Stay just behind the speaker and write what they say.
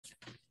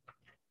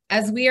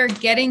As we are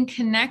getting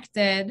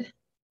connected,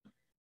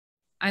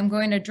 I'm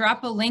going to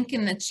drop a link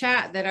in the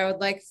chat that I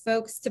would like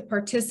folks to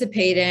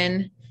participate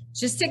in,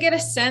 just to get a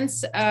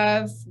sense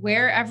of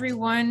where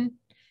everyone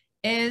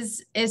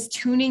is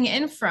tuning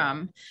in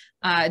from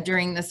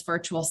during this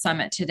virtual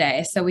summit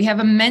today. So we have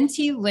a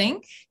Menti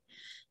link,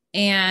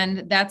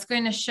 and that's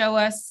going to show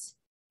us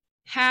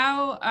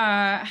how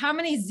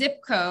many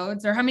zip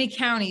codes or how many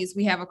counties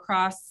we have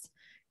across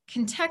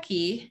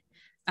Kentucky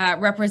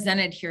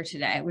represented here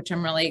today, which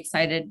I'm really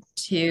excited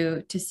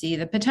to see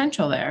the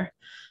potential there.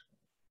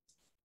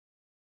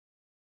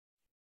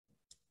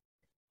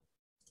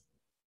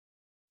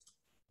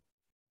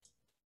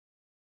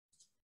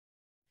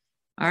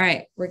 All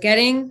right, we're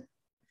getting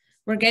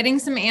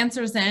some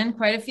answers in,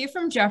 quite a few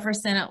from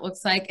Jefferson, it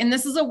looks like. And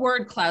this is a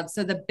word cloud,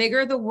 so the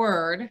bigger the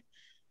word,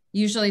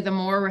 usually the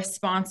more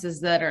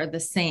responses that are the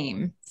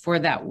same for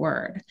that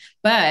word.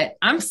 But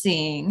I'm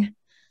seeing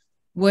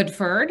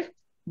Woodford,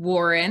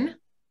 Warren,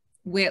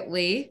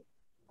 Whitley.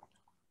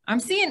 I'm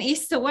seeing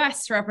east to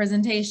west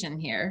representation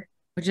here,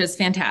 which is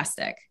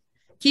fantastic.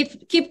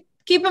 Keep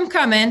them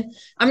coming.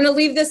 I'm going to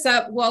leave this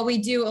up while we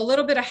do a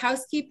little bit of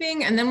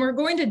housekeeping, and then we're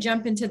going to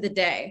jump into the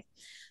day.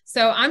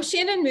 So I'm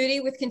Shannon Moody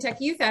with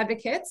Kentucky Youth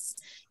Advocates,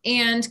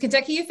 and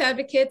Kentucky Youth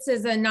Advocates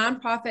is a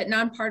nonprofit,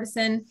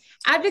 nonpartisan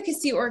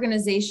advocacy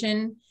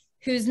organization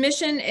whose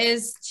mission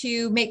is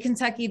to make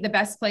Kentucky the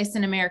best place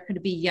in America to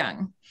be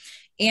young.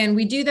 And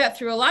we do that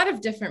through a lot of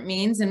different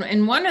means.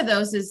 And one of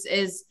those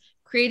is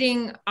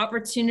creating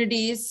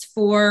opportunities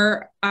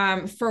for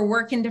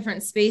work in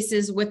different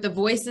spaces with the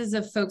voices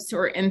of folks who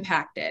are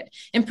impacted.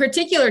 In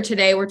particular,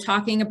 today, we're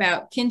talking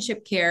about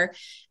kinship care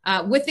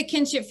with the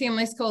Kinship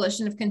Families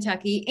Coalition of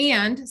Kentucky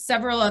and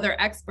several other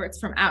experts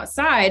from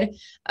outside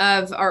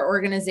of our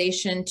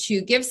organization to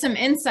give some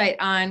insight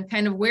on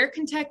kind of where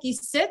Kentucky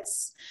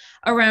sits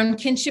around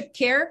kinship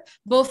care,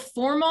 both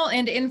formal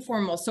and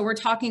informal. So we're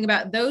talking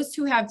about those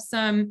who have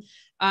some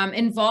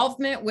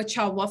involvement with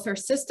child welfare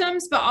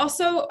systems, but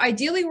also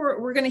ideally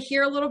we're going to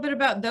hear a little bit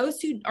about those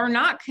who are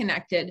not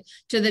connected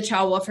to the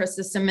child welfare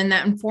system in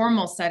that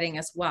informal setting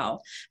as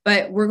well.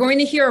 But we're going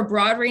to hear a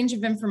broad range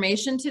of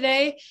information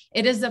today.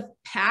 It is a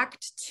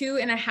packed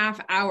 2.5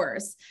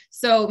 hours.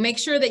 So make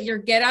sure that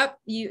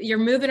you're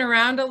moving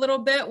around a little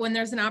bit when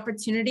there's an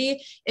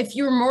opportunity. If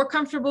you're more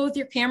comfortable with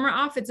your camera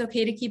off, it's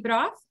okay to keep it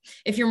off.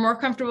 If you're more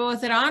comfortable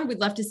with it on, we'd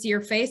love to see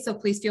your face, so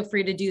please feel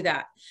free to do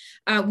that.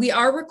 We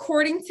are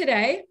recording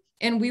today,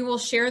 and we will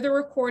share the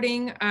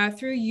recording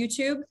through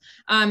YouTube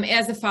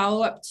as a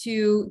follow-up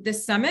to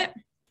this summit.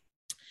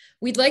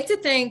 We'd like to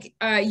thank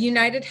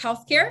United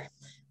Healthcare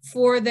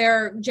for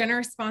their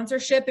generous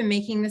sponsorship and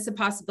making this a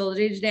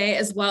possibility today,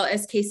 as well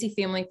as Casey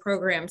Family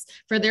Programs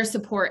for their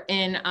support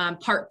in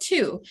part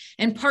 2.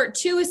 And part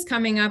 2 is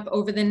coming up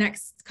over the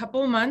next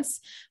couple of months,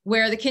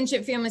 where the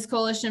Kinship Families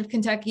Coalition of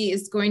Kentucky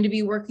is going to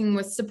be working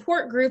with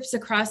support groups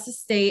across the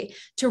state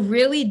to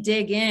really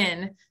dig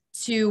in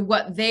to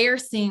what they are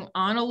seeing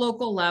on a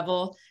local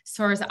level as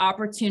far as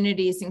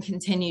opportunities and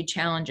continued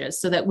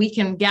challenges, so that we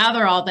can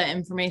gather all the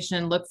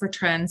information, look for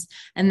trends,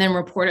 and then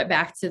report it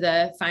back to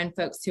the fine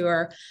folks who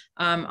are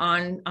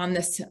on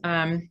this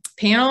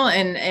panel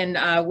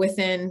and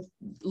within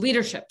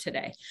leadership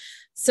today.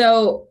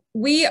 So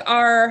we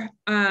are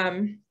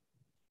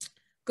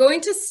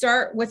going to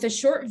start with a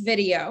short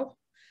video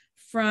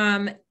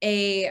from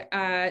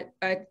a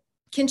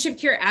kinship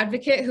care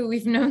advocate who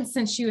we've known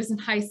since she was in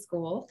high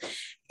school.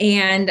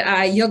 And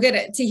you'll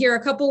get to hear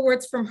a couple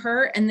words from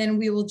her, and then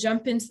we will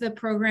jump into the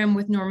program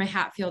with Norma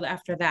Hatfield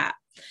after that.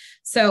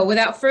 So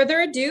without further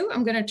ado,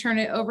 I'm going to turn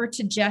it over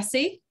to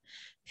Jessie,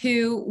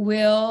 who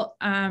will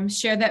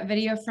share that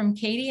video from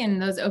Katie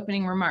and those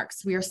opening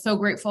remarks. We are so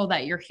grateful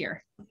that you're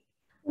here.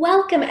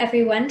 Welcome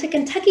everyone to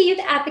Kentucky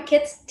Youth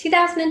Advocates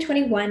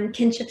 2021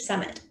 Kinship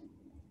Summit.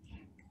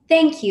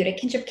 Thank you to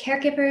kinship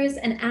caregivers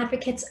and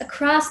advocates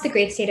across the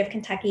great state of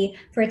Kentucky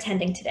for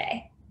attending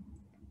today.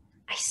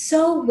 I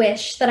so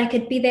wish that I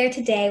could be there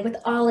today with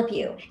all of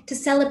you to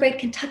celebrate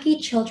Kentucky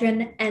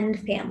children and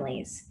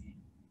families.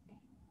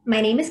 My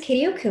name is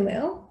Katie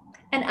Okumu,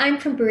 and I'm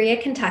from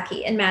Berea,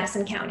 Kentucky in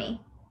Madison County.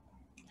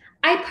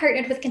 I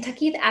partnered with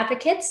Kentucky Youth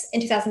Advocates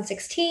in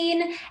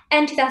 2016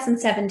 and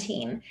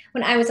 2017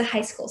 when I was a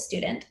high school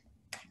student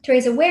to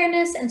raise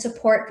awareness and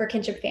support for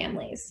kinship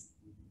families.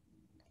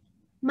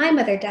 My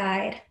mother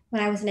died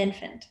when I was an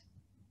infant.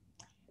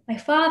 My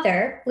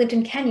father lived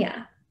in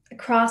Kenya,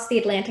 across the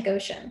Atlantic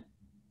Ocean.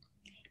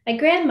 My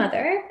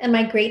grandmother and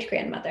my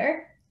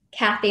great-grandmother,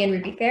 Kathy and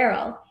Ruby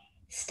Farrell,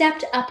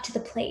 stepped up to the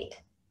plate.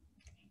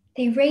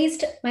 They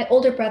raised my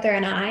older brother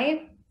and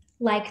I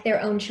like their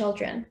own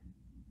children.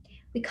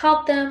 We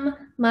called them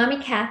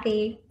Mommy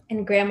Kathy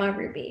and Grandma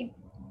Ruby.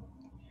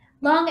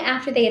 Long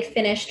after they had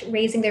finished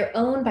raising their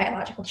own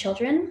biological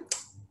children,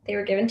 they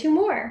were given 2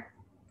 more.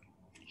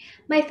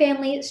 My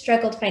family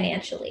struggled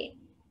financially,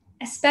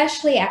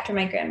 especially after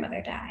my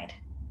grandmother died.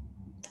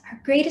 Our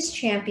greatest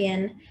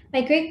champion,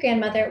 my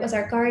great-grandmother, was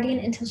our guardian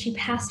until she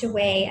passed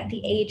away at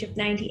the age of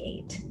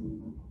 98.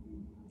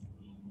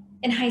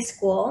 In high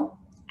school,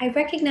 I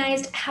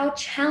recognized how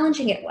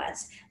challenging it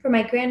was for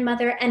my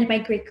grandmother and my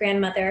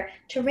great-grandmother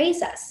to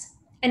raise us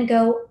and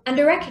go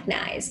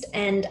under-recognized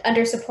and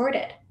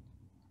under-supported.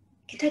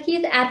 Kentucky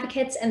Youth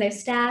Advocates and their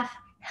staff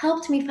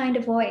helped me find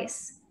a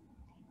voice.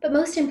 But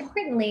most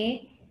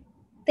importantly,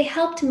 they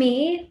helped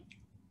me,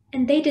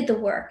 and they did the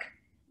work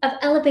of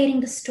elevating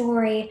the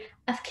story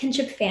of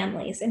kinship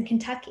families in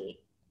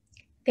Kentucky,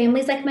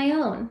 families like my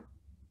own.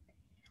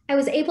 I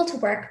was able to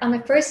work on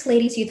the First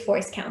Lady's Youth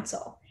Voice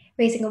Council,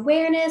 raising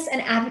awareness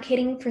and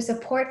advocating for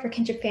support for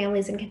kinship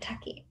families in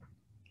Kentucky.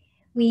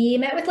 We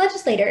met with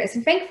legislators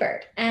in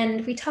Frankfort,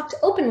 and we talked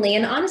openly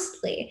and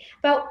honestly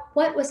about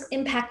what was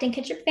impacting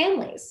kinship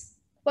families,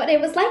 what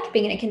it was like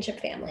being in a kinship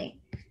family.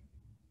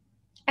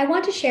 I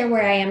want to share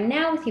where I am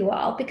now with you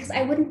all because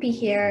I wouldn't be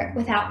here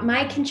without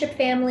my kinship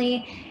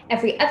family,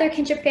 every other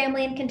kinship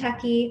family in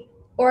Kentucky,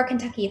 or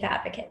Kentucky Youth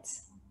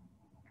Advocates.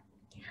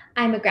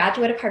 I'm a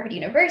graduate of Harvard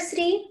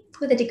University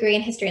with a degree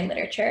in history and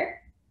literature,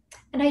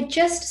 and I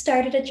just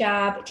started a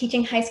job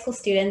teaching high school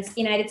students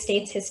United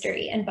States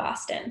history in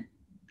Boston.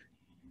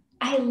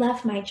 I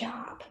love my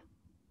job,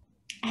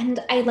 and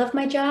I love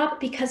my job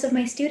because of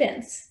my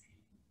students.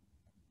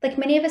 Like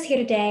many of us here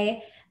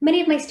today,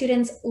 many of my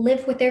students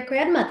live with their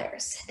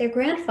grandmothers, their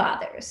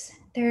grandfathers,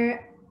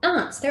 their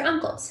aunts, their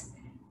uncles.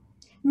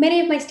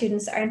 Many of my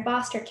students are in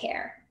foster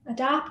care,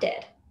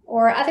 adopted,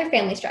 or other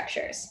family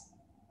structures.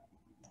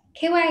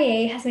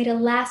 KYA has made a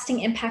lasting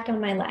impact on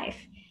my life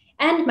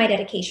and my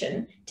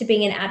dedication to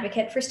being an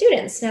advocate for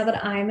students now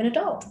that I'm an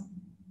adult.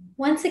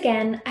 Once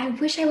again, I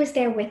wish I was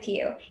there with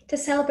you to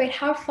celebrate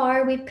how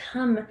far we've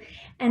come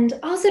and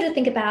also to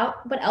think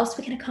about what else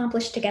we can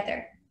accomplish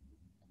together.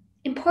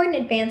 Important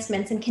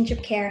advancements in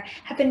kinship care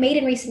have been made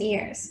in recent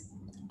years,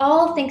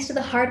 all thanks to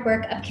the hard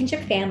work of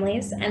kinship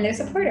families and their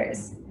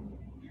supporters.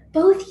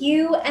 Both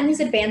you and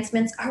these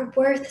advancements are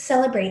worth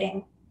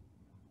celebrating.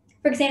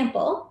 For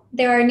example,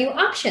 there are new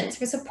options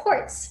for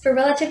supports for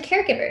relative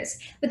caregivers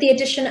with the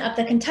addition of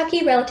the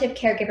Kentucky Relative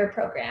Caregiver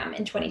Program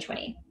in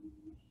 2020.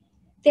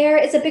 There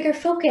is a bigger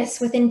focus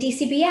within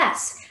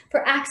DCBS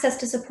for access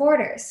to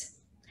supporters,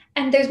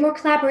 and there's more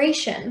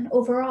collaboration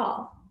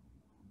overall.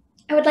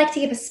 I would like to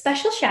give a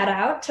special shout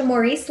out to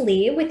Maurice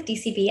Lee with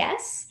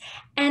DCBS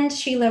and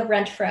Sheila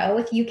Renfro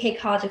with UK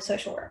College of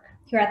Social Work,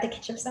 who are at the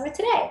Kinship Summit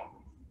today.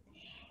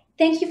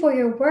 Thank you for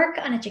your work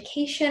on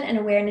education and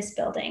awareness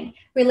building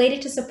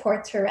related to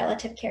supports for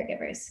relative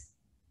caregivers.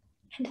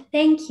 And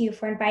thank you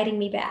for inviting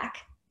me back.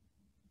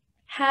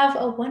 Have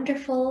a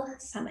wonderful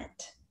summit.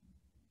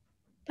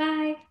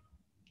 Bye.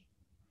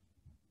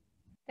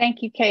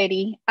 Thank you,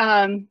 Katie.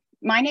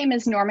 My name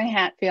is Norma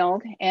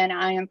Hatfield, and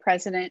I am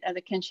president of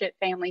the Kinship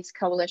Families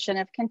Coalition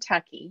of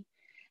Kentucky.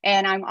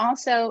 And I'm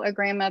also a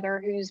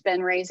grandmother who's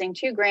been raising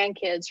 2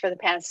 grandkids for the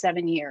past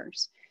 7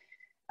 years.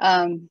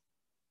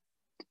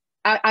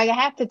 I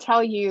have to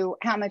tell you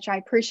how much I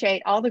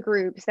appreciate all the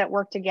groups that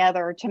work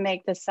together to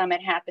make this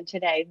summit happen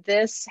today.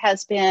 This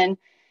has been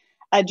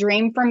a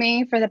dream for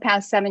me for the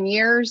past 7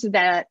 years,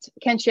 that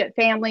kinship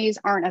families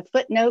aren't a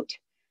footnote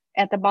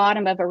at the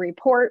bottom of a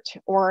report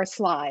or a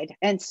slide.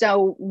 And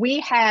so we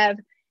have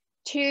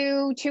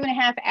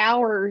 2.5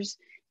 hours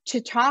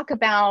to talk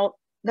about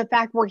the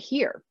fact we're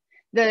here.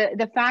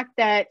 The fact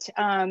that,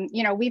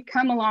 we've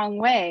come a long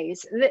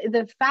ways.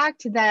 The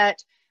fact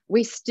that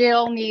we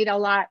still need a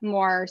lot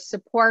more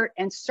support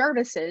and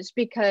services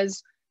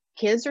because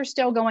kids are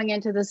still going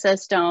into the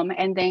system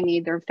and they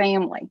need their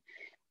family.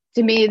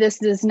 To me,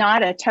 this is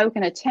not a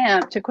token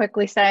attempt to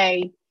quickly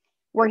say,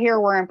 we're here,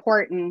 we're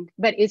important,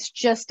 but it's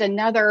just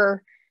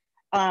another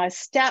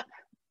step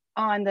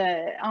on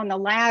the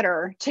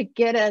ladder to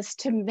get us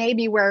to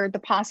maybe where the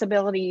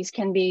possibilities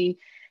can be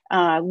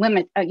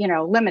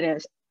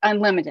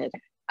unlimited.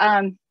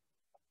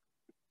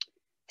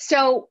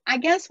 So I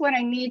guess what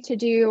I need to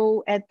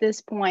do at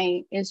this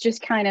point is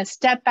just kind of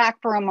step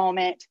back for a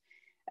moment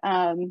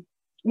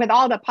with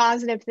all the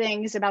positive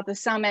things about the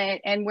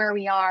summit and where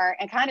we are,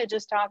 and kind of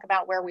just talk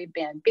about where we've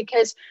been.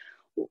 Because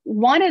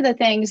one of the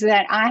things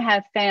that I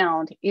have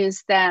found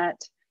is that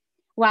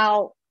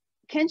while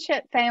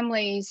kinship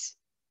families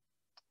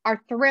are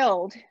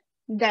thrilled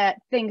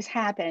that things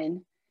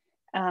happen,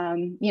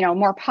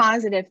 more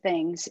positive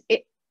things,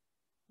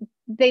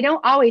 they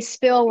don't always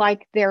feel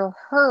like they're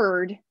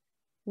heard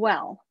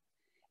well.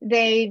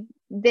 They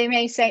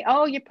may say,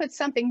 oh, you put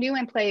something new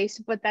in place,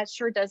 but that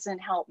sure doesn't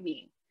help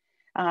me.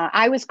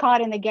 I was caught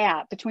in the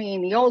gap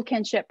between the old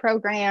kinship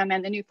program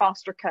and the new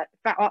foster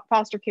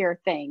care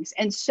things.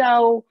 And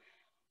so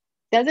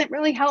doesn't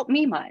really help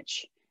me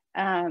much.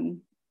 I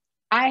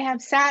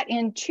have sat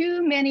in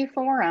too many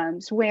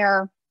forums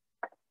where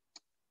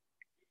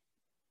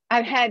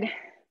I've had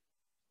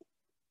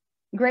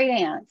great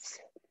aunts,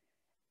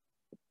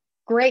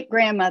 great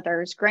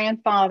grandmothers,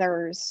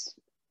 grandfathers,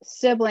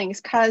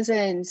 siblings,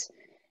 cousins,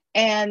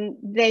 and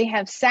they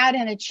have sat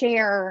in a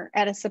chair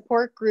at a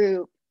support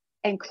group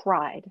and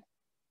cried.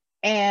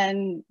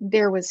 And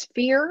there was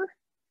fear,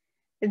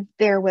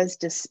 there was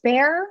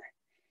despair,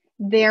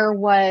 there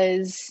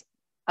was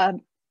a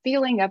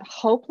feeling of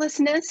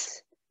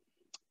hopelessness.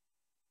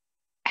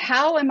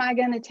 how am I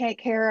going to take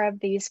care of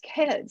these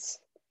kids?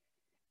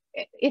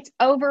 It's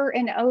over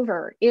and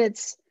over.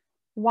 It's,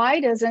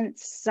 why doesn't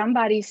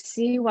somebody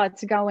see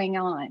what's going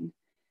on?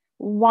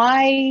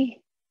 Why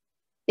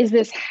is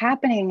this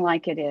happening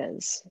like it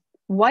is?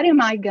 What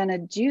am I going to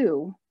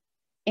do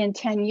in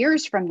 10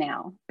 years from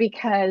now?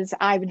 Because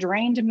I've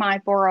drained my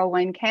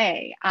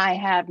 401k. I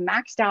have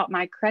maxed out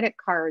my credit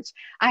cards.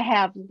 I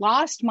have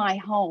lost my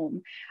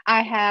home.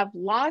 I have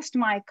lost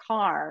my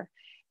car.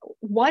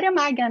 What am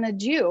I going to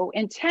do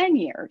in 10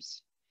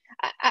 years?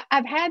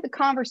 I've had the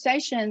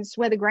conversations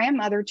with a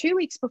grandmother 2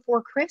 weeks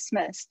before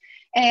Christmas,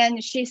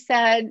 and she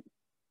said,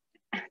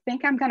 I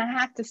think I'm going to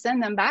have to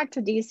send them back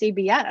to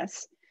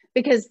DCBS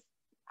because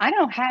I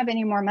don't have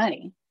any more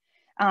money.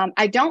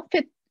 I don't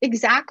fit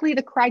exactly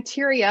the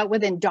criteria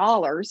within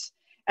dollars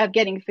of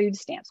getting food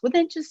stamps,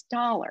 within just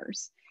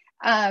dollars.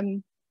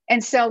 And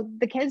so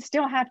the kids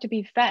still have to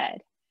be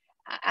fed.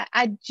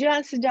 I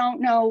just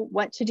don't know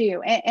what to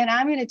do. And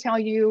I'm going to tell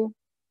you,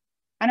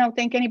 I don't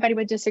think anybody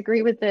would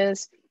disagree with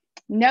this.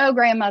 No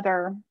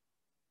grandmother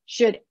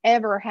should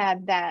ever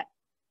have that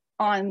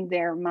on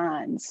their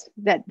minds,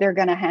 that they're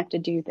going to have to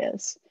do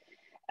this.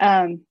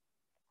 In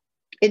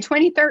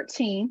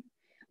 2013,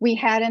 we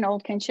had an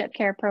old kinship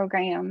care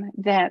program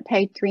that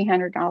paid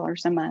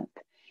 $300 a month,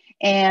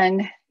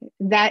 and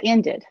that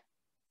ended.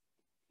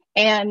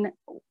 And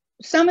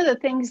some of the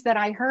things that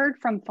I heard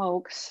from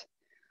folks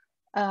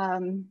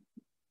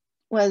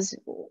was,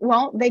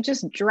 well, they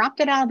just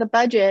dropped it out of the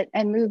budget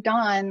and moved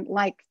on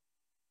like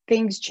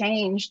things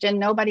changed and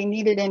nobody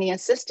needed any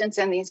assistance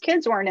and these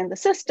kids weren't in the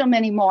system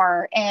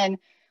anymore. And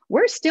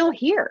we're still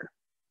here.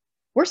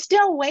 We're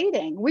still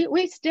waiting.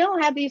 We still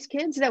have these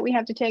kids that we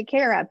have to take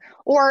care of.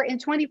 Or in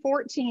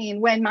 2014,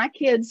 when my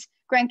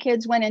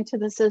grandkids went into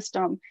the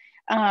system,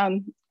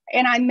 and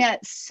I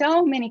met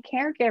so many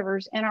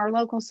caregivers in our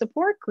local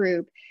support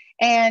group,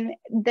 and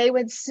they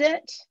would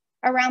sit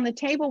around the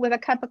table with a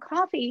cup of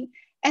coffee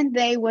and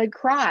they would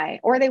cry,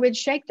 or they would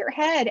shake their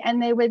head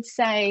and they would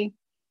say,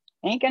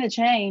 ain't gonna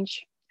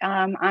change.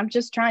 I'm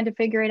just trying to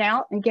figure it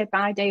out and get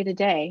by day to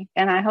day.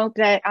 And I hope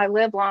that I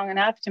live long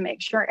enough to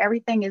make sure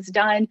everything is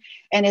done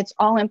and it's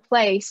all in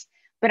place,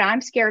 but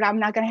I'm scared I'm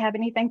not gonna have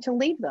anything to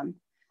leave them.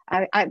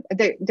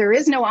 There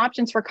is no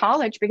options for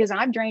college because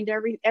I've drained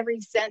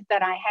every cent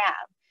that I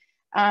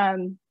have.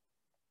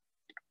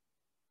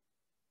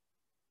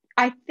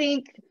 I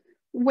think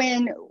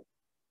when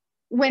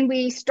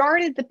we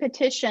started the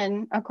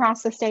petition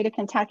across the state of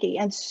Kentucky,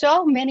 and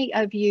so many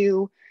of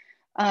you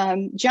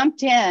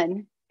jumped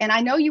in, and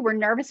I know you were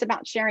nervous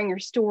about sharing your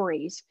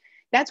stories.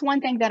 That's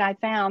one thing that I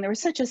found. There was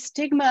such a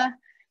stigma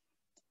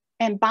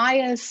and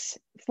bias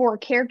for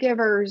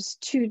caregivers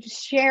to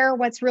share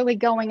what's really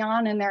going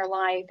on in their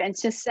life and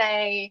to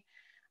say,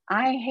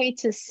 I hate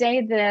to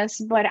say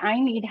this, but I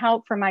need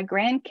help for my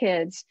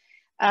grandkids.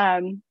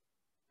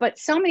 But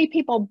so many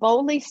people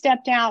boldly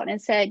stepped out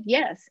and said,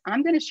 yes,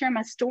 I'm going to share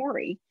my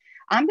story.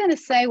 I'm going to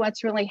say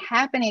what's really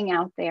happening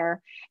out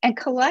there. And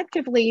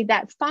collectively,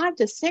 that 5,000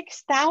 to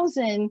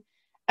 6,000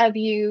 of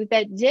you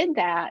that did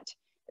that,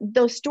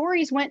 those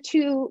stories went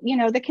to,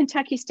 the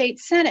Kentucky State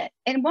Senate.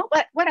 And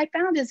what I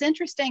found is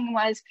interesting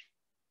was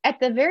at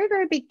the very,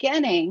 very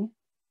beginning,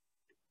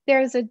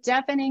 there's a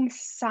deafening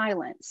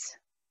silence.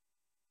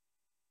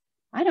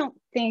 I don't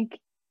think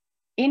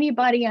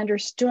anybody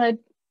understood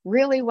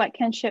really what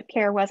kinship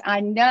care was. I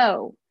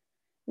know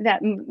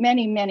that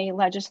many, many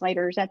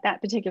legislators at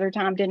that particular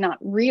time did not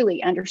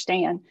really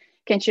understand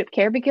kinship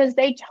care because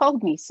they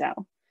told me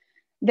so.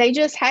 They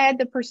just had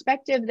the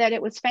perspective that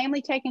it was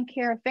family taking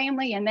care of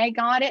family and they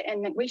got it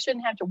and that we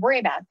shouldn't have to worry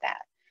about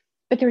that.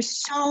 But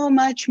there's so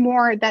much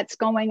more that's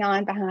going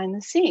on behind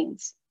the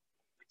scenes.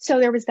 So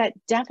there was that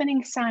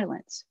deafening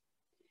silence.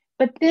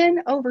 But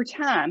then over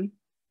time,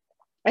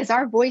 as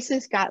our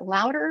voices got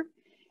louder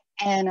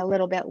and a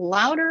little bit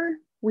louder,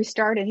 we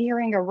started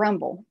hearing a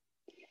rumble.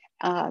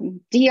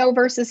 DO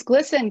versus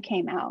Glisson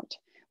came out,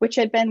 which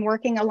had been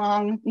working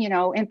along,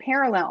 in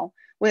parallel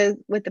with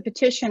the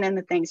petition and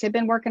the things. Had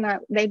been working on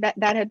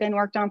that had been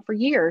worked on for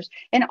years.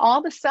 And all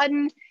of a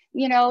sudden,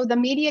 the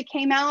media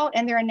came out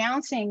and they're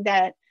announcing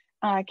that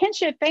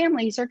kinship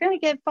families are going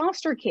to get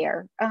foster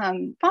care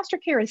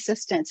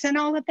assistance and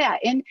all of that.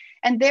 And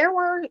there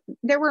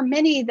were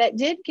many that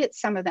did get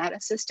some of that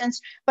assistance,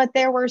 but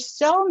there were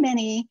so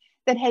many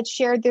that had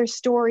shared their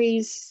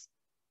stories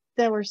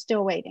that were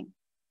still waiting.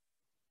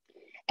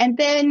 And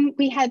then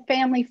we had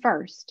Family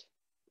First.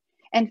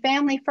 And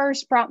Family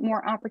First brought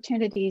more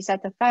opportunities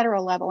at the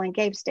federal level and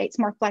gave states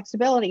more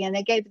flexibility, and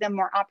they gave them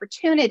more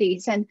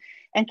opportunities. And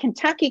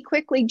Kentucky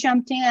quickly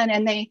jumped in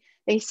and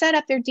they set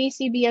up their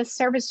DCBS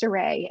service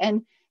array.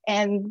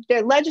 And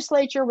the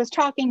legislature was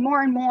talking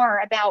more and more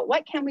about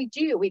what can we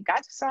do? We've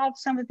got to solve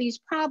some of these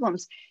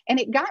problems. And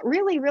it got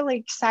really, really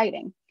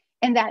exciting.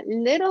 And that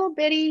little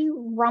bitty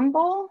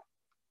rumble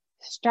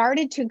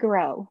started to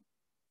grow.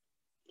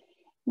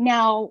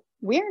 Now,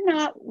 we're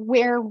not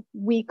where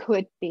we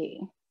could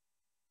be.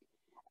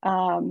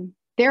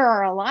 There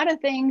are a lot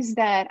of things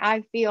that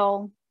I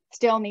feel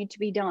still need to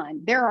be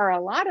done. There are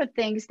a lot of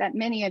things that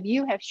many of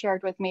you have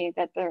shared with me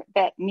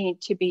that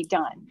need to be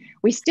done.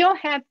 We still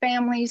have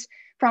families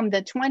from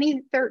the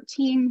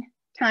 2013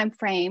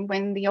 timeframe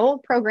when the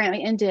old program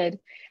ended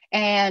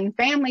and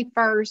Family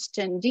First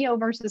and Dio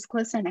versus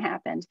Clisson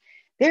happened.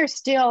 There's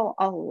still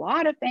a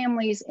lot of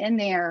families in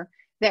there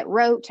that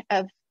wrote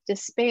of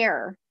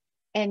despair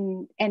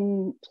and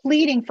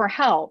pleading for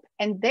help,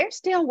 and they're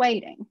still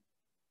waiting.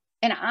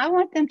 And I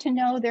want them to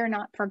know they're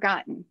not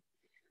forgotten.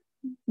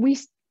 We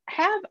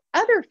have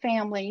other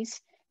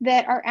families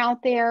that are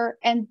out there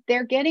and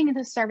they're getting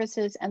the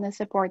services and the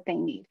support they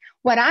need.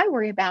 What I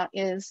worry about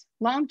is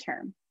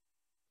long-term.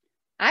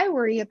 I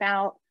worry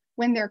about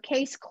when their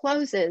case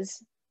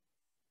closes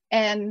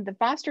and the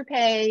foster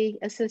pay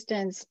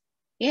assistance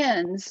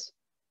ends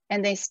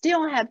and they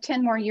still have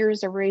 10 more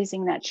years of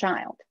raising that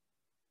child.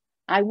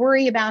 I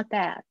worry about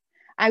that.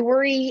 I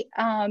worry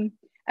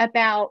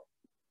about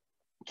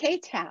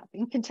KTAP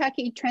in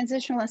Kentucky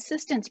Transitional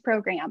Assistance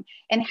Program,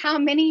 and how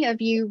many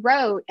of you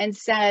wrote and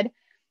said,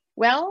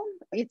 well,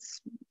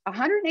 it's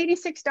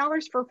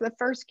 $186 for the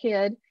first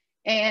kid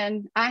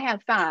and I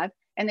have 5.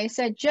 And they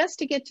said, just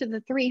to get to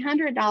the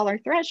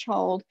 $300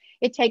 threshold,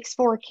 it takes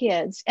 4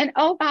 kids. And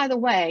oh, by the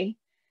way,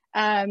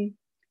 I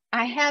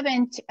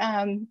haven't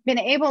been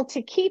able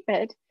to keep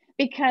it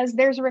because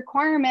there's a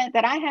requirement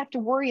that I have to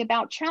worry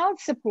about child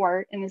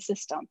support in the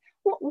system.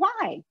 Well,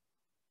 why?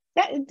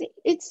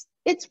 It's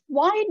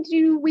why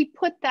do we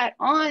put that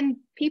on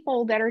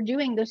people that are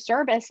doing the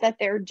service that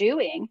they're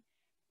doing,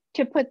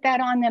 to put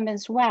that on them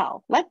as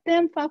well? Let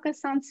them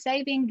focus on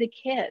saving the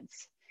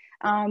kids,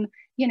 helping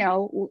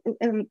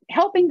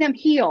them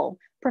heal,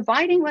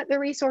 providing what the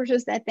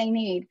resources that they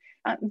need.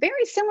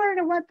 Very similar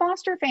to what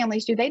foster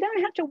families do. They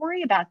don't have to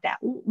worry about that.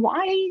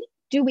 Why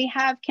do we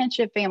have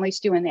kinship families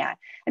doing that?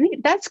 I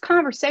think that's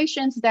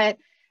conversations that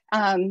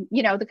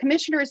the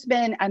commissioner has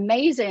been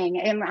amazing,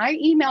 and I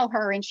email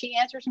her and she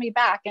answers me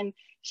back, and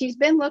she's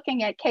been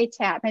looking at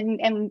KTAP,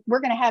 and we're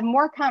going to have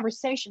more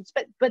conversations.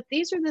 But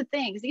these are the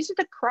things, these are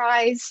the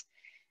cries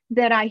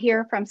that I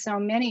hear from so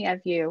many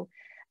of you.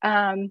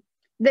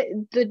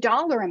 The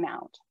dollar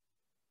amount,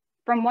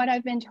 from what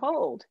I've been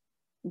told,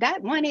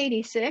 that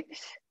 186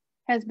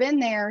 has been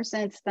there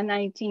since the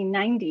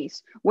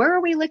 1990s. Where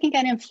are we looking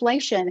at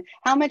inflation?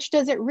 How much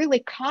does it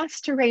really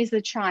cost to raise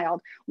the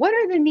child? What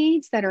are the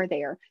needs that are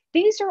there?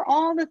 These are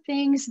all the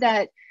things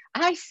that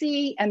I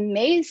see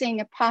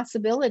amazing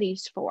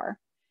possibilities for,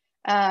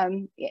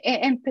 and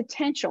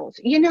potentials.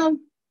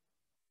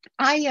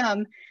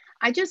 I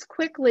just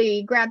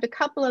quickly grabbed a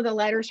couple of the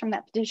letters from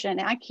that petition,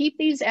 and I keep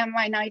these on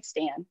my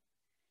nightstand,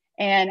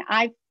 and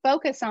I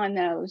focus on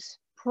those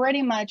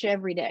pretty much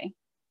every day.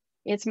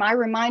 It's my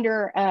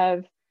reminder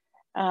of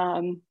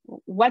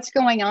what's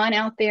going on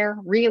out there,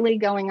 really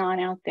going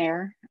on out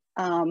there.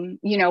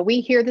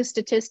 We hear the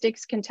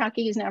statistics.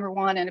 Kentucky is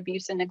 #1 in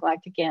abuse and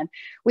neglect again.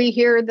 We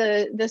hear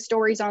the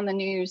stories on the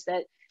news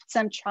that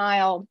some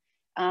child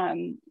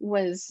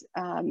was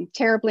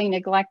terribly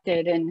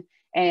neglected and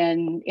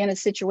in a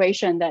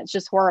situation that's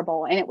just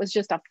horrible. And it was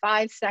just a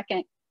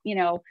 5-second,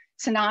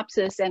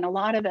 synopsis, and a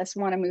lot of us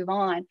want to move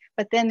on.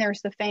 But then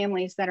there's the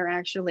families that are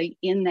actually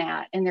in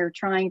that, and they're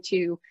trying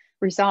to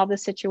resolve the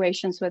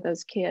situations with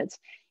those kids.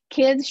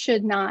 Kids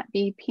should not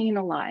be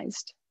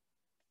penalized.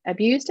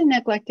 Abused and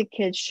neglected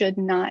kids should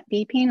not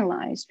be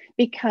penalized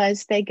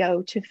because they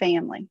go to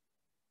family.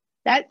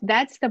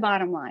 That's the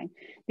bottom line.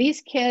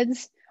 These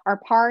kids are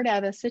part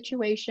of a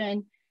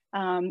situation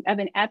of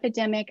an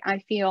epidemic, I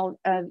feel,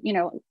 of,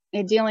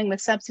 dealing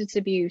with substance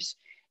abuse.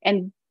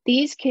 And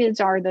these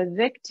kids are the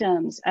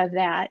victims of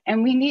that.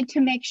 And we need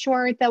to make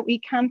sure that we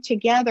come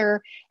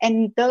together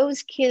and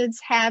those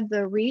kids have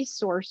the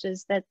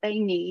resources that they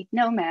need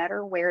no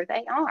matter where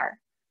they are.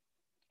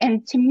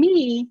 And to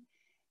me,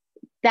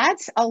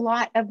 that's a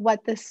lot of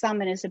what this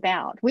summit is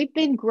about. We've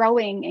been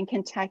growing in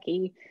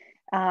Kentucky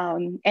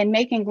and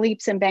making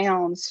leaps and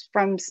bounds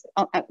from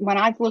when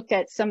I've looked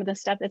at some of the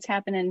stuff that's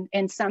happened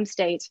in some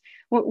states.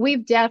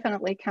 We've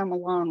definitely come a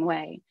long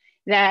way.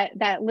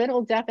 That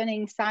little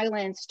deafening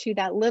silence to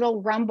that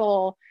little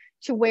rumble,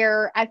 to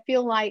where I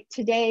feel like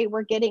today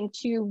we're getting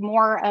to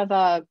more of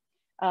a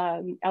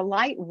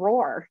light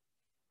roar,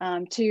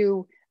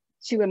 to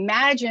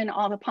imagine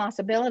all the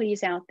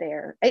possibilities out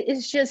there.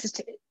 It's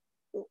just,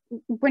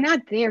 we're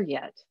not there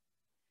yet.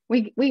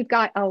 We've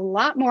got a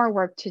lot more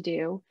work to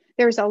do.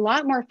 There's a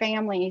lot more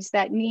families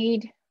that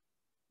need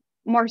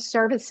more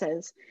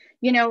services.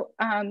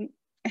 An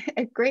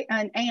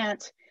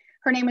aunt,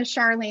 her name is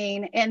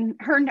Charlene, and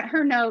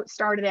her note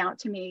started out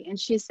to me, and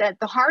she said,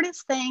 the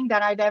hardest thing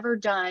that I've ever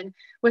done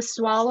was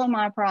swallow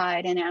my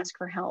pride and ask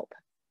for help.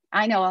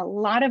 I know a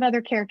lot of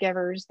other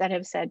caregivers that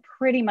have said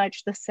pretty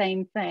much the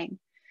same thing.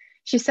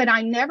 She said,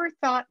 I never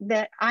thought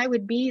that I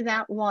would be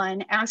that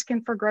one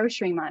asking for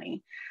grocery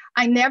money.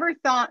 I never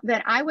thought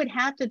that I would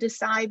have to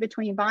decide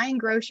between buying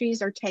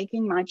groceries or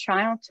taking my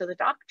child to the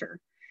doctor.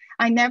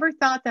 I never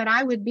thought that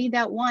I would be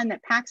that one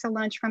that packs a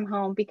lunch from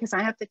home because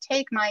I have to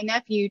take my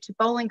nephew to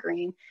Bowling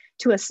Green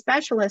to a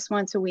specialist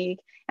once a week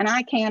and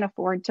I can't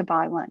afford to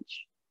buy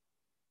lunch.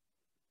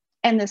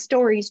 And the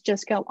stories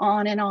just go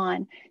on and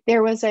on.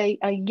 There was a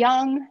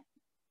young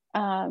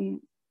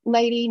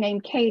lady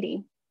named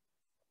Katie,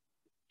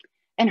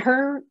 and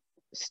her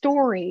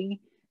story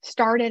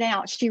started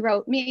out, she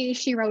wrote me,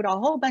 she wrote a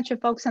whole bunch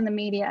of folks in the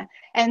media.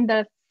 And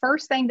the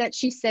first thing that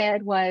she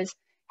said was,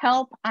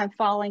 "Help, I'm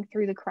falling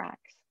through the cracks."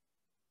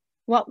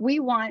 What we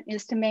want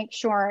is to make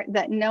sure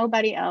that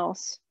nobody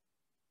else's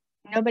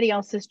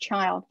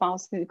child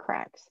falls through the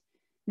cracks,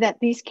 that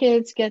these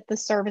kids get the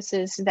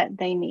services that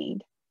they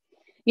need.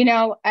 You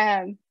know,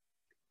 I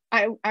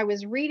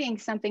was reading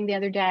something the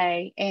other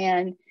day,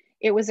 and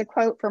it was a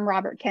quote from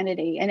Robert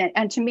Kennedy.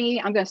 And to me,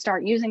 I'm going to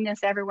start using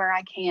this everywhere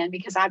I can,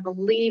 because I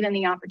believe in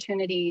the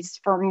opportunities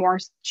for more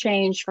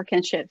change for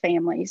kinship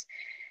families,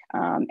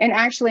 and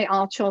actually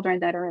all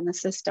children that are in the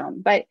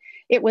system. But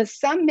it was,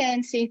 some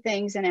men see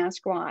things and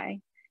ask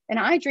why. And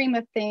I dream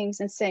of things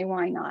and say,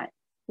 why not?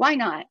 Why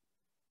not?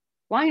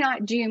 Why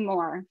not do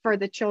more for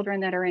the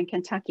children that are in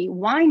Kentucky?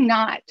 Why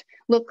not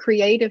look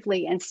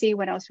creatively and see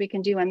what else we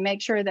can do and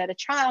make sure that a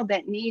child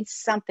that needs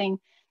something,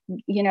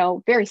 you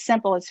know, very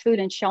simple as food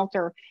and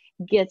shelter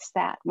gets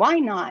that? Why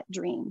not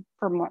dream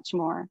for much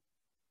more?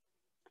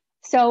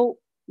 So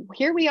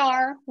here we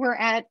are, we're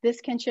at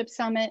this Kinship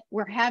Summit.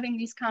 We're having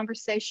these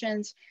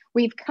conversations.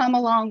 We've come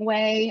a long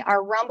way.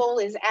 Our rumble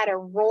is at a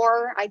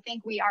roar. I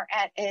think we are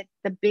at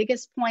the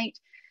biggest point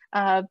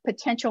of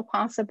potential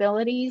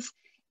possibilities.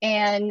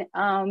 And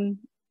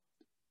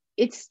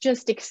it's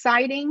just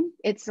exciting.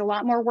 It's a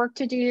lot more work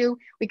to do.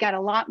 We got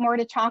a lot more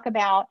to talk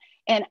about.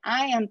 And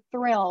I am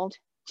thrilled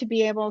to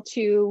be able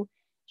to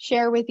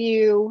share with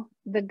you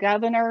the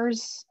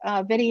governor's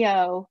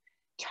video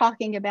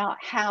talking about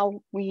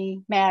how we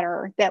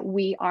matter, that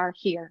we are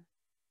here.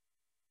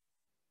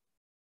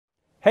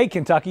 Hey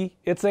Kentucky,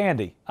 it's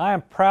Andy. I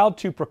am proud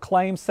to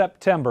proclaim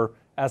September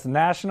as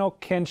National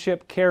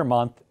Kinship Care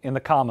Month in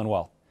the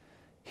Commonwealth.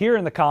 Here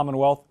in the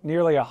Commonwealth,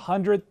 nearly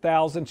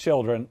 100,000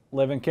 children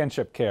live in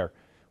kinship care,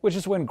 which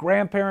is when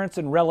grandparents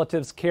and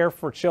relatives care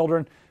for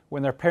children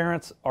when their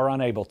parents are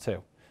unable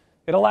to.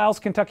 It allows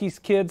Kentucky's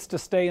kids to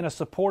stay in a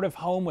supportive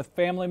home with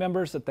family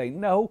members that they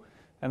know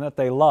and that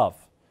they love.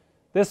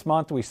 This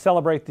month, we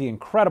celebrate the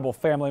incredible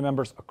family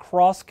members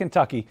across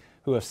Kentucky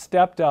who have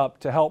stepped up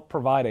to help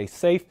provide a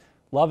safe,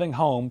 loving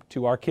home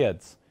to our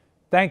kids.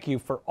 Thank you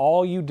for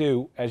all you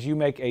do as you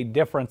make a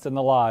difference in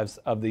the lives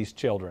of these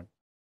children.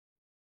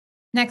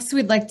 Next,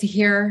 we'd like to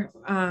hear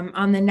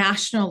on the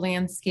national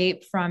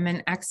landscape from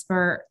an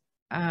expert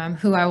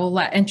who I will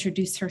let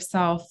introduce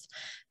herself,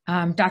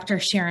 Dr.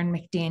 Sharon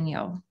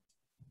McDaniel.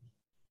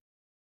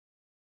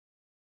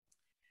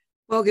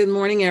 Well, good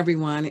morning,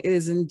 everyone. It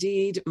is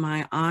indeed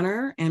my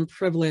honor and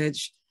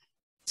privilege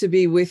to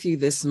be with you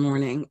this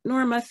morning.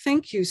 Norma,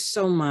 thank you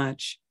so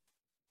much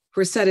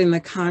for setting the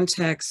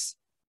context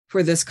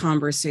for this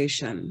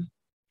conversation.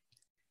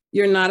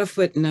 You're not a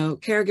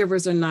footnote.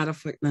 Caregivers are not a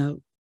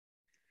footnote.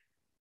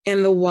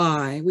 And the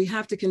why, we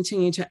have to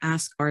continue to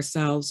ask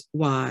ourselves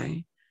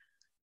why.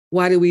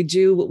 Why do we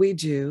do what we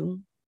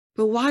do?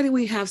 But why do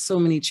we have so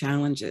many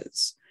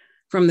challenges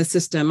from the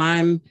system?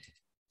 I'm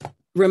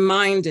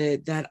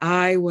reminded that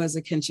I was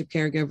a kinship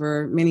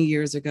caregiver many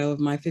years ago of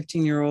my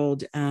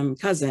 15-year-old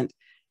cousin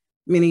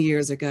many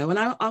years ago. And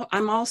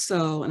I'm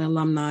also an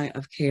alumni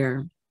of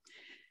CARE.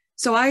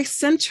 So I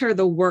center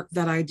the work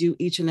that I do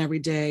each and every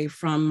day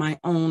from my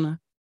own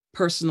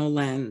personal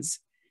lens.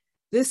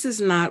 This is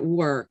not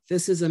work,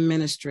 this is a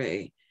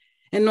ministry.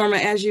 And Norma,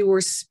 as you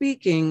were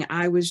speaking,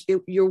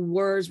 your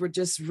words were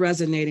just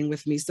resonating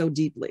with me so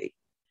deeply.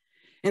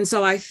 And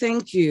so I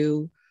thank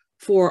you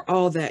for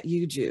all that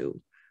you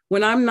do.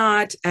 When I'm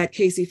not at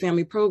Casey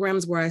Family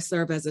Programs, where I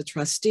serve as a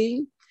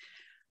trustee,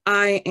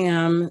 I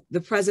am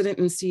the president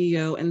and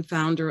CEO and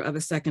founder of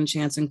A Second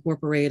Chance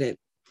Incorporated.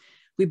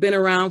 We've been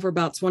around for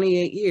about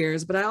 28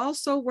 years, but I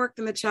also worked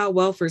in the child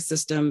welfare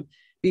system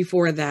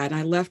before that.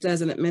 I left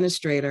as an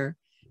administrator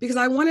because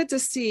I wanted to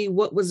see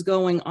what was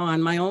going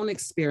on, my own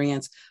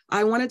experience.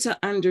 I wanted to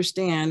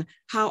understand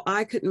how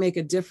I could make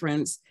a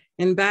difference.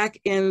 And back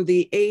in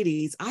the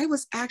 80s, I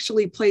was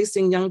actually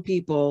placing young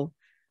people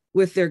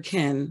with their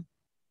kin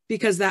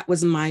because that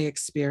was my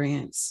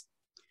experience.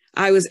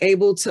 I was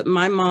able to,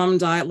 my mom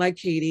died like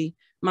Katie.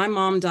 My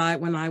mom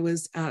died when I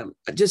was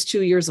just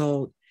 2 years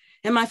old.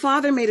 And my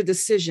father made a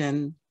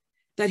decision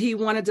that he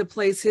wanted to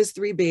place his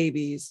 3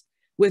 babies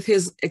with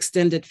his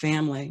extended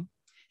family.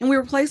 And we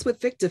were placed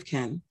with fictive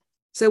kin.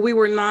 So we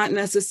were not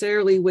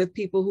necessarily with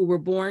people who were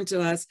born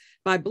to us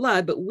by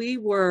blood, but we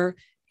were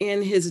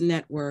in his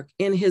network,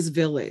 in his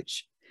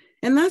village.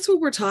 And that's what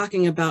we're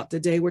talking about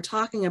today. We're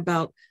talking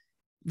about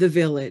the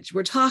village.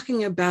 We're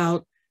talking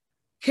about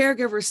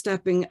caregivers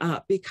stepping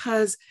up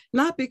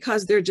not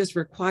because they're just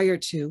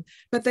required to,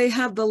 but they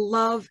have the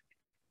love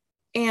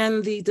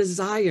and the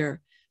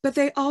desire, but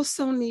they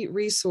also need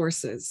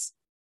resources.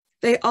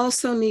 They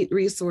also need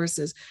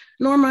resources.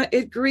 Norma,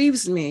 it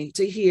grieves me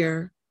to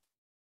hear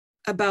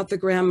about the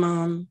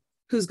grandmom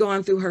who's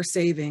gone through her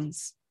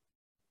savings,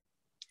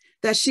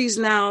 that she's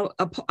now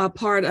a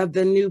part of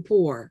the new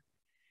poor,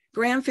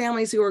 grand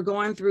families who are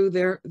going through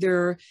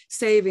their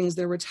savings,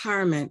 their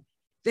retirement,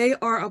 they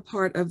are a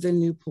part of the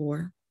new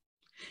poor.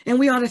 And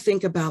we ought to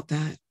think about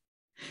that.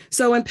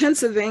 So in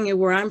Pennsylvania,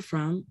 where I'm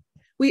from,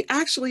 we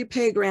actually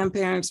pay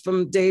grandparents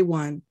from day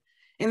one,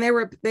 and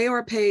they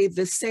are paid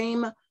the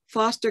same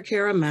foster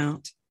care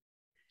amount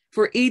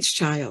for each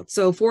child.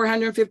 So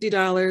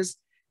 $450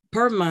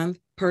 per month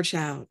per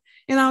child.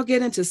 And I'll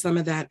get into some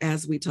of that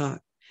as we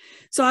talk.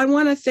 So I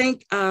want to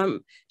thank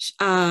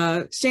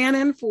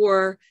Shannon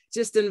for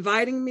just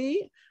inviting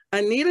me,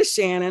 Anita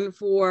Shannon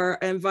for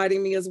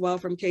inviting me as well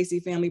from Casey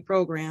Family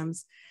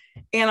Programs.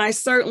 And I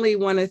certainly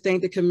want to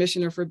thank the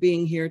commissioner for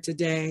being here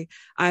today.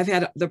 I've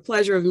had the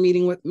pleasure of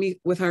meeting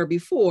with her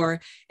before,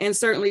 and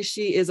certainly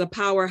she is a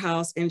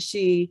powerhouse, and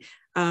she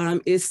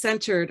is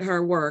centered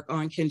her work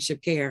on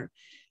kinship care.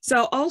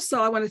 So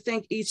also I want to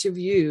thank each of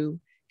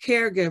you,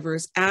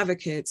 caregivers,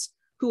 advocates,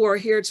 who are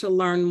here to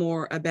learn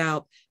more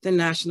about the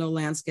national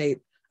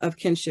landscape of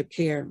kinship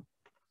care.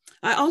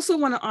 I also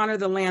want to honor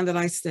the land that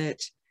I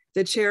sit,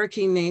 the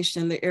Cherokee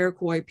Nation, the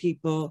Iroquois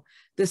people,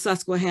 the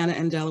Susquehanna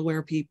and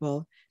Delaware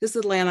people. This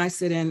is the land I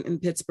sit in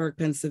Pittsburgh,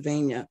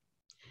 Pennsylvania.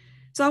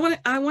 So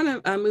I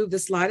want to move the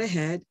slide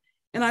ahead,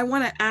 and I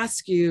want to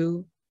ask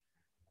you,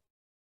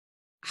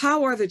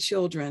 how are the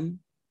children?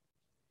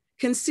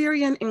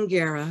 Kinsirian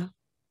Ingera,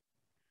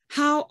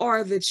 how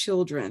are the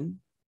children?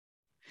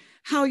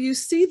 How you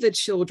see the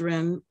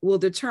children will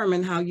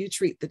determine how you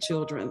treat the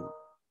children.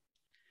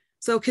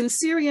 So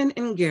Kinsirian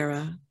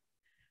Ingera,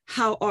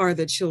 how are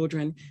the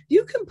children?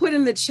 You can put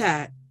in the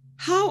chat,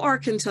 how are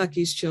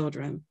Kentucky's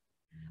children?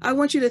 I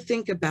want you to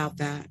think about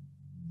that.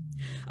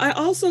 I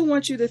also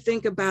want you to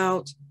think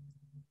about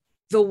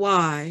the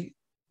why.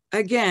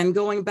 Again,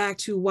 going back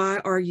to why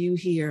are you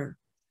here?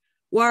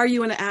 Why are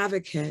you an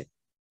advocate?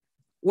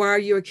 Why are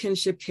you a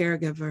kinship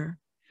caregiver?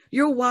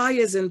 Your why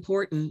is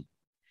important.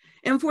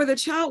 And for the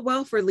child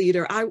welfare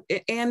leader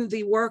and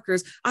the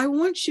workers, I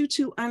want you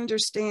to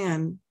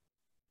understand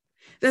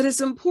that it's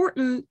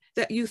important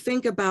that you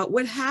think about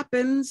what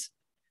happens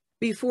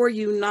before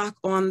you knock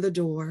on the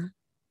door.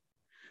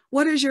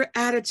 What is your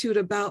attitude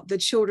about the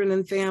children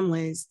and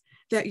families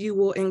that you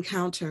will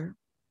encounter?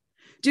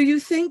 Do you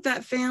think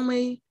that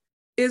family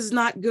is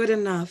not good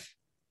enough?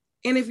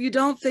 And if you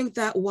don't think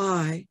that,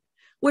 why?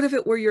 What if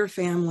it were your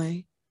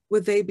family?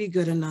 Would they be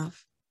good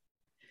enough?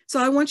 So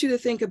I want you to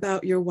think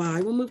about your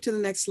why. We'll move to the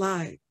next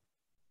slide.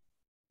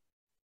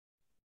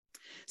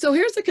 So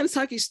here's the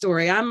Kentucky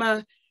story. I'm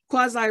a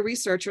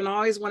quasi-researcher, and I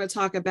always want to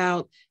talk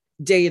about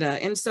data.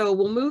 And so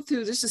we'll move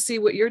through just to see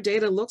what your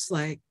data looks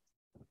like.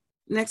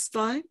 Next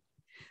slide.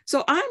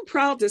 So I'm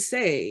proud to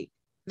say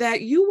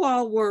that you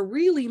all were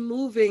really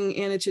moving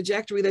in a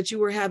trajectory that you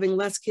were having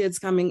less kids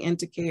coming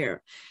into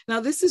care. Now,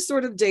 this is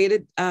sort of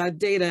dated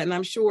data, and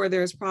I'm sure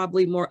there's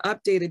probably more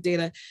updated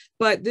data,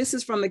 but this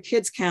is from the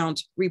Kids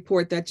Count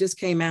report that just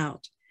came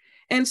out.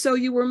 And so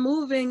you were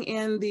moving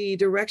in the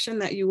direction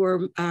that you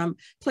were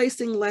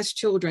placing less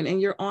children,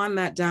 and you're on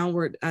that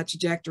downward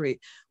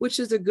trajectory, which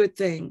is a good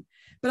thing.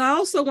 But I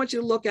also want you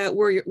to look at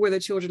where the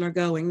children are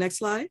going. Next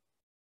slide.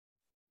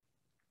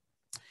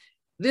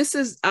 This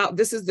is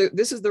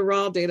the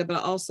raw data, but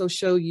I'll also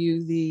show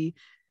you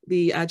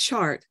the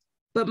chart.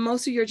 But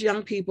most of your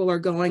young people are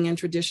going in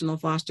traditional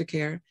foster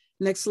care.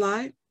 Next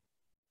slide.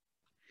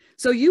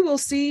 So you will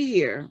see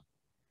here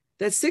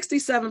that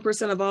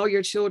 67% of all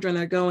your children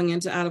that are going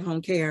into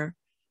out-of-home care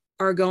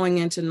are going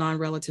into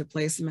non-relative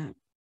placement.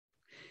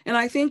 And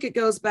I think it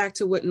goes back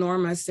to what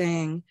Norma is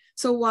saying.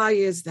 So why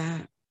is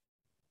that?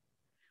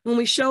 When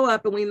we show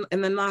up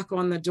and then knock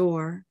on the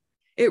door,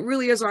 it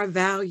really is our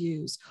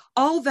values.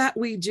 All that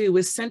we do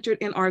is centered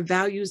in our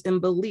values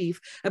and belief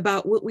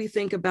about what we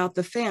think about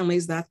the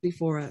families that's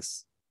before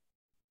us.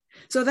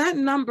 So that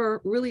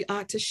number really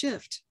ought to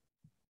shift.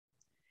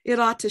 It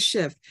ought to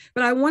shift.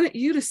 But I wanted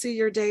you to see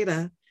your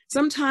data.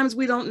 Sometimes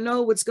we don't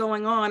know what's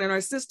going on in our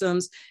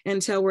systems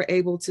until we're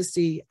able to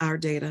see our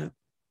data.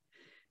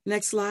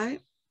 Next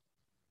slide.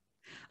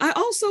 I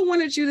also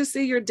wanted you to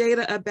see your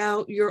data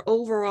about your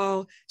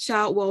overall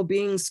child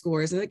well-being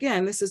scores. And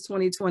again, this is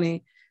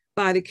 2020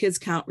 by the Kids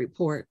Count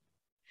report.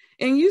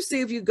 And you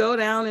see, if you go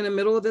down in the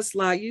middle of the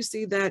slide, you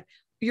see that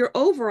your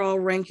overall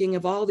ranking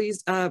of all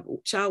these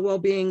child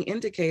well-being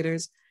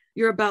indicators,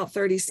 you're about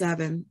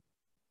 37.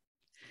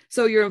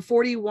 So you're in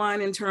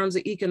 41 in terms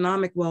of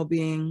economic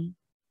well-being,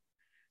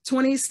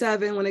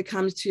 27 when it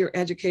comes to your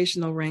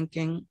educational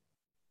ranking,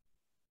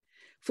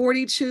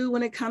 42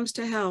 when it comes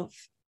to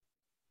health,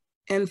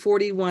 and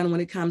 41 when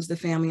it comes to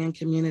family and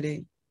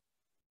community.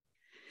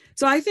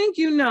 So I think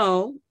you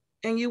know,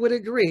 and you would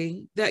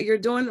agree that you're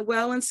doing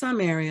well in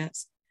some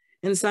areas.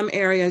 In some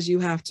areas you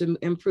have to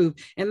improve.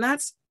 And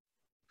that's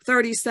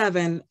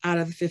 37 out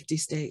of 50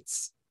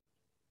 states.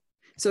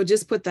 So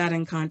just put that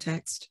in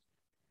context.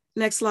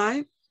 Next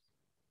slide.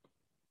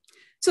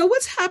 So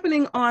what's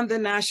happening on the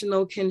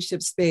national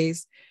kinship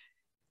space?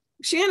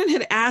 Shannon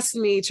had asked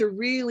me to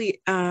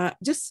really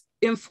just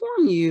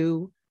inform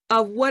you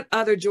of what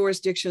other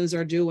jurisdictions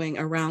are doing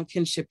around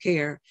kinship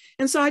care.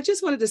 And so I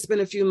just wanted to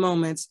spend a few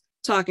moments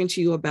talking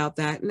to you about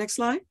that. Next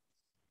slide.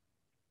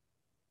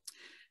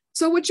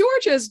 So what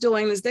Georgia is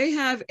doing is they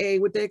have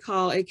what they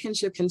call a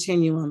kinship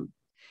continuum.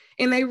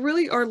 And they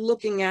really are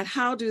looking at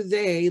how do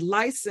they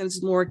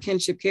license more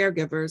kinship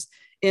caregivers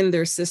in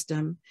their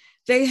system.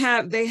 They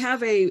have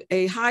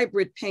a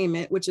hybrid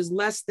payment, which is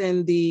less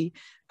than the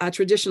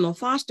traditional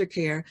foster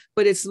care,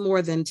 but it's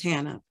more than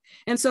TANF.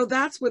 And so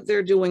that's what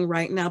they're doing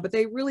right now. But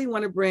they really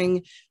want to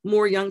bring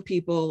more young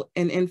people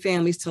and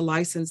families to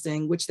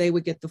licensing, which they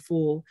would get the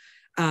full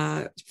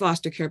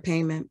foster care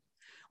payment.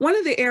 One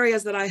of the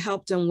areas that I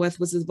helped them with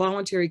was this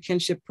voluntary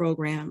kinship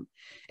program.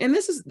 And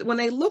this is when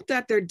they looked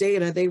at their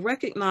data, they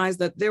recognized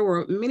that there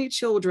were many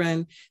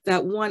children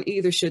that one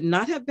either should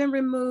not have been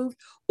removed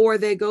or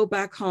they go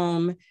back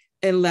home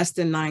in less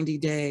than 90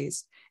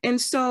 days.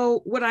 And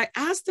so what I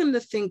asked them to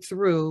think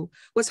through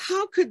was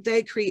how could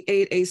they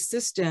create a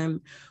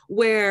system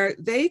where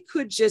they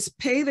could just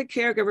pay the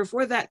caregiver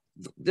for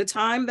the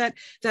time that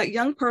that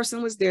young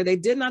person was there. They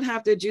did not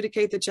have to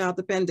adjudicate the child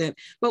dependent,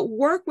 but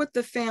work with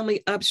the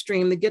family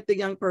upstream to get the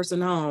young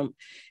person home.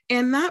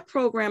 And that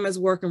program is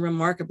working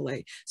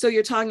remarkably. So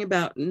you're talking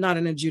about not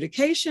an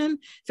adjudication,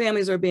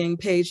 families are being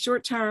paid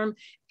short term,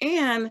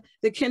 and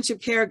the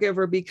kinship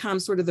caregiver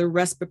becomes sort of the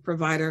respite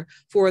provider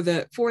for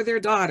their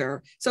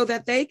daughter so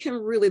that they can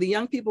really, the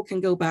young people can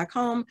go back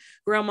home,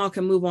 grandma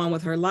can move on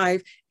with her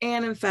life,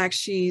 and in fact,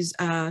 she's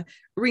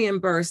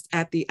reimbursed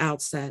at the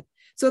outset.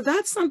 So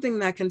that's something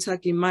that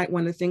Kentucky might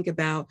want to think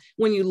about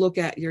when you look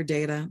at your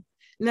data.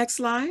 Next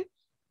slide.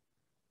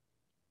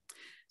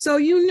 So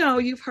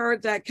you've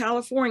heard that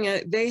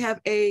California, they have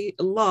a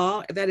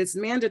law that it's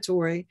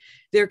mandatory,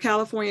 their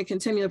California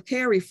Continuum of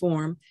Care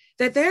Reform,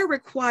 that they're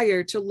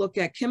required to look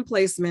at kin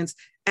placements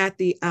at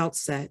the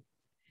outset.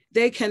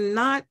 They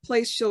cannot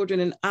place children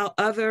in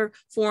other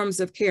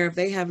forms of care if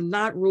they have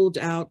not ruled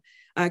out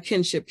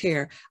kinship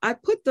care. I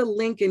put the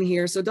link in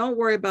here, so don't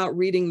worry about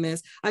reading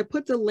this. I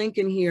put the link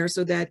in here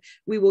so that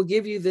we will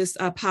give you this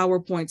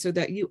PowerPoint so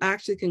that you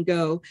actually can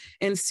go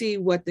and see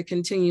what the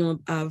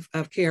continuum of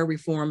care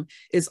reform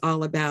is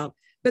all about.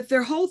 But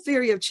their whole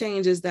theory of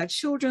change is that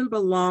children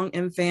belong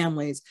in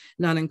families,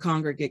 not in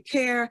congregate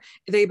care.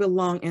 They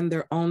belong in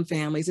their own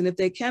families. And if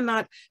they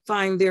cannot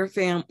find their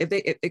family,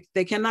 if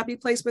they cannot be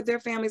placed with their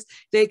families,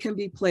 they can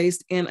be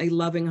placed in a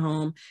loving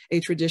home, a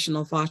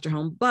traditional foster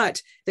home,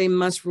 but they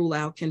must rule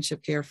out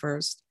kinship care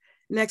first.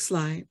 Next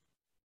slide.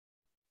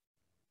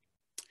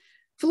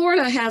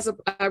 Florida has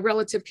a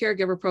relative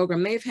caregiver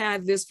program. They've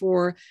had this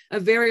for a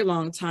very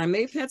long time.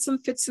 They've had some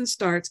fits and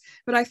starts,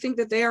 but I think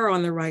that they are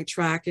on the right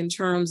track in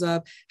terms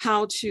of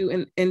how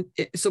to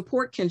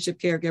support kinship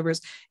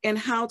caregivers and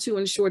how to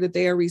ensure that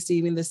they are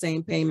receiving the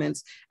same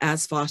payments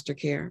as foster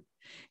care.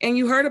 And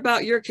you heard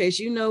about your case.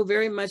 You know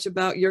very much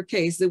about your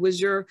case. It was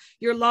your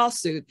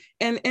lawsuit.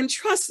 And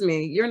trust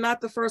me, you're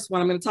not the first one.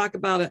 I'm going to talk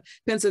about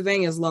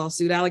Pennsylvania's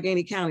lawsuit,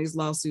 Allegheny County's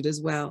lawsuit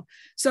as well.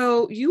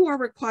 So you are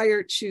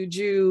required to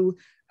do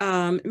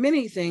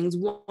many things.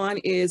 One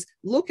is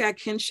look at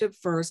kinship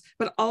first,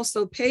 but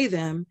also pay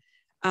them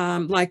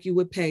like you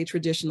would pay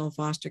traditional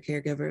foster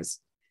caregivers.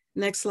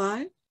 Next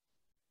slide.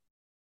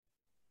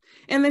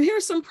 And then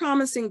here's some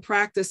promising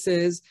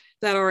practices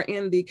that are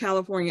in the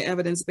California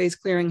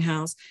Evidence-Based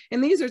Clearinghouse.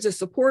 And these are just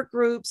support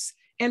groups,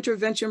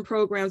 intervention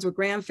programs with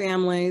grand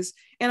families.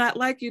 And I'd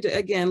like you to,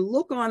 again,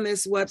 look on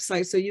this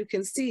website so you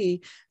can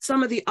see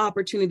some of the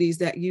opportunities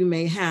that you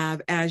may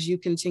have as you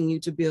continue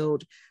to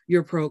build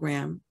your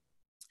program.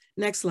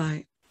 Next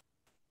slide.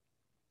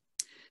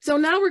 So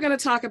now we're going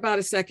to talk about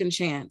a second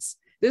chance.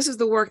 This is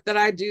the work that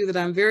I do that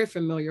I'm very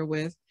familiar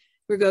with.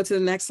 We'll go to the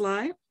next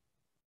slide.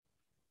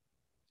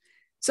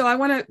 So I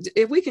want to,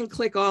 if we can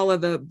click all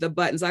of the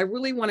buttons, I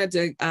really wanted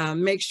to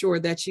make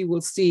sure that you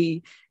will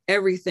see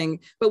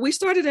everything. But we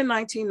started in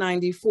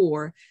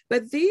 1994,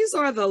 but these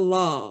are the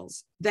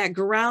laws that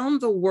ground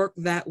the work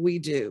that we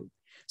do.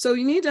 So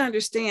you need to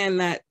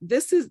understand that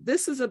this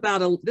is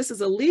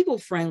a legal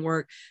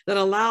framework that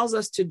allows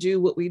us to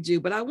do what we do.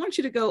 But I want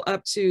you to go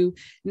up to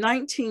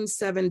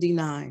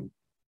 1979.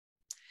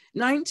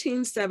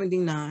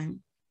 1979.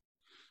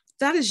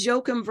 That is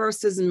Yoakum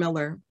versus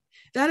Miller.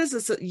 That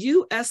is a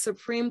U.S.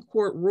 Supreme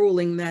Court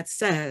ruling that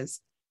says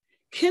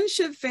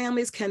kinship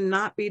families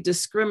cannot be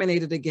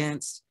discriminated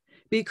against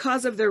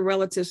because of their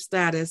relative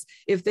status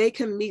if they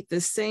can meet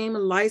the same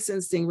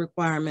licensing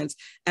requirements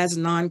as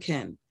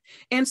non-kin.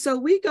 And so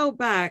we go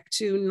back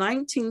to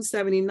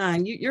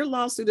 1979. Your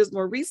lawsuit is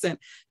more recent,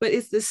 but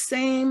it's the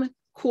same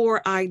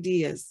core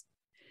ideas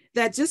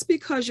that just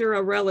because you're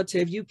a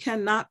relative, you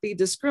cannot be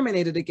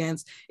discriminated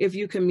against if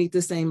you can meet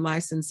the same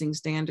licensing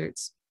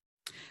standards.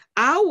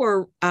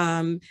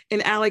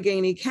 In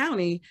Allegheny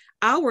County,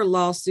 our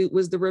lawsuit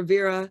was the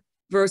Rivera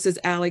versus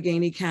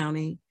Allegheny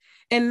County.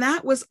 And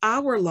that was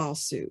our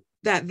lawsuit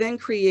that then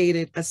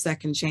created a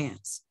second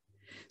chance.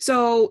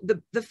 So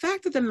the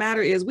fact of the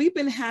matter is we've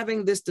been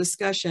having this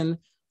discussion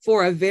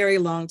for a very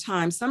long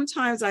time.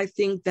 Sometimes I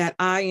think that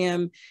I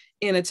am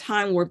in a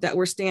time warp that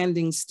we're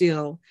standing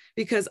still,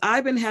 because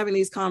I've been having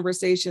these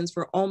conversations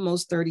for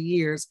almost 30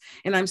 years,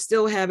 and I'm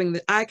still having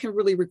I can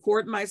really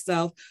record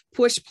myself,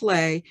 push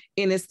play,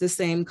 and it's the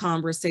same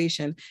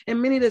conversation.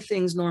 And many of the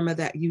things, Norma,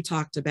 that you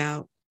talked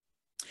about.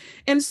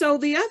 And so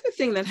the other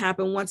thing that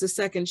happened once a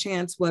second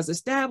chance was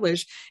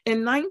established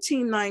in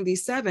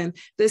 1997,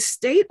 the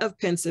state of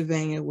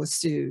Pennsylvania was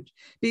sued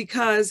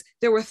because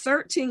there were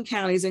 13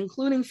 counties,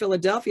 including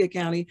Philadelphia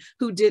County,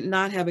 who did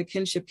not have a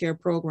kinship care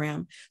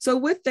program. So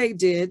what they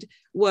did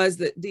was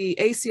that the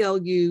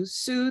ACLU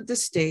sued the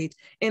state,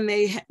 and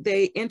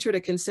they entered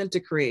a consent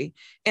decree.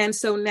 And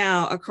so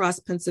now across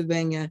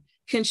Pennsylvania,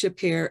 kinship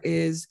care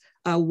is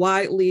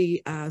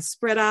widely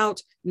spread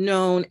out,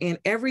 known, and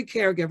every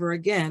caregiver,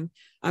 again,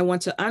 I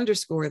want to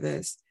underscore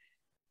this,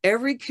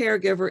 every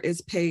caregiver is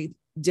paid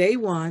day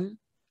one.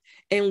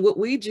 And what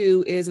we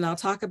do is, and I'll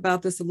talk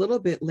about this a little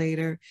bit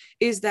later,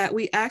 is that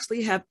we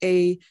actually have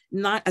a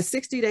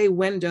 60-day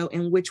window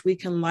in which we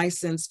can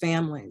license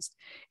families.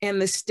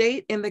 And the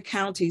state and the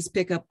counties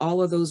pick up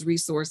all of those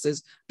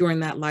resources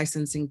during that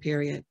licensing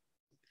period.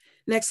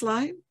 Next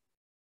slide.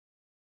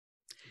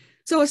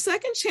 So a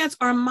second chance,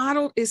 our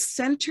model is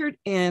centered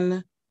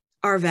in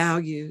our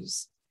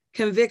values: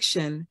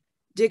 conviction,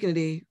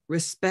 dignity,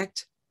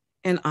 respect,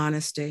 and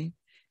honesty.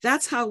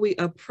 That's how we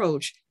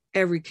approach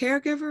every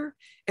caregiver,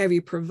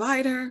 every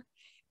provider,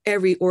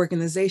 every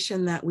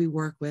organization that we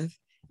work with.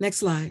 Next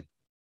slide.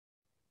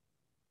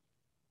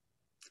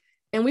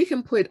 And we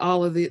can put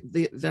all of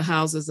the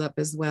houses up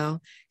as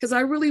well, because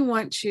I really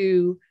want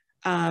to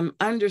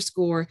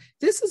underscore,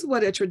 this is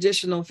what a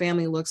traditional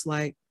family looks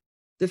like.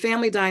 The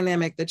family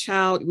dynamic, the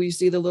child, we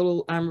see the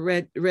little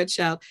red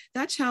child,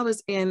 that child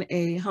is in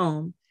a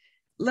home.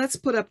 Let's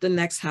put up the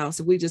next house.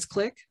 If we just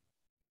click.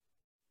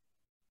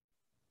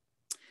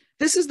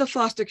 This is the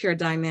foster care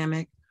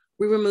dynamic.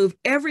 We remove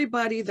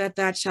everybody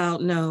that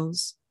child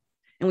knows,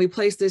 and we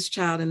place this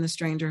child in the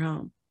stranger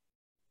home.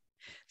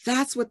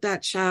 That's what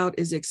that child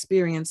is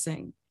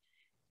experiencing.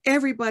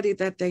 Everybody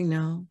that they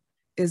know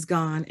is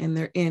gone, and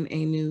they're in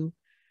a new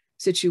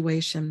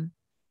situation.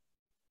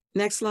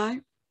 Next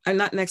slide.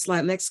 Not next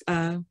slide, next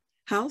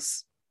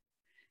house.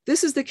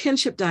 This is the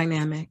kinship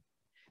dynamic.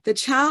 The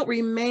child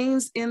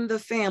remains in the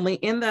family,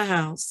 in the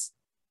house,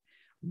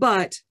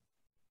 but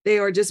they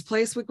are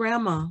displaced with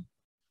grandma,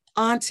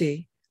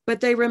 auntie, but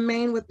they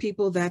remain with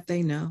people that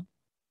they know.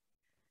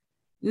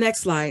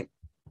 Next slide.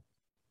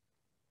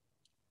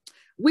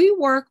 We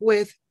work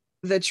with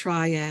the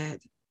triad,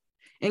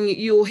 and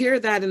you'll hear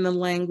that in the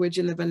language,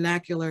 in the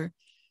vernacular,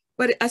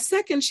 but a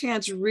second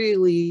chance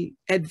really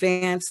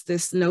advanced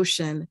this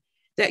notion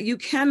that you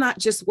cannot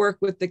just work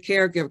with the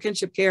caregiver,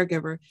 kinship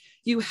caregiver.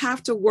 You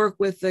have to work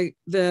with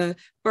the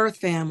birth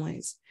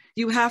families.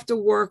 You have to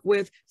work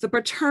with the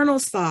paternal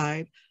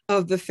side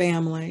of the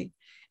family,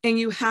 and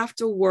you have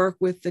to work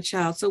with the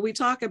child. So we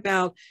talk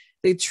about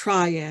the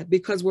triad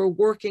because we're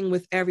working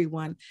with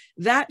everyone.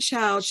 That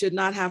child should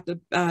not have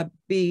to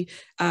be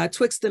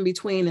twixt and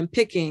between and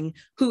picking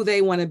who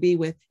they want to be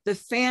with. The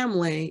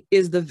family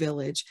is the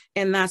village,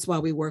 and that's why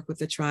we work with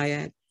the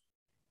triad.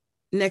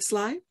 Next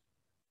slide.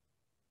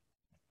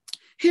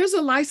 Here's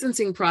a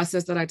licensing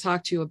process that I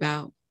talked to you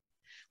about.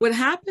 What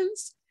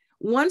happens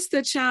once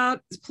the child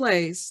is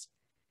placed,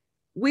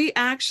 we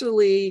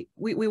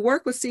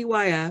work with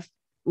CYF,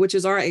 which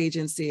is our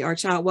agency, our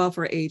child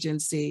welfare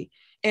agency,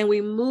 and we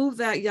move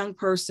that young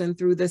person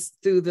through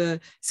the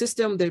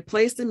system. They're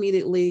placed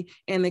immediately,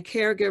 and the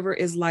caregiver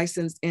is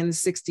licensed in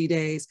 60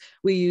 days.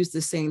 We use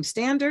the same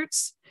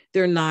standards.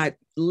 They're not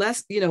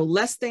less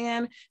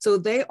than, so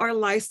they are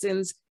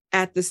licensed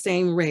at the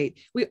same rate.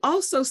 We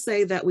also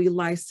say that we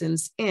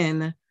license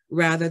in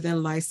rather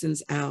than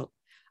license out.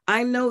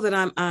 I know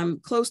that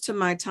I'm close to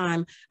my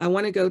time. I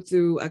want to go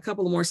through a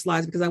couple of more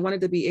slides because I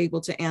wanted to be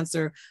able to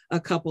answer a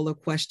couple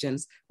of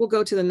questions. We'll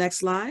go to the next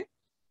slide.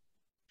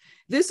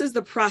 This is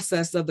the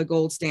process of the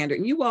gold standard.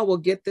 And you all will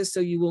get this so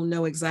you will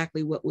know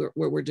exactly what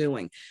we're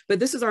doing.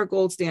 But this is our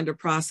gold standard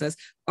process.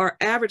 Our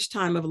average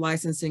time of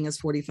licensing is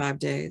 45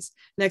 days.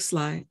 Next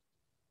slide.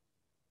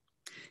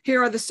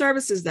 Here are the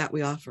services that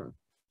we offer.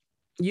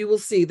 You will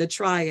see the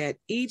triad.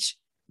 Each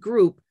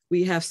group,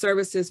 we have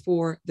services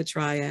for the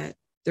triad.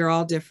 They're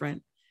all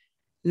different.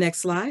 Next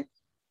slide.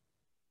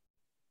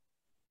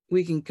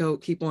 We can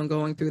keep on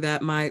going through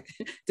that. My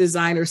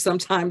designer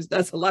sometimes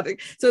does a lot of,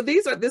 so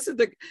this is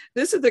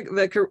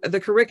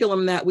the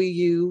curriculum that we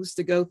use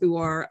to go through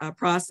our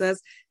process.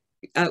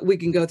 We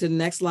can go to the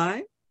next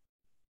slide.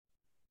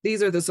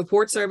 These are the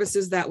support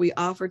services that we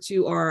offer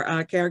to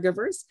our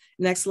caregivers.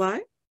 Next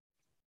slide.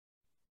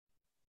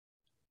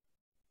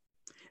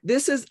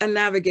 This is a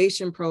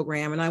navigation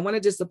program, and I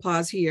wanted just to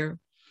pause here.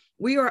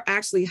 We are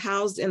actually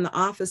housed in the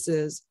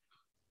offices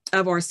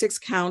of our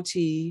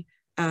 6-county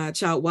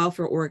child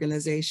welfare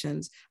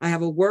organizations. I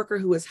have a worker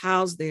who is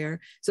housed there.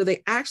 So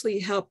they actually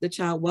help the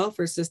child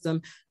welfare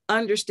system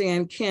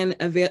understand kin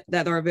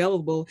that are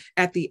available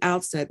at the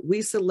outset.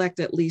 We select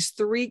at least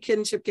 3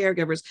 kinship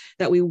caregivers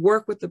that we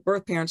work with the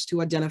birth parents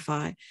to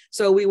identify.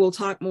 So we will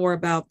talk more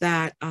about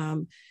that.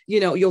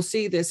 You'll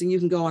see this and you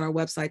can go on our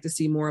website to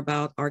see more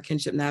about our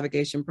kinship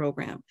navigation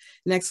program.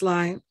 Next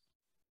slide.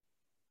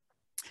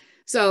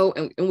 So,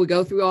 and we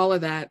go through all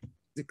of that,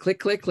 click,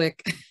 click,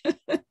 click.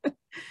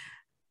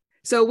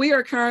 So we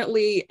are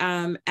currently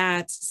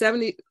at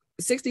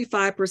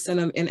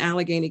 65% in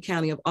Allegheny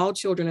County of all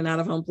children in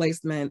out-of-home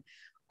placement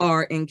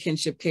are in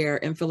kinship care.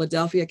 In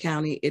Philadelphia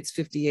County, it's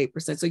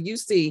 58%. So you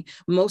see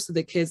most of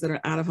the kids that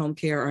are out of home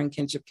care are in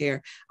kinship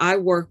care. I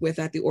work with,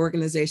 at the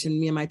organization,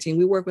 me and my team,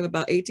 we work with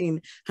about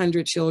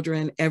 1,800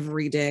 children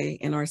every day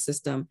in our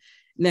system.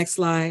 Next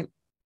slide.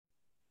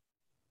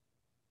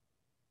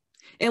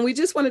 And we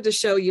just wanted to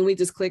show you, we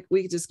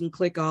just can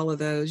click all of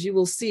those. You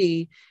will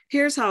see,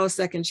 here's how a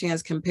second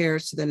chance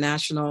compares to the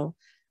national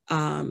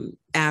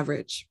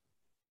average.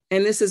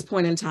 And this is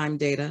point in time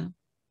data.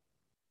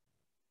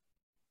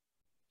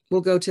 We'll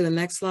go to the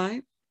next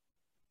slide.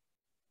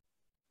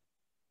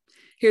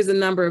 Here's the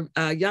number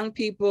of young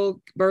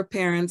people, birth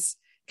parents,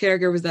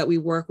 caregivers that we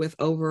work with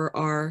over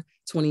our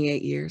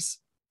 28 years.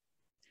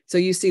 So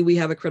you see we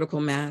have a critical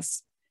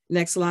mass.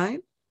 Next slide.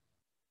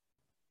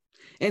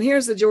 And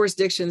here's the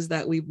jurisdictions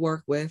that we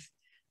work with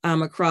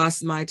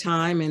across my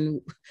time,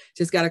 and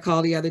just got a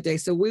call the other day.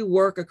 So we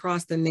work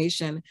across the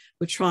nation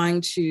with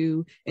trying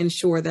to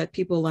ensure that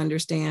people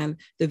understand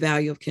the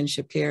value of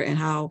kinship care and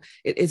how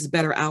it is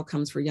better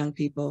outcomes for young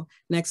people.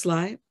 Next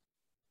slide.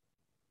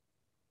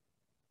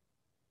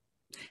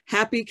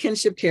 Happy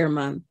Kinship Care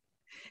Month.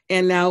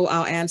 And now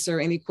I'll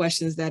answer any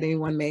questions that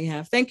anyone may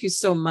have. Thank you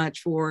so much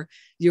for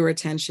your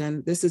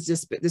attention. This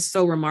is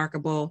so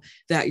remarkable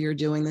that you're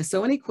doing this.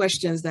 So any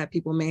questions that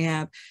people may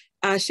have,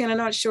 Shannon,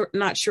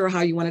 not sure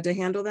how you wanted to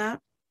handle that.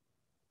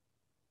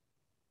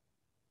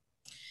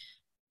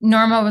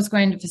 Norma was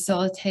going to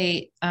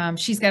facilitate.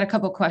 She's got a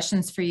couple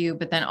questions for you,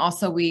 but then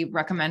also we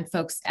recommend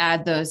folks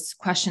add those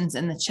questions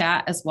in the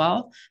chat as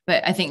well.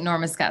 But I think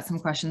Norma's got some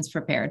questions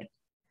prepared.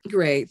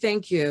 Great,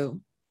 thank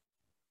you.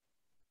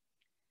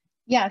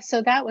 Yeah,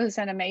 so that was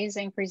an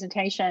amazing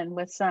presentation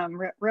with some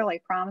really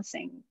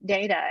promising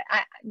data.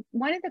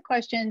 One of the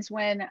questions,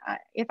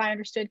 if I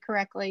understood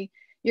correctly,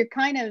 you're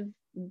kind of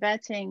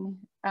vetting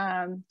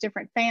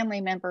different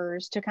family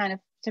members to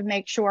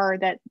make sure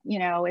that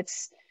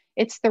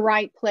it's the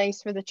right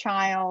place for the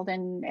child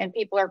and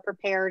people are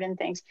prepared and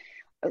things.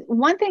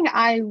 One thing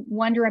I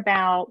wonder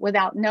about,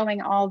 without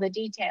knowing all the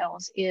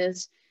details,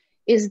 is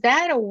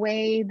that a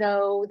way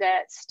though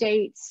that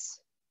states,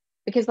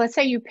 because let's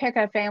say you pick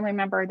a family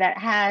member that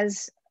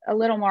has a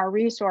little more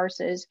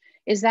resources,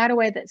 is that a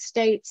way that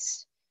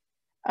states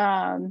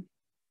find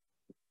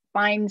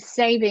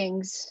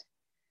savings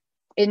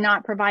in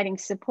not providing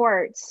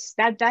supports?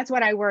 That's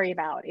what I worry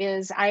about,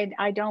 is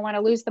I don't want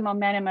to lose the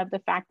momentum of the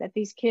fact that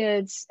these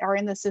kids are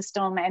in the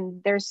system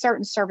and there's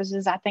certain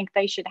services I think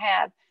they should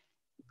have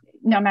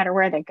no matter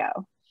where they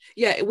go.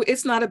 Yeah,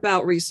 it's not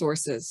about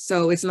resources.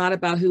 So it's not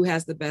about who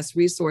has the best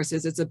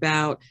resources. It's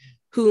about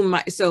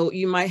so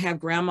you might have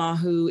grandma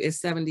who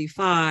is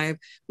 75,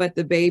 but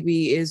the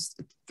baby is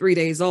 3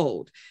 days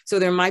old. So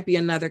there might be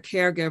another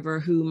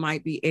caregiver who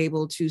might be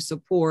able to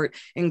support,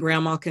 and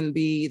grandma can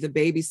be the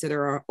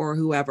babysitter or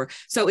whoever.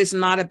 So it's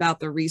not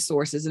about the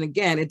resources. And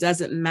again, it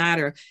doesn't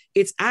matter.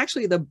 It's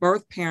actually the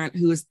birth parent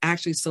who is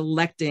actually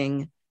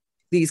selecting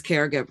these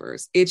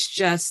caregivers. It's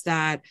just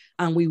that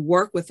we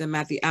work with them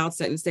at the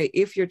outset and say,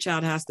 if your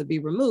child has to be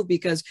removed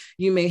because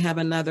you may have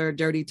another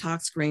dirty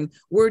tox screen,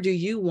 where do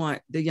you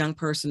want the young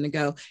person to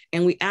go?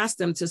 And we ask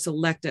them to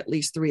select at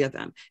least 3 of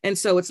them. And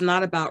so it's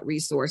not about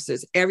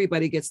resources.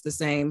 Everybody gets the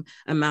same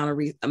amount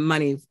of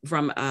money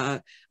from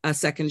a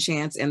second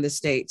chance in the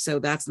state. So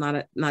that's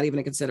not even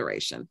a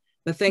consideration.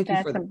 But thank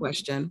you for the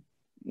question.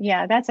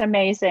 Yeah, that's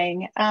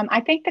amazing.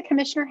 I think the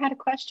commissioner had a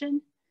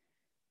question.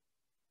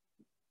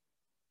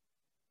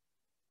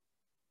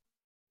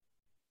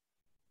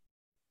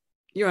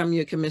 You're on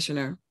mute,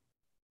 Commissioner.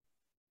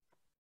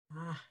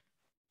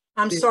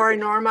 I'm sorry,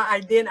 Norma.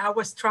 I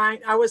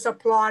was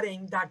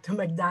applauding Dr.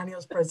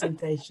 McDaniel's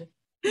presentation.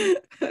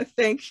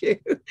 Thank you.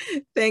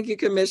 Thank you,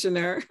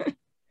 Commissioner.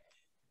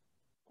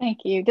 Thank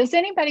you. Does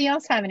anybody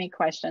else have any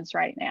questions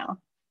right now?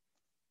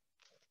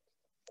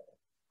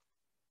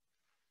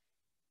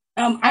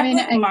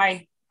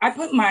 I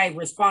put my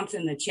response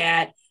in the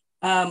chat.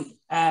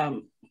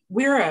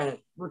 We're a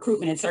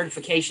recruitment and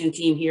certification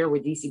team here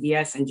with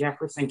DCBS in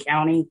Jefferson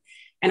County.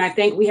 And I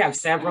think we have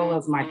several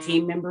of my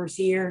team members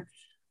here.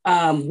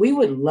 We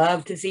would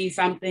love to see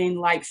something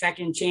like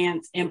Second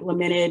Chance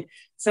implemented.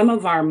 Some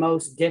of our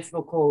most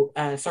difficult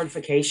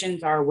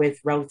certifications are with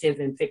relative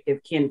and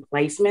fictive kin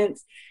placements.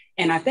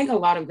 And I think a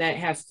lot of that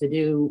has to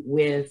do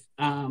with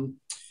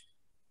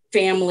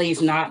families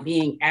not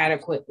being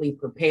adequately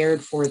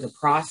prepared for the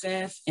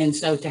process. And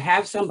so to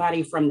have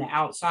somebody from the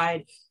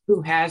outside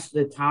who has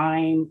the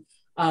time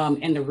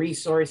and the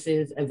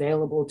resources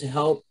available to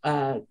help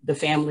the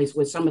families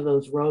with some of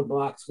those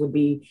roadblocks would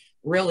be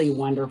really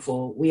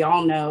wonderful. We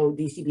all know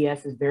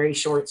DCBS is very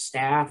short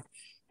staffed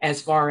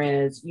as far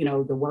as, you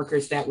know, the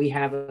workers that we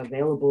have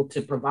available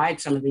to provide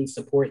some of these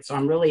supports. So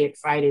I'm really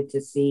excited to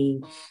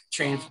see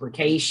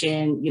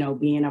transportation, you know,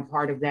 being a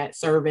part of that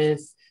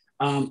service.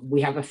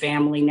 We have a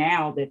family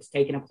now that's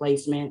taken a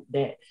placement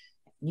that,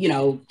 you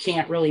know,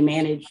 can't really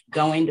manage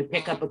going to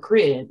pick up a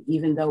crib,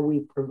 even though we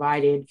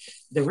provided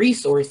the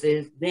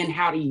resources. Then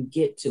how do you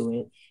get to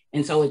it?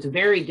 And so it's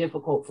very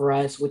difficult for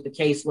us with the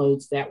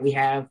caseloads that we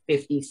have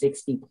 50,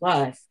 60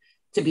 plus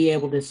to be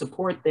able to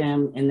support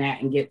them in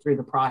that and get through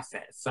the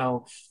process.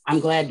 So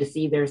I'm glad to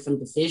see there's some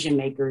decision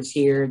makers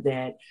here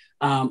that,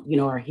 you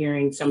know, are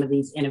hearing some of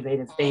these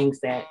innovative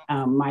things that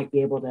might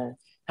be able to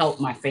help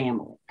my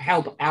family,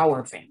 help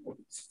our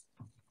families.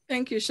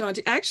 Thank you,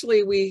 Shanti.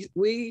 Actually,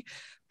 we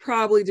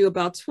probably do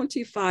about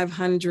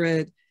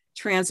 2,500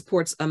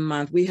 transports a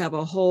month. We have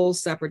a whole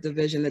separate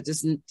division that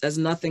just does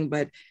nothing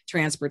but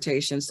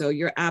transportation. So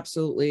you're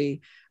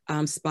absolutely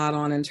spot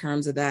on in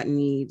terms of that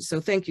need. So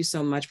thank you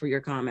so much for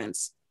your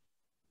comments.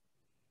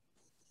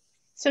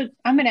 So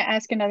I'm going to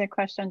ask another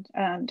question,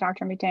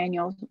 Dr.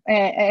 McDaniel,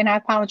 and I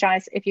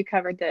apologize if you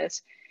covered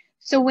this.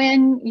 So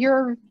when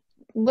you're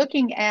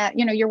looking at,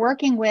 you know, you're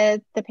working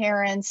with the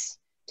parents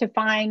to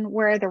find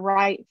where the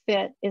right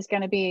fit is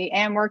going to be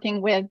and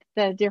working with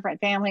the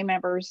different family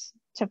members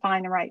to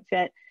find the right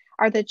fit.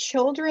 Are the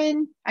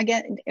children,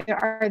 again,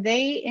 are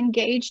they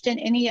engaged in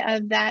any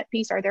of that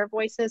piece? Are their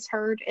voices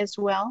heard as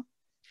well?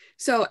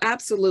 So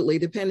absolutely,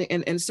 depending,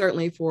 and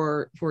certainly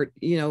for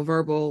you know,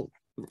 verbal,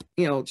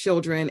 you know,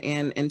 children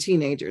and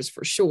teenagers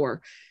for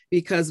sure,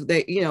 because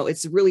they, you know,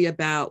 it's really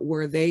about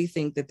where they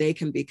think that they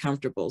can be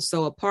comfortable.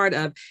 So a part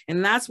of,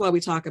 and that's why we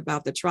talk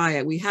about the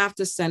triad, we have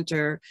to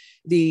center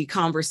the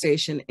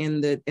conversation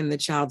in the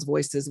child's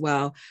voice as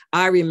well.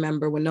 I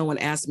remember when no one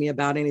asked me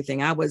about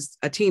anything. I was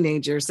a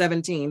teenager,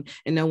 17,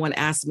 and no one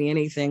asked me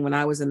anything when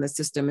I was in the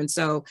system. And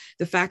so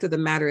the fact of the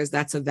matter is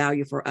that's a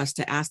value for us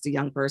to ask the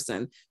young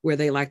person where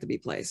they like to be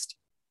placed.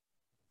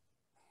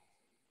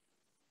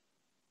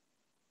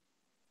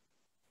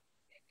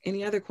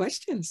 Any other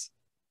questions?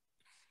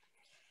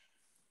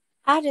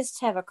 I just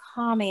have a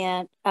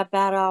comment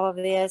about all of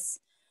this.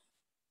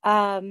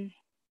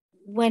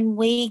 When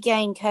we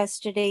gained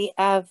custody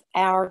of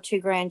our 2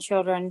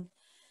 grandchildren,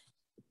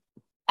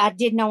 I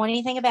didn't know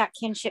anything about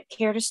kinship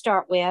care to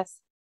start with.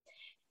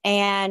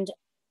 And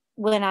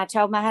when I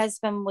told my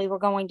husband we were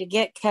going to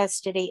get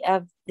custody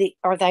of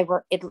or they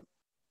were at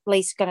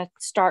least going to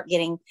start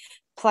getting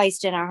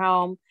placed in our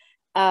home,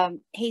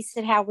 he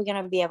said, how are we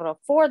going to be able to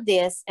afford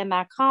this? And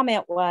my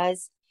comment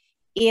was,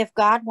 if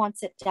God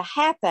wants it to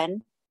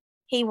happen,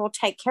 He will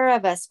take care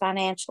of us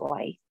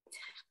financially.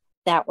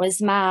 That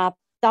was my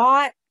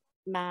thought,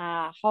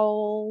 my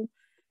whole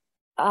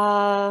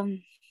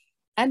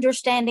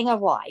understanding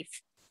of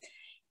life.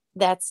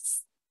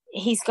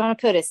 He's going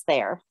to put us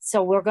there,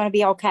 so we're going to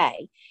be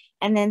okay.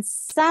 And then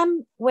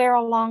somewhere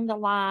along the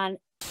line,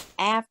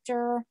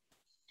 after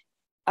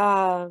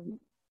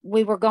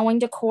we were going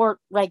to court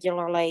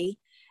regularly,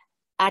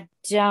 I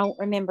don't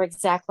remember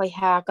exactly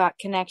how I got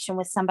connection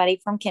with somebody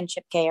from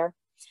Kinship Care.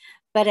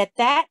 But at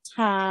that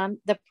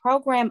time, the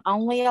program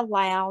only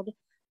allowed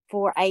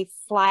for a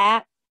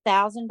flat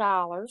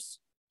 $1,000,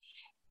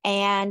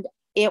 and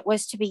it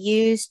was to be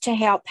used to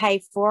help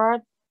pay for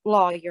a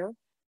lawyer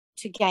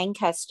to gain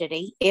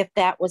custody, if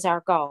that was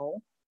our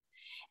goal.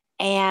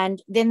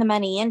 And then the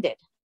money ended.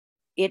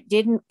 It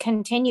didn't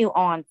continue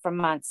on for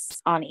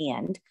months on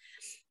end.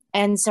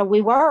 And so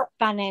we were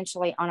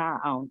financially on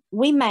our own.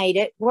 We made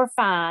it. We're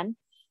fine.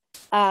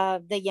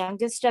 The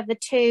youngest of the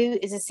 2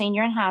 is a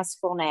senior in high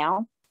school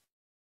now.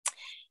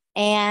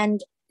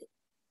 And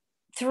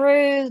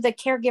through the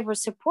caregiver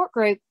support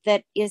group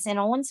that is in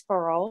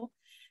Owensboro,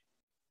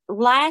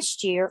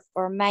 last year,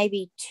 or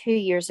maybe 2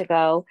 years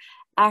ago,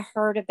 I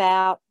heard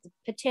about the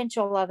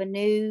potential of a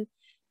new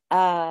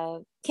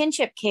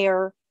kinship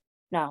care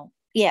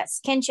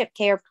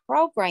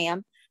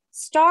program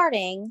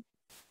starting.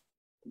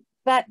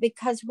 But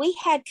because we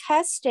had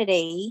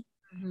custody,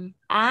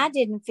 I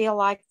didn't feel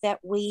like that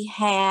we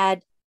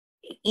had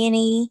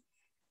any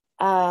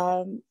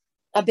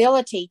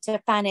ability to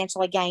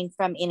financially gain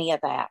from any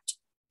of that.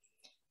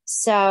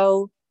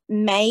 So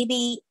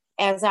maybe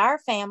as our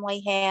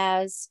family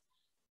has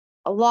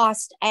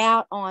lost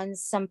out on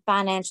some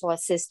financial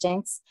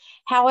assistance,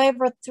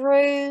 however,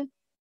 through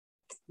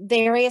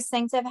various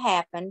things have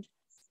happened,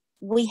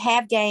 we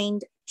have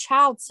gained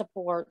child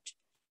support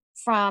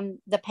from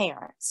the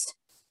parents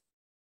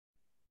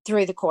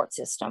through the court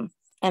system.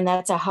 And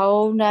that's a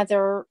whole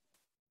nother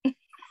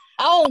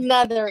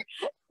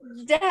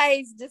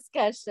day's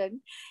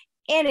discussion.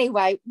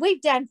 Anyway,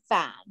 we've done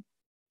fine.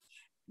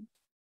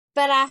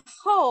 But I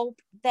hope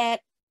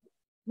that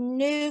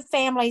new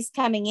families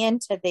coming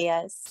into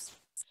this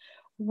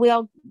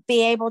will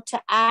be able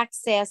to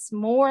access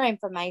more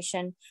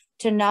information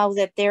to know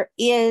that there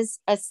is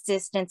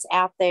assistance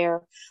out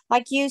there.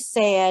 Like you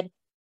said,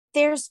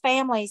 there's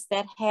families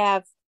that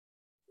have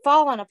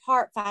fallen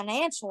apart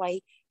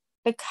financially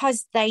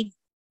because they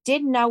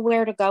didn't know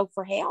where to go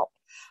for help,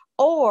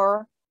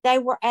 or they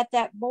were at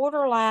that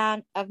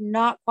borderline of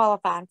not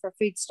qualifying for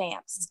food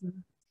stamps. Mm-hmm.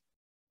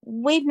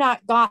 We've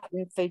not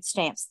gotten food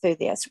stamps through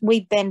this.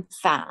 We've been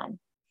fine.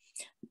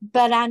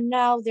 But I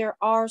know there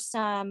are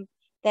some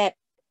that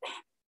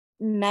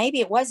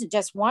maybe it wasn't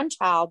just one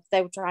child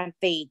they were trying to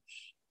feed.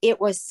 It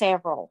was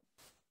several.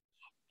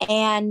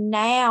 And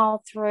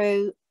now,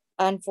 through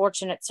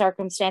unfortunate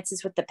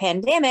circumstances with the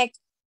pandemic,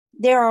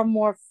 there are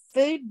more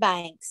food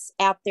banks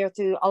out there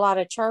through a lot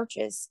of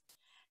churches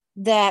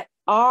that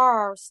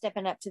are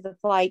stepping up to the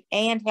plate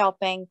and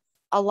helping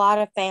a lot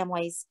of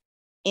families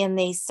in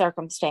these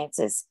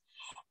circumstances.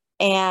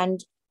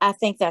 And I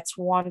think that's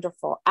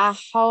wonderful. I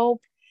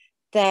hope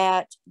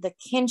that the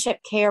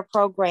Kinship Care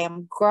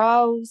program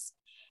grows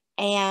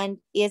and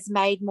is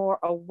made more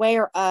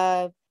aware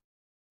of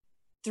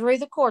through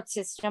the court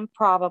system,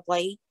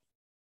 probably,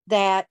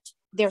 that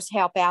there's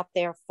help out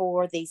there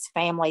for these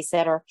families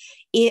that are,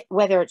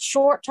 whether it's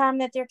short-term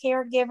that they're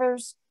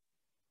caregivers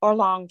or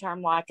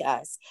long-term like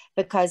us,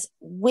 because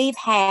we've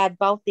had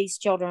both these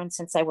children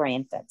since they were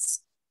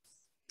infants.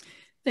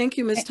 Thank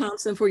you, Ms.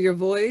 Thompson, for your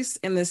voice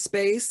in this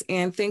space.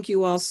 And thank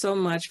you all so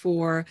much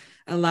for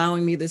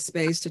allowing me this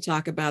space to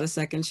talk about a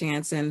second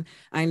chance. And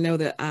I know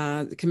that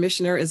the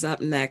commissioner is up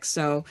next.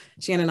 So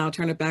Shannon, I'll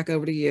turn it back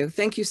over to you.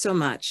 Thank you so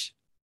much.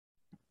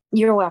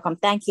 You're welcome.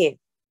 Thank you.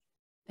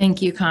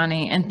 Thank you,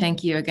 Connie. And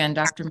thank you again,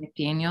 Dr.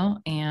 McDaniel.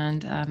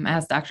 And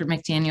as Dr.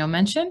 McDaniel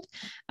mentioned,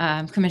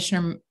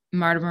 Commissioner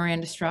Marta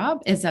Miranda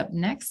Straub is up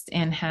next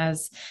and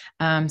has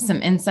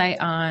some insight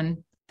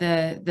on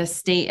the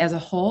state as a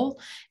whole,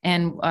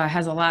 and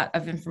has a lot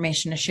of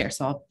information to share.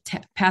 So I'll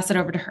pass it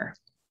over to her.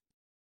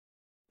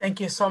 Thank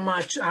you so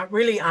much.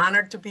 Really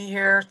honored to be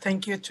here.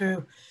 Thank you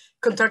to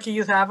Kentucky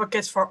Youth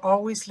Advocates for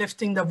always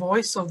lifting the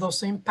voice of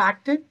those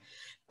impacted.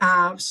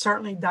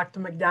 Certainly, Dr.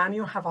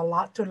 McDaniel, have a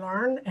lot to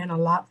learn and a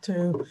lot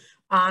to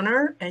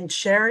honor and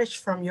cherish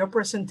from your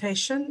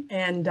presentation,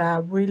 and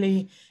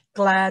really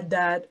glad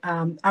that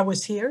I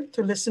was here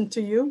to listen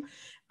to you.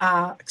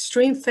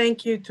 Extreme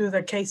thank you to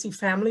the Casey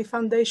Family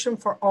Foundation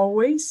for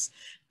always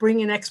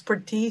bringing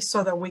expertise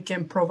so that we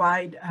can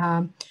provide,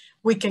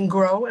 we can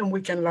grow and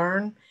we can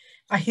learn.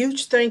 A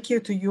huge thank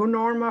you to you,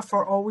 Norma,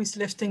 for always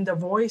lifting the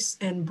voice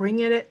and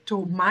bringing it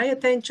to my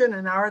attention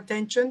and our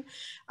attention.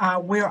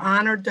 We're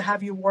honored to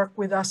have you work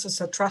with us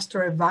as a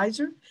trusted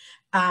advisor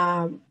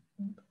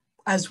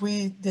as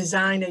we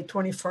design a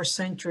 21st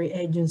century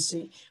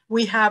agency.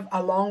 We have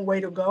a long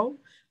way to go.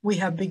 We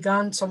have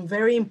begun some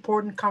very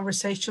important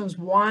conversations,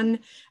 one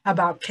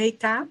about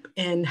KTAP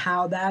and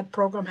how that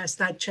program has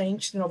not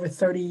changed in over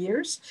 30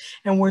 years.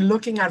 And we're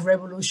looking at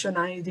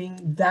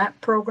revolutionizing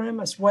that program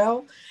as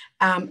well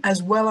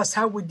as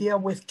how we deal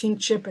with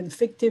kinship and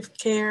fictive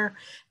care.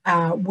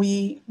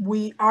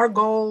 Our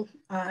goal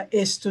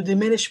is to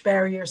diminish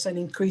barriers and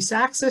increase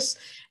access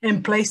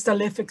and place the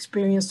lived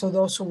experience of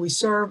those who we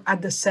serve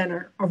at the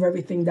center of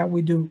everything that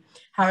we do.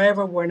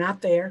 However, we're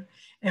not there,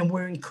 and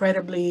we're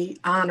incredibly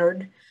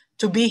honored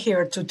to be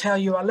here to tell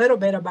you a little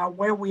bit about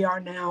where we are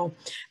now.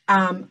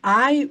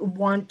 I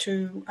want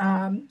to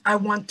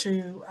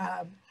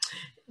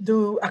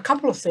do a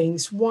couple of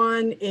things.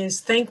 One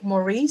is thank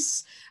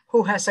Maurice,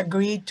 who has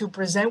agreed to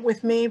present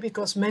with me,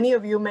 because many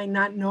of you may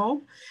not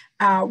know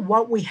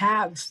what we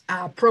have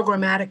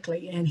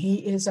programmatically, and he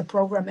is a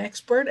program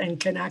expert and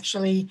can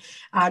actually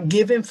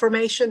give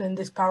information, and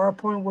this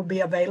PowerPoint will be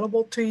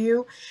available to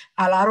you.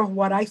 A lot of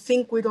what I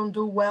think we don't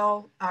do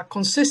well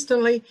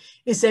consistently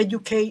is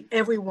educate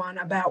everyone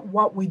about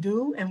what we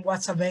do and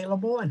what's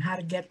available and how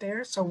to get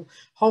there. So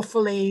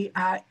hopefully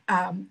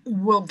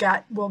we'll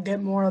get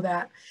more of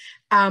that.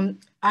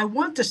 I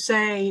want to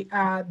say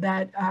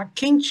that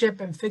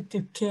kinship and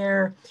fictive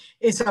care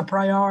is a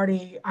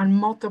priority on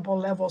multiple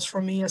levels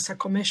for me as a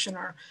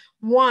commissioner.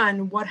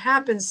 One, what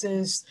happens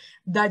is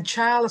that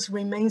child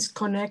remains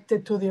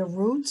connected to their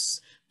roots,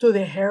 to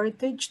their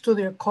heritage, to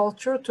their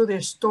culture, to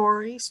their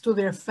stories, to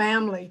their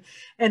family.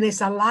 And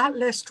it's a lot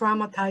less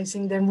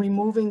traumatizing than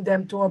removing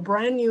them to a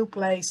brand new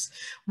place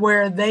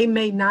where they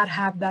may not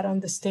have that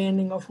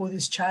understanding of who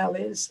this child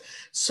is.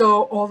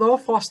 So although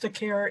foster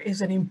care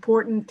is an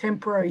important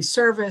temporary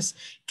service,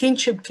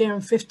 kinship care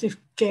and fictive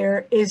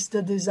care is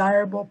the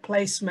desirable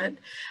placement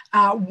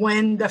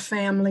when the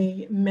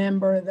family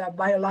member, the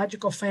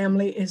biological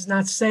family, is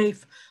not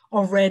safe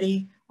or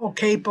ready or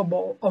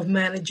capable of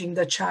managing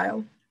the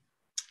child.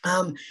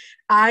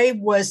 I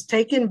was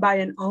taken by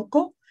an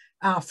uncle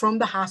from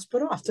the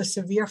hospital after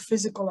severe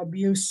physical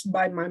abuse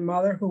by my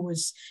mother, who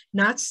was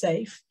not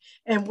safe,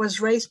 and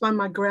was raised by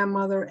my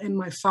grandmother and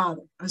my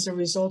father as a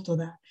result of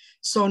that.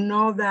 So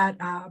know that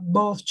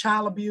both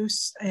child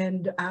abuse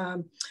and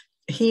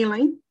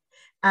healing,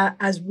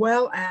 as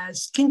well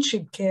as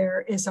kinship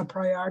care, is a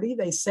priority.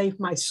 They saved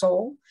my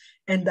soul,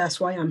 and that's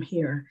why I'm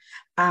here.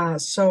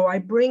 So I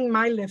bring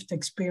my lived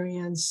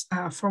experience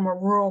from a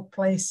rural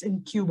place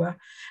in Cuba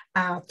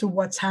to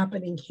what's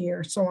happening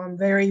here. So I'm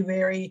very,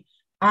 very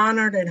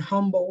honored and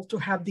humbled to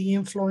have the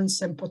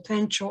influence and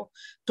potential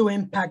to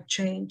impact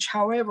change.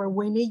 However,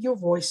 we need your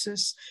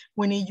voices,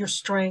 we need your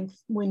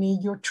strength, we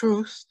need your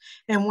truth,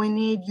 and we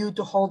need you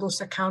to hold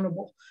us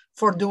accountable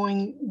for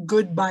doing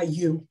good by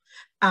you.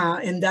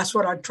 And that's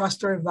what our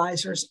trusted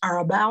advisors are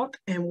about,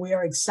 and we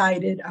are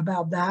excited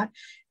about that.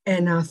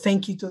 And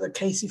thank you to the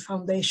Casey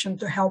Foundation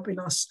for helping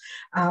us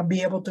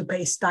be able to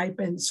pay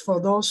stipends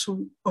for those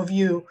of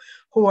you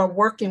who are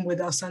working with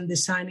us on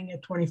designing a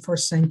 21st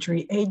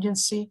century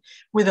agency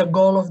with a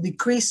goal of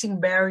decreasing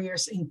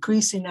barriers,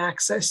 increasing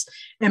access,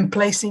 and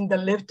placing the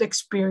lived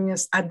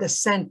experience at the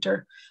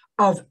center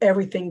of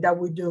everything that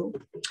we do.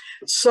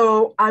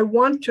 So I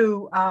want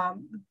to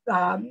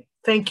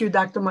thank you,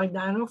 Dr.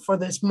 McDaniel, for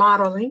this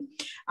modeling.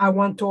 I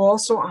want to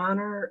also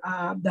honor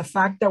the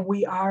fact that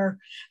we are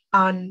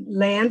on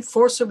land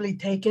forcibly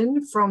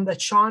taken from the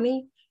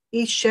Shawnee,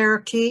 East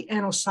Cherokee,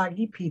 and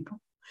Osage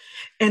people.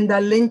 And the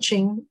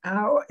lynching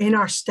in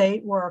our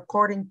state were,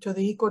 according to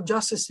the Equal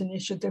Justice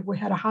Initiative, we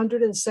had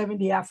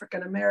 170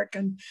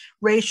 African-American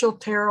racial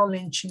terror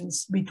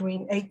lynchings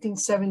between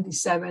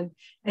 1877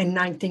 and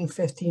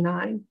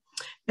 1959.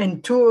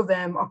 And 2 of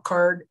them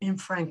occurred in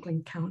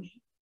Franklin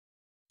County.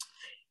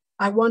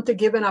 I want to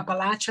give an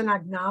Appalachian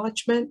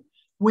acknowledgement.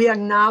 We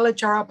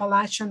acknowledge our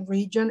Appalachian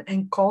region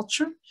and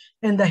culture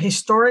and the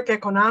historic,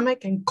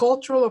 economic, and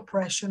cultural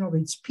oppression of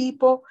its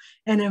people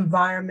and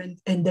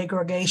environment and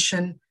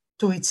degradation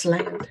to its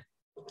land.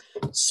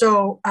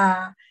 So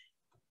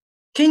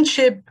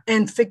kinship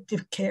and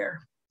fictive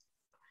care.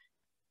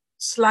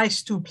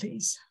 Slides 2,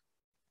 please.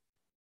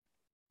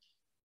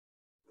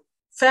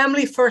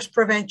 Family First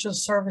Prevention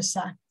Service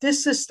Act.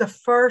 This is the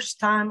first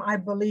time I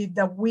believe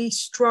that we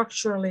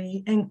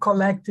structurally and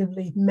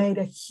collectively made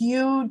a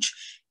huge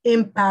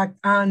impact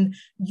on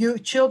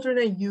children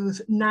and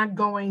youth not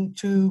going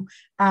to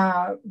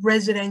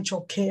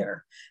residential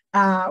care.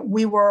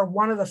 We were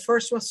one of the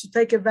first ones to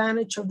take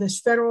advantage of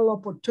this federal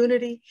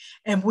opportunity,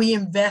 and we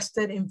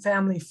invested in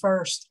Family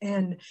First.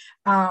 And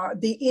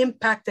the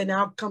impact and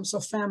outcomes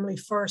of Family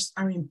First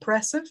are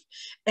impressive.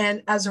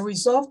 And as a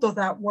result of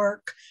that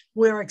work,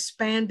 we're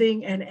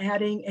expanding and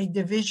adding a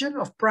division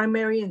of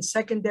primary and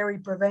secondary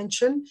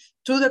prevention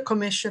to the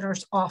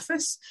commissioner's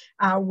office.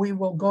 We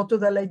will go to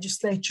the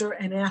legislature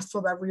and ask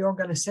for that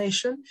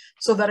reorganization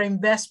so that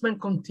investment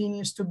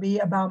continues to be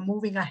about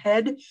moving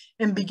ahead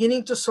and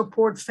beginning to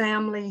support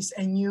families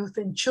and youth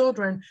and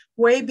children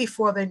way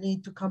before they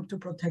need to come to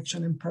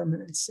protection and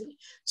permanency.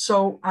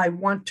 So I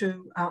want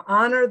to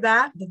honor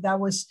that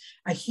was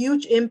a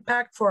huge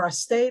impact for our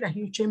state, a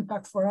huge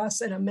impact for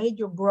us, and a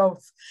major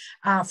growth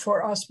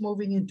for us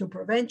moving into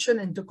prevention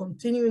and to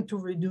continuing to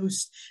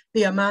reduce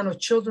the amount of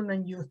children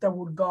and youth that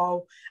would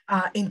go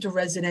into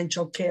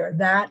residential care.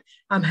 That,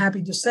 I'm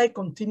happy to say,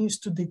 continues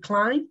to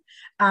decline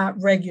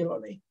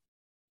regularly.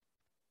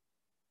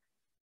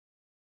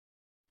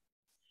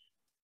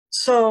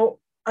 So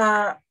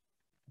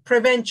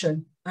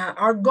prevention.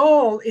 Our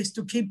goal is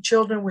to keep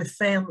children with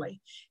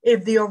family.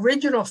 If the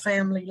original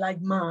family,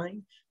 like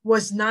mine,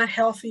 was not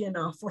healthy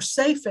enough or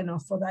safe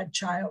enough for that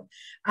child,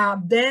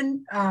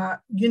 then,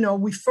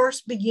 we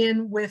first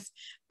begin with,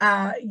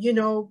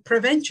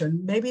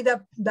 prevention. Maybe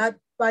that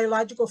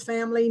biological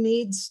family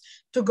needs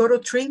to go to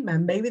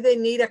treatment. Maybe they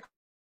need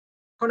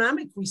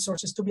economic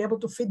resources to be able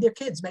to feed their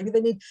kids. Maybe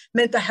they need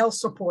mental health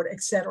support,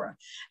 etc.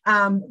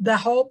 The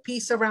whole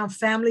piece around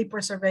family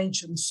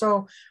preservation.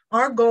 So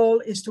our goal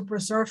is to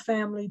preserve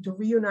family, to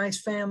reunite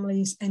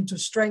families, and to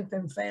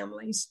strengthen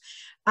families.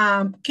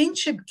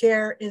 Kinship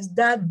care is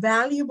that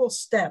valuable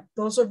step.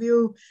 Those of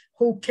you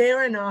who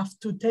care enough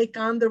to take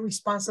on the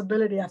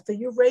responsibility after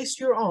you raise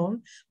your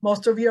own,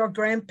 most of you are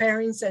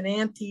grandparents and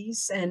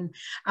aunties and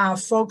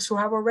folks who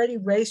have already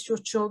raised your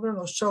children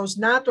or chose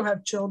not to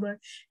have children,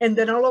 and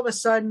then all of a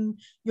sudden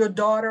your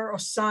daughter or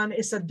son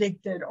is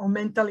addicted or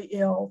mentally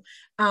ill,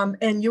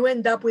 and you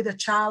end up with a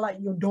child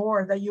at your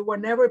door that you were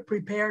never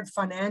prepared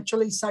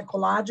financially,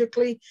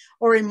 psychologically,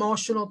 or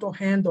emotional to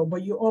handle.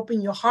 But you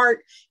open your heart,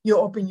 you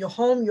open your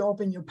home, you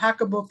open your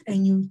pocketbook,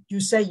 and you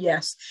say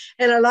yes.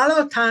 And a lot of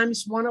the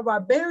times, one of our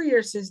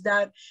barriers is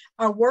that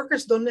our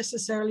workers don't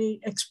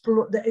necessarily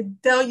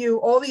tell you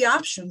all the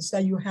options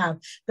that you have,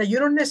 that you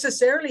don't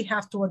necessarily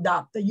have to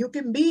adopt, that you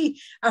can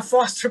be a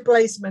foster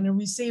placement and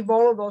receive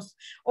all of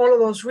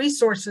those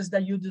resources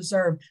that you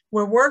deserve.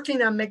 We're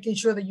working on making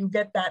sure that you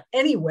get that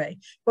anyway,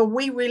 but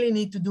we really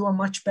need to do a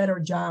much better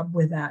job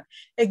with that.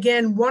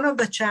 Again, one of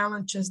the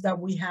challenges that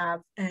we have,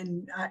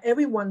 and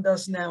everyone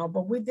does now,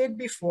 but we did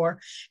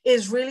before,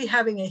 is really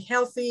having a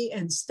healthy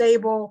and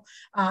stable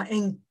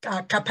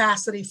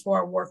capacity for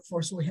our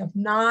workforce. We have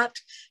not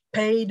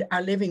paid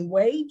a living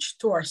wage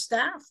to our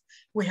staff.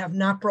 We have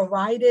not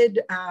provided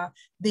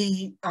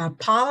the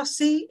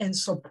policy and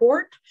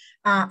support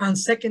on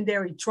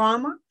secondary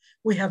trauma.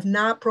 We have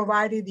not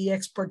provided the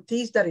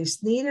expertise that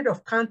is needed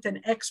of content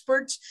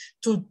experts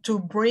to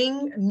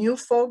bring new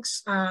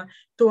folks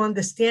to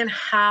understand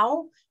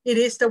how it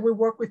is that we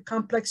work with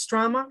complex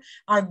trauma.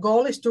 Our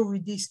goal is to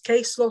reduce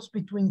caseloads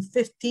between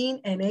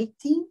 15 and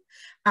 18,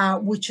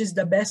 which is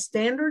the best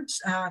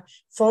standards.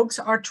 Folks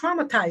are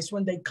traumatized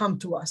when they come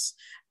to us.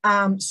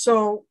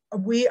 So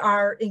we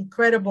are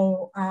incredibly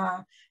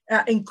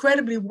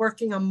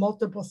working on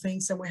multiple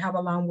things, and we have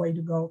a long way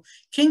to go.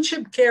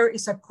 Kinship care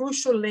is a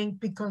crucial link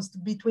because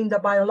between the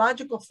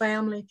biological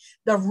family,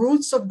 the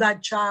roots of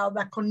that child,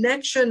 the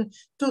connection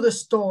to the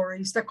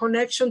stories, the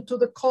connection to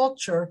the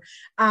culture,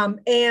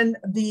 and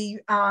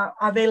the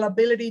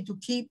availability to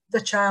keep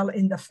the child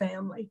in the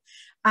family.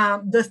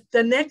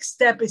 The next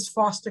step is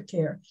foster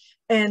care.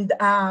 And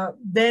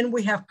then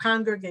we have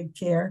congregate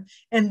care.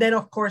 And then,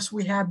 of course,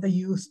 we have the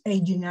youth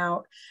aging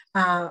out.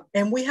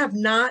 And we have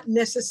not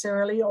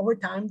necessarily over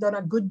time done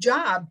a good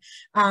job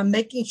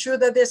making sure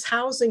that there's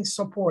housing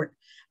support,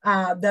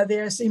 that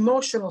there's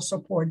emotional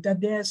support, that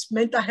there's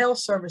mental health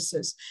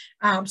services.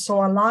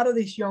 So a lot of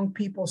these young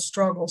people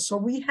struggle. So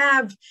we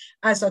have,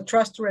 as a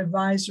trusted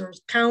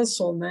advisors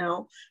council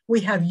now,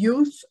 we have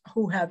youth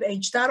who have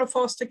aged out of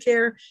foster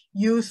care,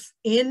 youth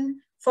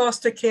in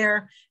foster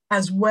care,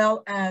 as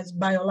well as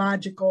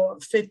biological,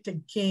 fictive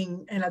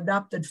kin and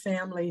adopted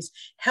families,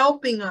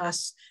 helping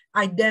us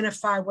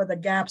identify where the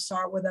gaps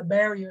are, where the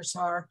barriers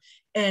are,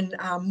 and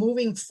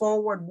moving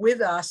forward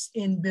with us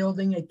in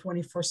building a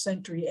 21st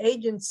century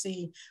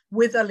agency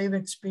with a lived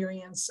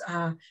experience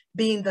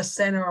being the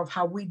center of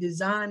how we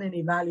design and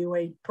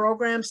evaluate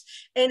programs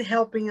and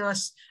helping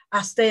us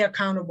stay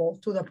accountable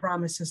to the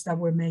promises that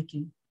we're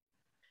making.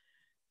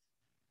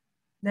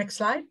 Next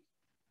slide.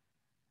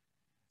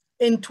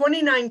 In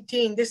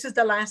 2019, this is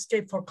the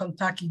landscape for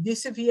Kentucky.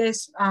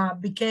 DCVS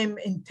became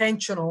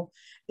intentional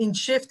in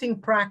shifting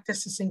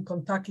practices in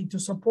Kentucky to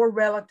support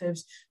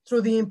relatives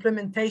through the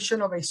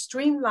implementation of a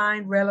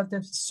streamlined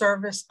relative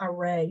service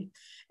array.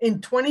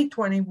 In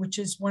 2020, which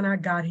is when I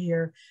got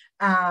here,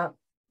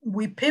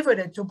 we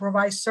pivoted to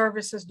provide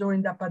services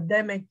during the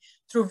pandemic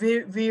through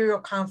video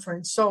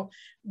conference. So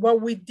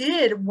what we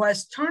did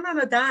was turn on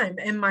a dime,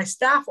 and my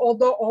staff,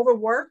 although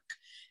overworked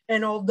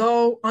and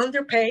although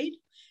underpaid,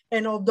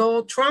 and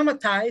although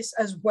traumatized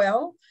as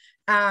well,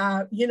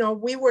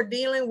 we were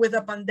dealing with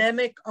a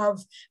pandemic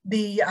of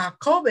the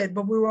COVID,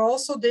 but we were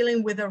also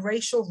dealing with a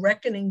racial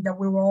reckoning that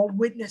we were all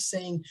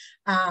witnessing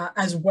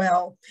as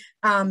well.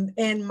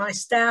 And my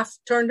staff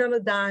turned on a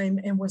dime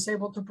and was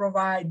able to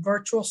provide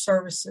virtual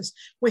services.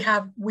 We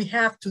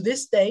have to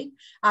this day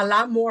a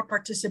lot more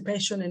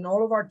participation in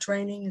all of our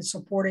training and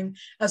supporting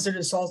as a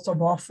result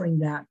of offering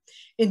that.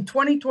 In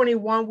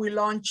 2021, we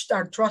launched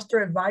our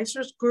Trusted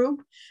Advisors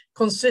group,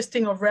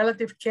 consisting of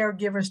relative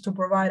caregivers to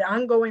provide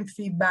ongoing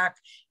feedback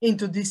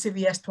into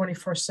DCVS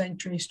 21st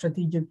century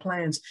strategic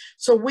plans.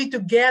 So we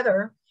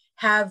together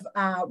have,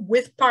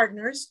 with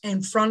partners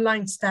and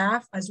frontline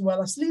staff, as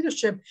well as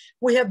leadership,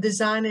 we have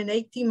designed in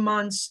 18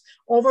 months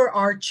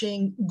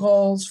overarching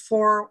goals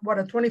for what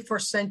a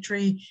 21st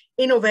century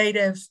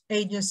innovative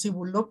agency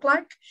will look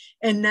like.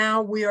 And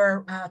now we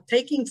are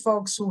taking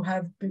folks who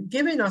have been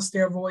giving us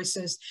their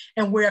voices,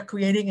 and we are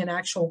creating an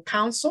actual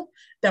council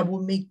that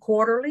will meet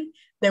quarterly.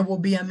 There will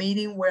be a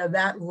meeting where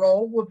that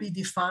role will be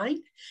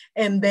defined.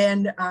 And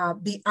then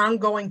the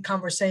ongoing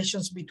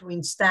conversations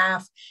between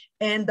staff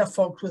and the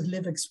folks with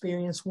lived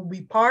experience will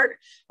be part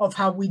of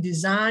how we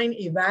design,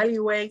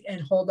 evaluate,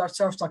 and hold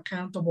ourselves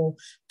accountable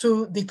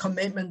to the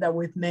commitment that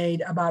we've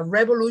made about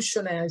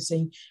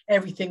revolutionizing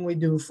everything we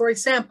do. For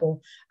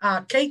example,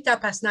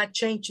 KTAP has not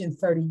changed in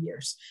 30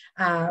 years.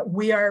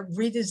 We are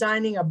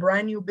redesigning a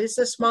brand new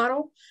business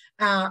model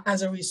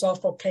as a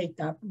result of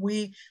KTAP.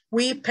 We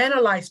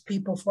penalize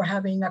people for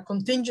having a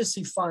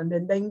contingency fund,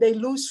 and then they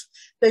lose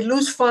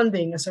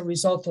funding as a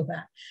result of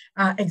that,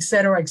 et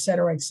cetera, et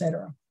cetera, et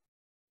cetera.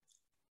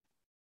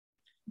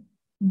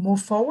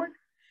 Move forward.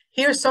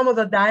 Here's some of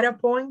the data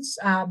points.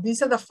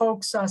 These are the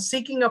folks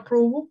seeking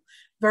approval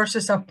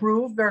versus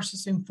approved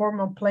versus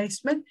informal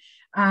placement.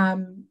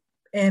 As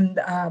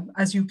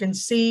you can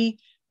see,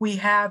 we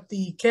have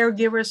the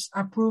caregivers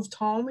approved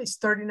home is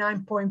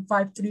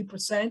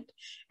 39.53%.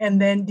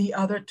 And then the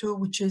other two,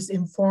 which is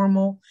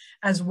informal,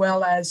 as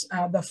well as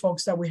the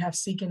folks that we have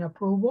seeking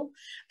approval.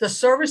 The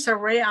service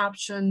array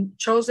option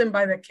chosen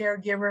by the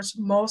caregivers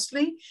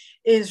mostly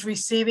is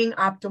receiving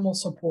optimal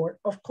support.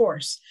 Of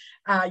course,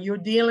 you're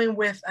dealing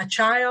with a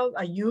child,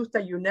 a youth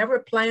that you never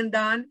planned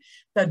on,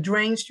 that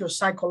drains your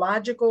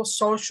psychological,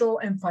 social,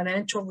 and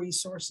financial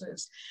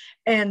resources.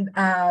 And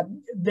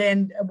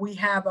then we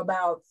have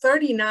about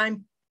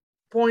 39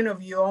 point of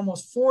view,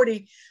 almost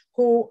 40,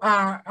 who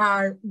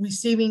are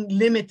receiving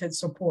limited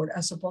support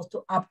as opposed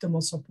to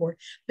optimal support.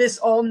 This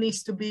all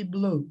needs to be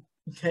blue,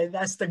 okay?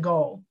 That's the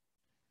goal.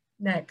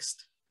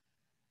 Next.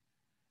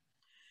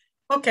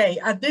 Okay,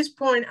 at this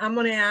point, I'm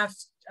gonna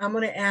ask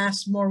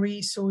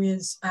Maurice, who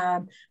is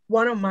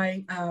one of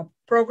my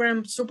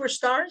program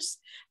superstars,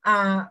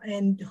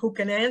 and who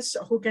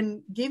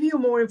can give you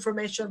more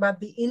information about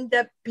the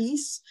in-depth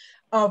piece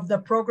of the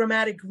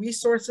programmatic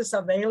resources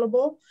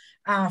available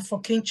for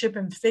kinship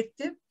and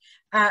fictive,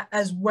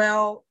 as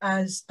well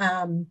as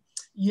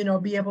you know,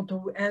 be able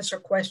to answer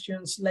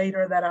questions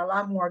later that are a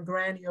lot more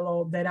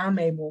granular that I'm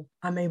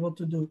able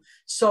to do.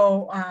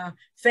 So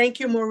thank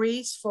you,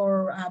 Maurice,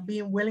 for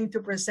being willing to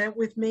present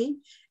with me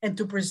and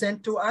to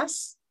present to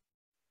us.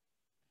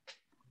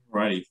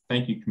 Righty,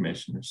 thank you,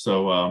 Commissioner.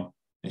 So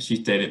as she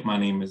stated, my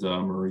name is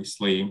Maurice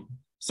Lee.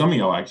 Some of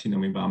y'all actually know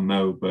me by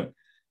Mo, but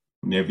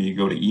whenever you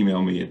go to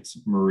email me, it's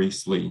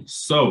Maurice Lee.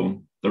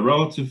 So the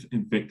relative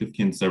and fictive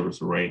kin service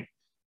array,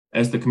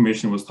 as the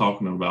Commissioner was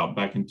talking about,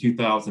 back in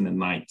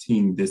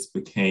 2019, this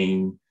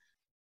became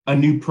a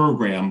new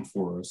program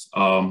for us.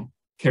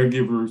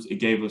 Caregivers, it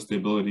gave us the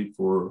ability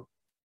to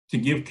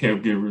give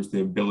caregivers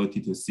the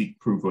ability to seek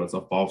approval as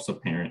a foster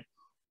parent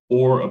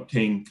or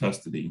obtain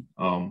custody.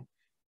 You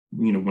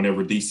know,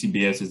 whenever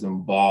DCBS is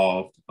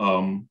involved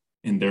and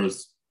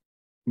there's,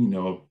 you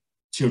know,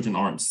 children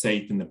aren't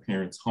safe in the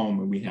parent's home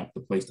and we have to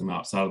place them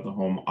outside of the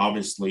home,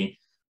 obviously,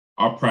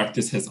 our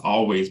practice has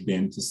always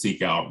been to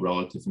seek out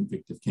relative and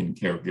fictive kin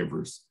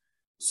caregivers.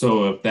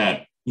 So if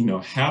that, you know,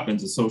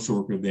 happens, a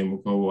social worker then will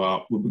go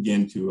out, will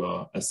begin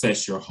to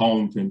assess your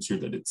home to ensure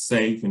that it's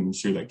safe and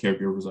ensure that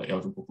caregivers are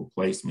eligible for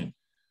placement.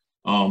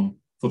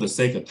 For the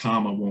sake of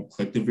time, I won't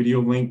click the video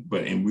link,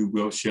 and we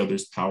will share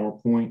this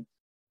PowerPoint.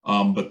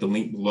 But the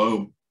link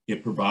below,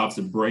 it provides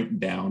a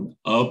breakdown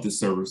of the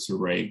service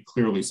array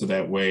clearly, so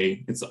that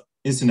way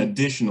it's an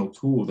additional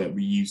tool that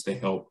we use to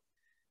help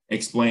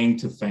explain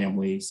to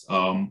families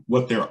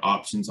what their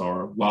options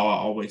are. While I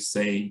always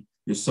say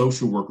your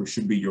social worker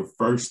should be your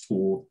first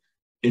tool,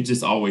 it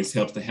just always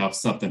helps to have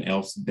something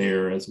else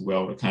there as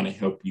well to kind of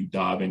help you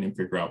dive in and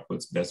figure out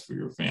what's best for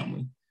your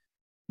family.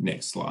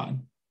 Next slide.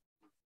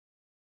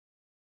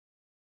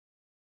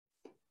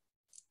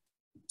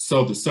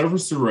 So the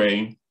service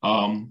array,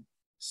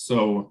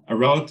 so a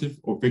relative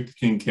or fictive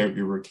kin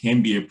caregiver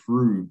can be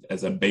approved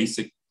as a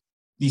basic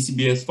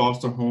DCBS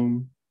foster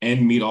home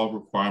and meet all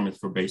requirements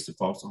for basic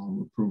foster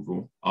home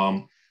approval.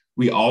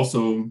 We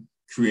also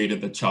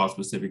created the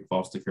child-specific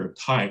foster care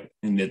type,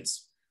 and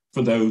it's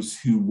for those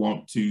who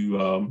want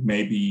to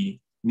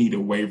maybe need a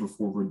waiver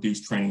for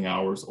reduced training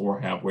hours or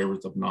have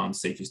waivers of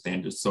non-safety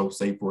standards. So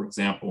say, for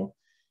example,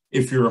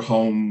 if your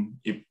home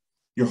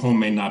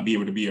may not be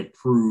able to be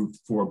approved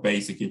for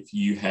basic if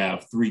you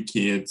have 3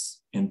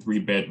 kids and 3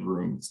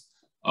 bedrooms.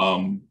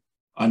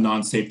 A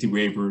non-safety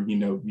waiver, you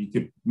know, you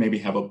could maybe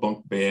have a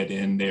bunk bed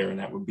in there and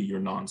that would be your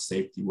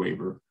non-safety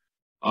waiver.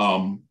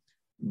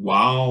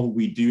 While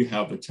we do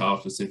have the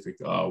child-specific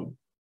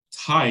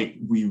type,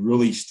 we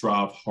really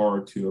strive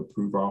hard to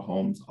approve our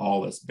homes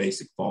all as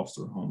basic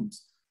foster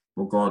homes,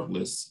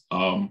 regardless.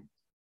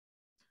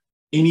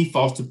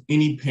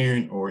 Any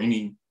parent or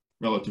any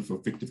relative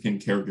or fictive kin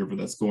caregiver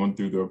that's going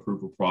through the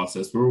approval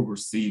process will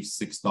receive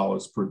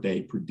 $6 per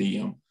day per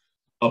diem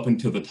up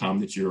until the time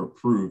that you're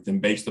approved. And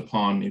based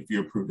upon if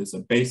you're approved as a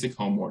basic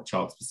home or a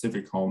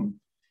child-specific home,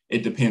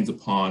 it depends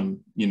upon,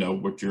 you know,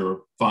 what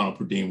your final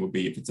per diem will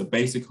be. If it's a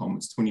basic home,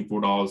 it's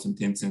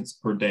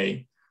 $24.10 per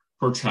day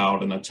per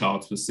child, and a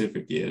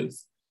child-specific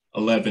is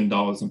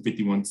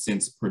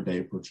 $11.51 per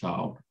day per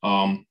child.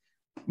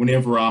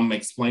 Whenever I'm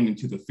explaining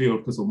to the field,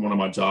 because one of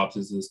my jobs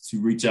is to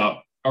reach out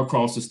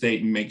across the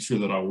state and make sure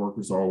that our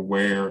workers are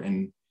aware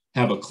and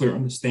have a clear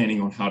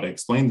understanding on how to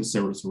explain the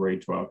service array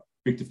to our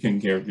fictive kin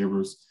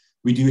caregivers,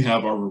 we do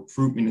have our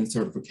recruitment and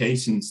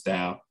certification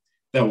staff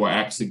that will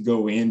actually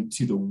go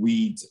into the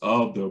weeds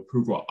of the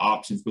approval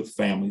options with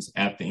families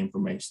at the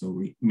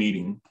informational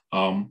meeting.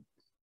 A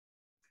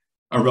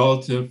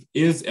relative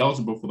is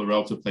eligible for the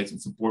relative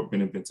placement support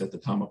benefits at the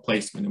time of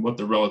placement. And what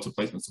the relative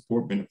placement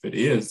support benefit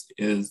is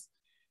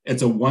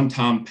it's a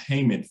one-time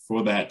payment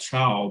for that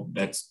child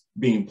that's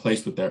being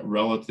placed with that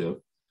relative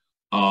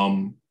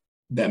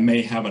that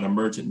may have an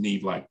emergent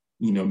need, like,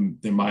 you know,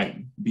 there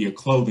might be a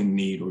clothing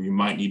need, or you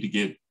might need to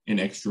get an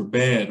extra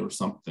bed or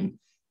something,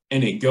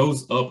 and it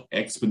goes up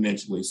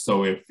exponentially.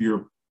 So if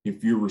you're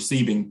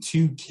receiving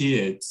 2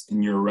 kids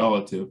and you're a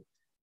relative,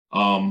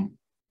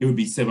 it would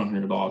be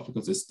 $700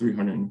 because it's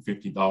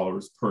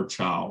 $350 per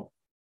child.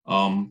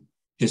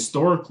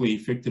 Historically,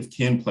 fictive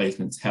kin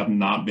placements have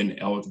not been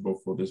eligible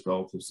for this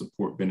relative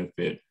support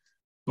benefit.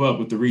 But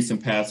with the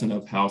recent passing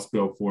of House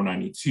Bill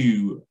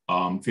 492,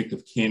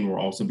 fictive kin will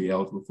also be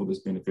eligible for this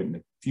benefit in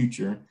the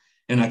future.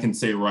 And I can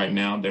say right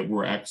now that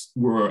we're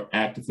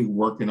actively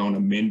working on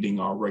amending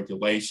our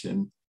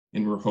regulation,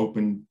 and we're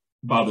hoping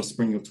by the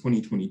spring of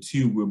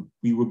 2022,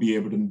 we will be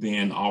able to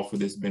then offer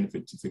this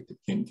benefit to fictive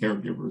kin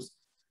caregivers.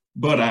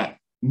 But I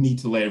need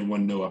to let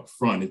everyone know up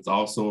front, it's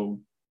also,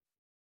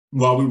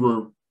 while we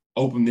were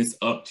opening this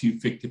up to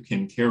fictive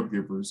kin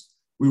caregivers,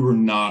 we were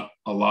not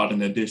allowed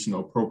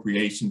additional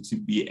appropriation to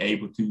be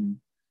able to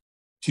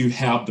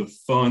have the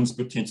funds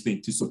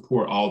potentially to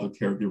support all the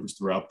caregivers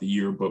throughout the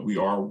year, but we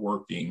are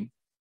working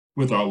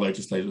with our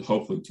legislators,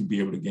 hopefully, to be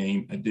able to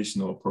gain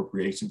additional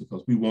appropriation,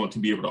 because we want to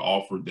be able to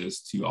offer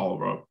this to all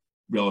of our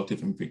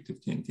relative and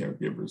fictive kin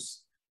caregivers.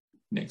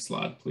 Next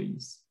slide,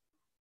 please.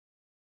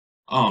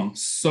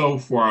 So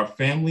for our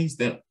families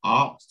that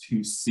opt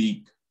to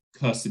seek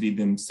custody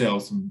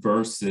themselves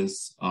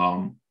versus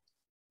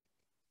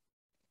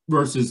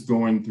versus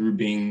going through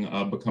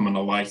becoming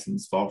a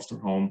licensed foster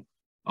home.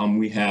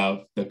 We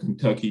have the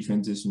Kentucky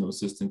Transitional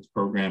Assistance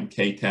Program,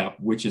 KTAP,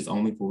 which is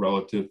only for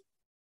relative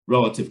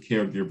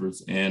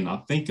caregivers. And I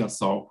think I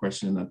saw a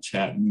question in the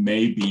chat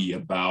maybe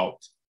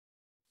about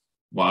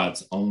why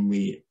it's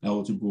only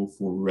eligible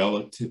for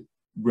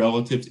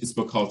relatives. It's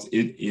because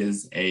it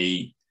is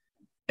a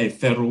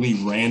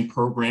federally ran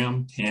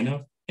program,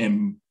 TANF,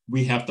 and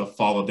we have to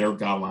follow their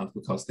guidelines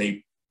because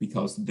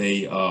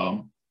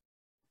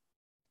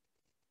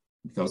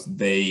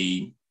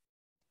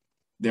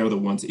they're the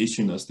ones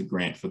issuing us the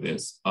grant for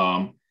this.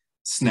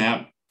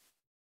 SNAP,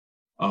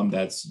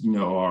 that's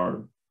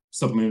our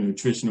Supplemental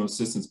Nutritional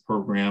Assistance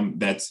Program,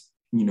 that's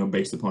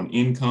based upon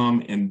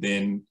income, and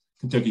then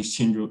Kentucky's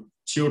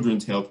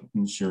Children's Health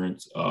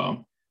Insurance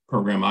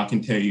Program. I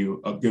can tell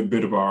you a good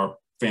bit of our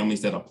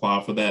families that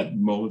apply for that,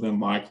 more than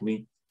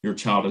likely your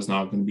child is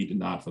not going to be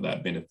denied for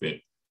that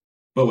benefit.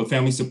 But with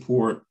family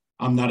support,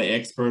 I'm not an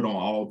expert on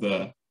all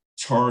the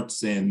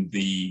charts and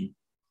the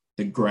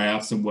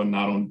graphs and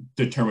whatnot on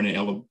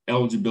determining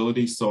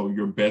eligibility. So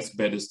your best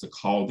bet is to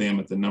call them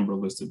at the number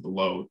listed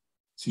below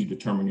to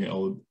determine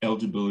your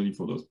eligibility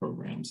for those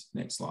programs.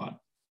 Next slide.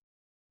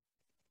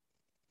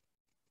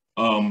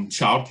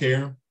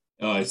 Childcare.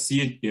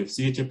 If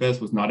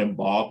CHFS was not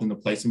involved in the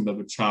placement of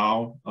a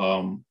child,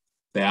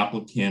 the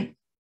applicant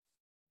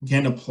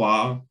can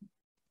apply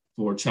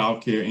for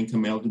childcare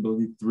income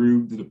eligibility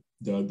through the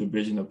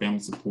Division of Family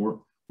Support,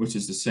 which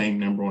is the same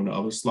number on the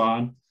other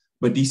slide.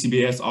 But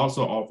DCBS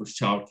also offers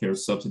childcare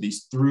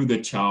subsidies through the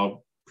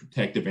Child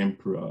Protective and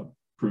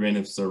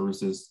Preventive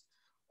Services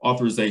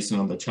authorization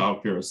of the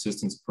Child Care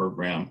Assistance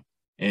Program.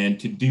 And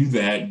to do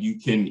that, you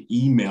can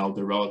email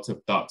the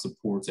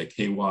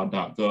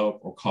relative.supports@ky.gov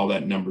or call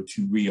that number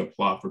to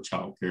reapply for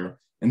childcare.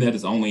 And that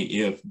is only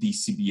if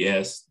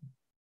DCBS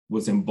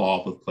was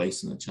involved with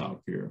placing a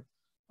childcare.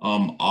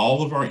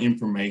 All of our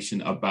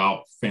information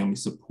about family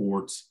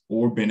supports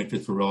or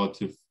benefits for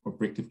relative or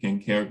fictive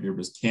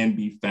caregivers can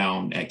be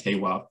found at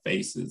KY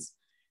Faces.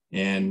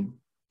 And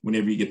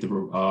whenever you get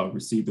to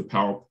receive the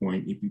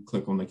PowerPoint, if you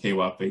click on the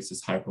KY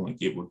Faces hyperlink,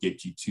 it will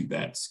get you to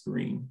that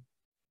screen.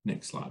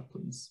 Next slide,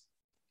 please.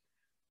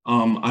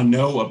 I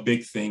know a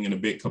big thing and a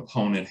big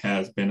component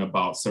has been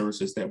about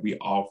services that we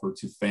offer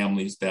to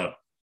families that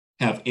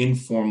have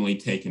informally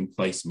taken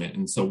placement.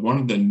 And so one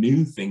of the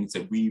new things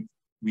that we've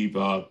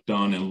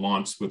done and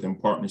launched in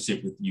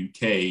partnership with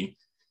UK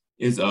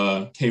is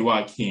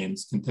KY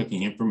CAN's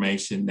Kentucky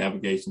Information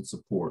Navigation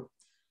Support.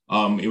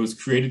 It was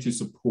created to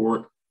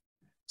support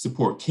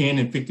CAN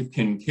and fictive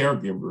CAN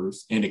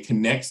caregivers, and it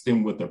connects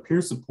them with a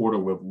peer supporter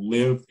with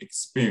lived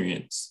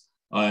experience.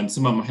 And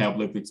some of them have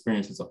lived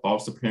experience as a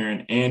foster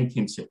parent and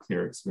kinship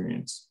care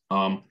experience.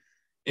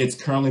 It's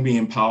currently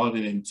being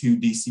piloted in 2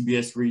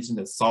 DCBS regions,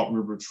 at Salt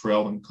River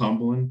Trail and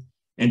Cumberland.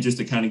 And just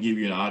to kind of give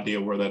you an idea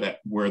where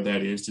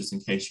that is, just in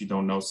case you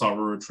don't know, Salt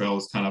River Trail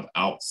is kind of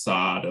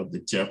outside of the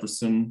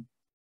Jefferson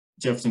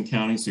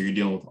County. So you're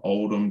dealing with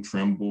Oldham,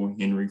 Trimble,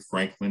 Henry,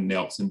 Franklin,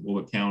 Nelson,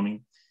 Bullitt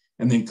County.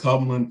 And then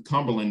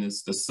Cumberland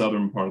is the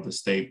southern part of the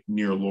state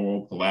near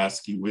Laurel,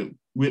 Pulaski,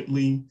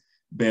 Whitley,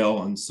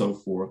 Bell, and so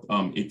forth.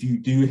 If you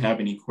do have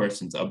any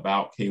questions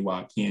about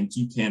KY CANs,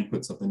 you can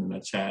put something in the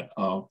chat.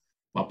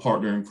 My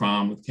partner in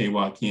crime with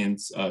KY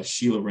CANs,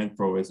 Sheila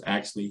Renfro, is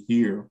actually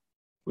here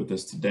with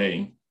us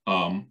today.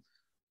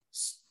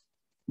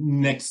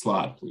 Next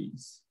slide,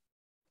 please.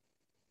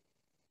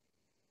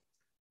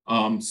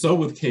 So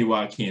with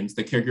KY CANs,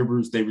 the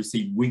caregivers, they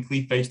receive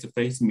weekly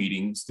face-to-face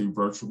meetings through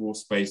virtual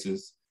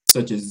spaces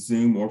such as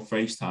Zoom or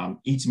FaceTime.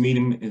 Each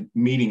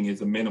meeting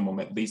is a minimum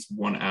at least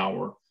 1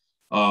 hour.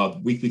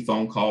 Weekly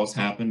phone calls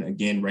happen,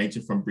 again,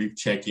 ranging from brief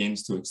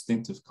check-ins to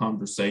extensive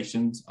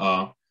conversations.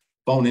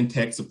 Phone and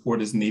text support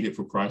is needed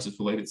for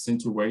crisis-related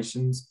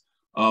situations.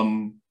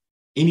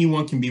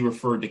 Anyone can be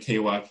referred to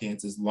KY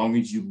CANs as long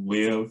as you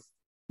live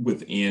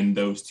within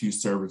those 2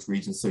 service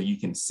regions. So you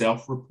can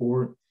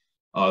self-report.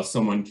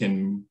 Someone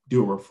can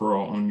do a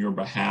referral on your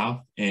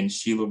behalf, and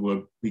Sheila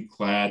would be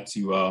glad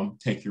to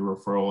take your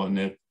referral. And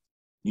if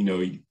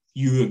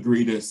you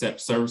agree to accept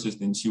services,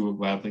 then she will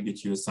gladly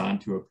get you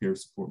assigned to a peer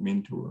support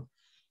mentor.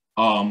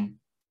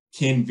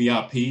 Kin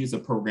VIP is a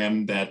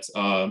program that's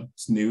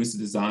new. It's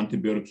designed to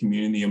build a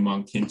community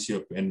among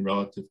kinship and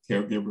relative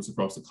caregivers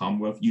across the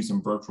Commonwealth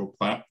using virtual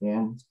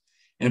platforms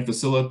and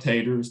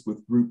facilitators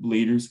with group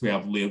leaders who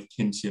have lived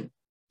kinship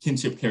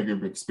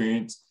caregiver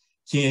experience.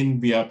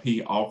 Kin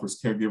VIP offers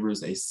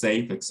caregivers a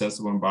safe,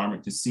 accessible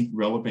environment to seek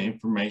relevant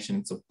information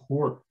and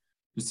support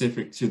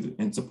specific to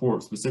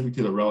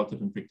the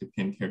relative and fictive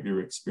kin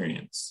caregiver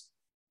experience.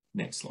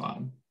 Next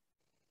slide.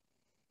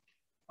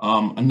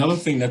 Another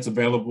thing that's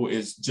available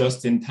is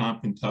Just in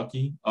Time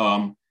Kentucky.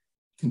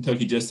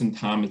 Kentucky Just in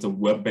Time is a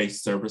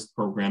web-based service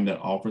program that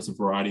offers a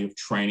variety of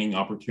training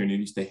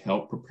opportunities to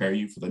help prepare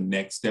you for the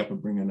next step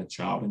of bringing a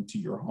child into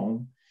your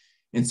home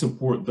and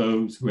support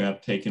those who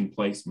have taken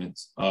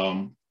placements.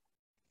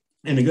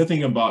 And the good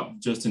thing about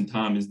Just in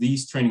Time is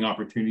these training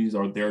opportunities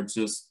are there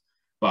just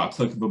by a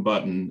click of a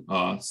button.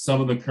 Some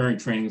of the current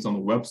trainings on the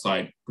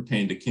website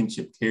pertaining to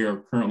kinship care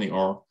currently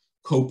are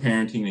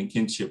co-parenting and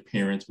kinship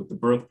parents with the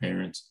birth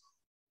parents,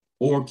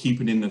 or keep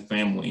it in the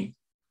family,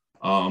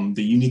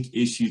 the unique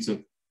issues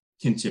of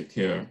kinship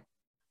care.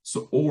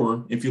 So,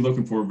 or if you're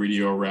looking for a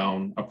video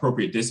around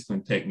appropriate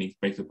discipline techniques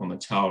based upon the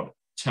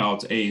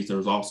child's age,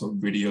 there's also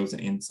videos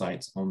and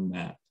insights on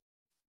that.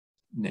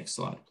 Next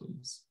slide,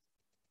 please.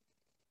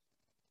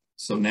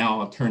 So now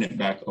I'll turn it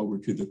back over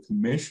to the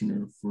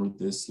commissioner for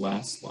this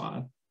last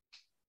slide.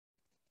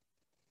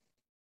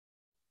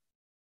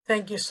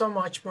 Thank you so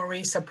much,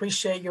 Maurice.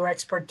 Appreciate your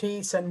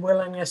expertise and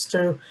willingness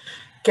to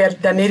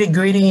get the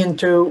nitty-gritty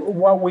into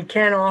what we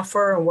can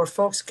offer and where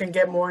folks can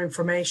get more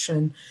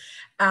information.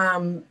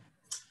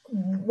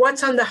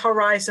 What's on the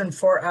horizon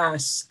for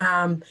us?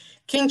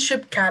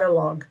 Kinship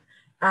Catalog,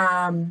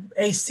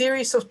 a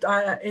series of,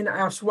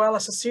 as well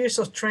as a series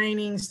of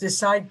trainings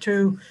designed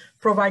to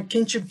provide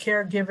kinship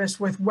caregivers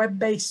with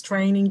web-based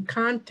training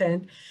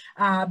content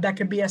that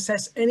can be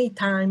accessed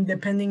anytime,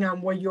 depending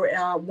on when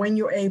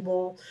you're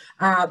able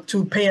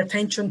to pay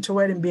attention to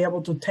it and be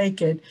able to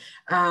take it.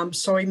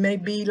 So it may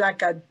be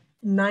like a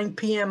 9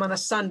 p.m. on a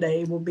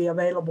Sunday, it will be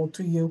available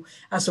to you,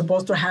 as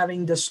opposed to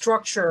having the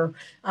structure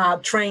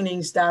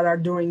trainings that are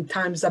during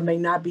times that may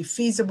not be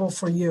feasible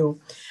for you.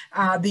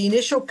 The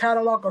initial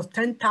catalog of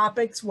 10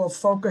 topics will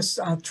focus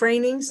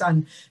trainings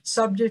on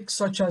subjects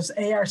such as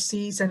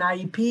ARCs and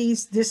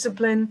IEPs,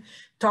 discipline,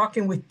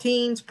 talking with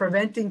teens,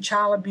 preventing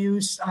child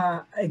abuse,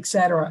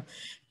 etc.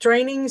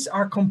 Trainings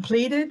are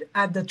completed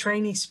at the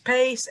trainee's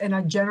pace and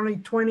are generally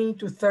 20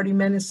 to 30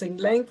 minutes in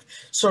length.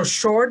 So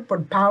short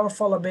but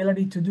powerful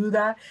ability to do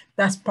that.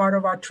 That's part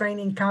of our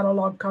training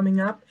catalog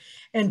coming up.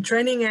 And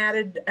training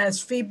added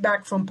as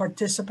feedback from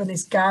participants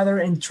is gathered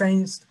and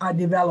trains are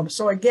developed.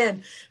 So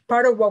again,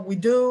 part of what we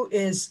do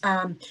is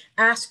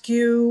ask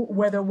you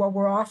whether what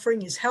we're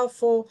offering is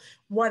helpful,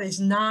 what is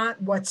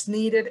not, what's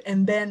needed,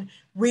 and then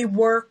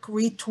rework,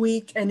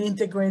 retweak, and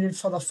integrate it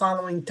for the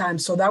following time.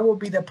 So that will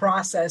be the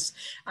process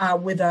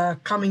with a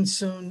coming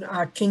soon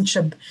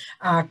kinship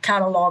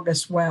catalog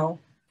as well.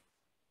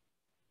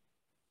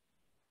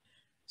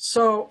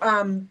 So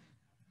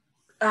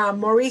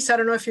Maurice, I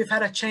don't know if you've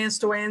had a chance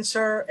to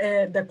answer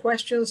the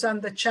questions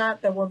on the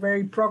chat that were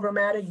very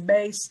programmatic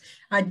based.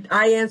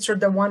 I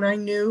answered the one I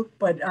knew,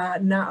 but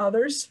not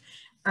others.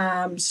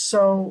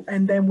 So,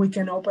 and then we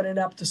can open it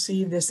up to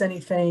see if there's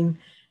anything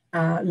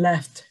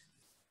left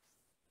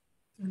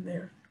in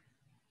there.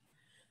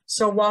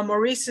 So while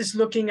Maurice is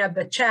looking at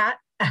the chat,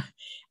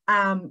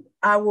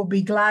 I will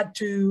be glad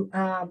to,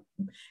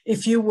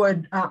 if you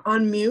would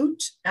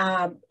unmute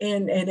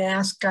and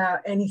ask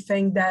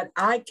anything that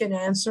I can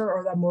answer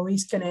or that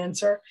Maurice can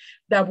answer,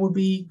 that would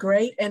be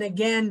great. And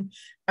again,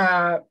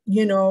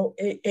 you know,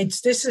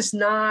 this is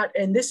not,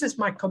 and this is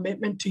my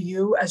commitment to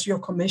you as your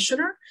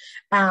commissioner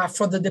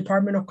for the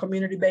Department of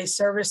Community-Based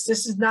Service.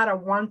 This is not a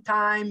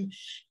one-time,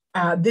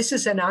 this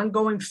is an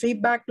ongoing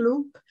feedback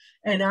loop,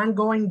 an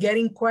ongoing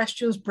getting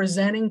questions,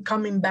 presenting,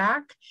 coming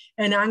back,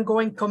 an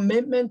ongoing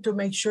commitment to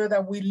make sure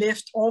that we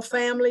lift all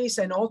families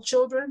and all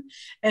children,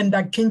 and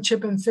that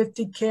kinship and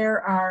fictive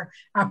care are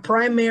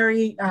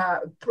primary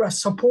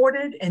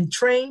supported and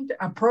trained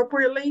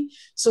appropriately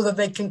so that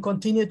they can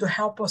continue to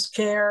help us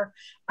care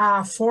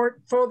for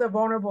the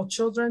vulnerable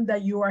children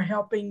that you are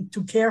helping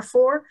to care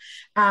for,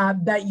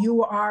 that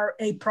you are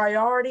a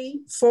priority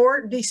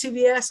for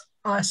DCBS,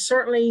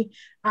 certainly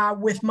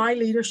with my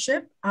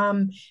leadership,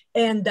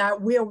 and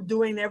that we are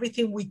doing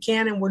everything we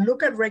can, and we'll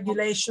look at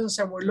regulations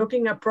and we're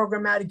looking at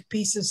programmatic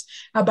pieces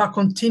about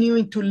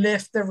continuing to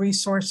lift the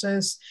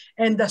resources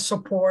and the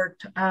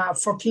support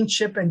for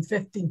kinship and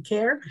fictive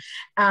care.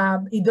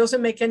 It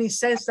doesn't make any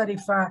sense that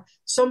if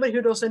somebody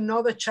who doesn't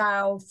know the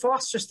child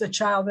fosters the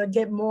child, they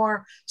get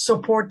more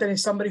support than if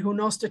somebody who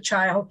knows the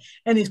child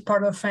and is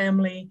part of the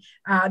family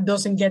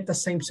doesn't get the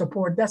same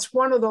support. That's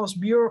one of those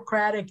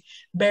bureaucratic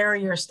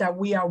barriers that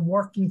we are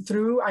working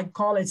through. I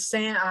call it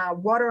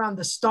water on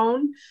the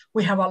stone.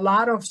 We have a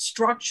lot of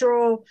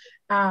structural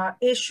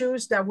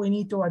issues that we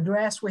need to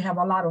address. We have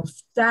a lot of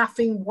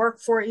staffing,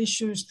 workforce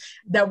issues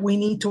that we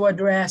need to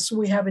address.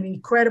 We have an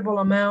incredible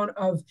amount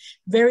of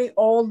very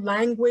old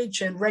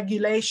language and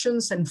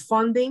regulations and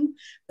funding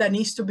that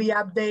needs to be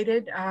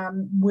updated.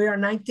 We're a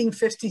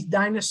 1950s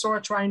dinosaur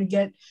trying to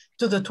get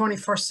to the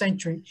 21st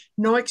century.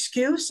 No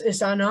excuse.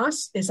 It's on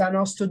us. It's on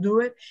us to do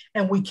it,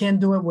 and we can't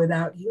do it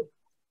without you.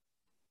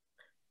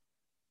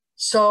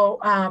 So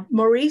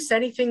Maurice,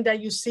 anything that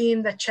you see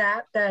in the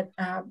chat that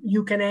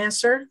you can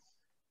answer?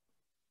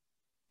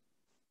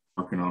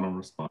 Working on a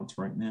response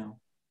right now.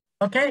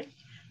 Okay,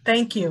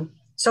 thank you.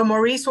 So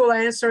Maurice will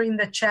answer in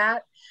the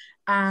chat.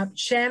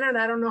 Shannon,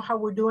 I don't know how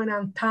we're doing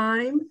on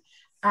time.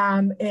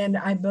 And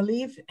I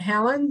believe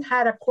Helen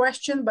had a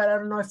question, but I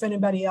don't know if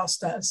anybody else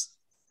does.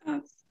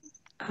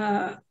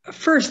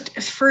 First,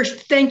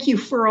 thank you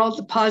for all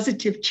the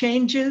positive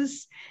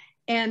changes.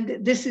 And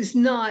this is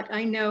not,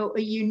 I know,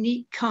 a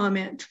unique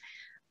comment.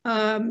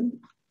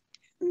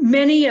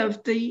 Many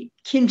of the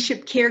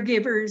kinship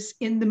caregivers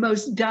in the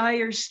most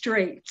dire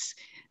straits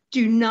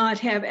do not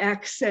have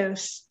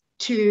access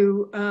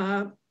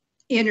to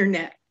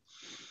internet.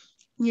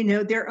 You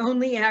know, their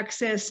only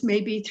access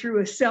may be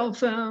through a cell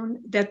phone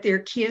that their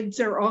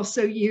kids are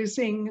also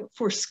using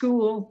for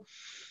school.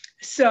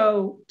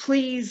 So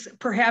please,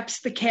 perhaps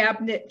the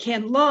cabinet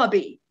can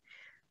lobby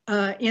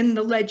in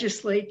the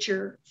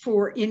legislature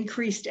for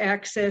increased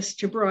access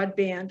to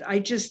broadband. I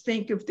just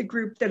think of the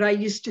group that I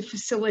used to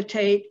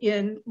facilitate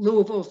in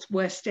Louisville's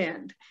West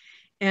End,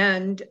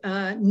 and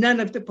none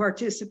of the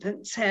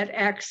participants had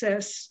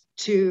access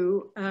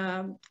to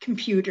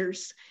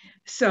computers.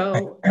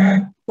 So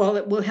while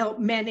it will help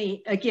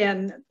many,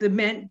 again,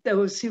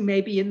 those who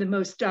may be in the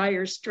most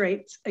dire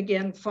straits,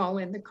 again, fall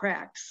in the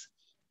cracks.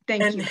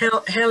 Thank you.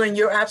 Helen,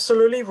 you're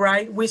absolutely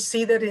right. We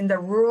see that in the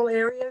rural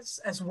areas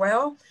as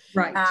well,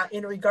 right?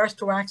 In regards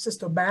to access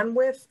to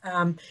bandwidth,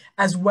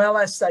 as well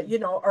as, you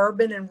know,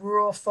 urban and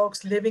rural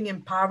folks living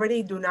in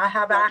poverty do not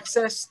have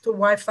access to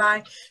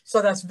Wi-Fi.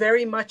 So that's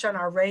very much on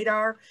our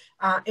radar.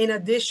 In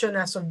addition,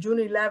 as of June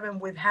 11,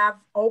 we have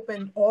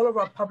opened all of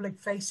our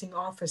public-facing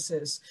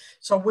offices.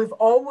 So we've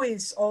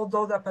always,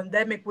 although the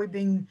pandemic, we've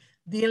been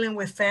dealing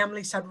with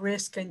families at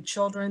risk and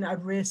children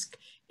at risk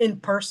in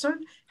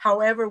person.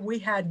 However, we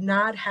had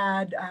not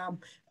had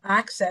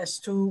access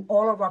to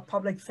all of our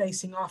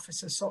public-facing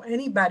offices. So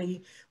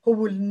anybody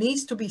who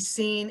needs to be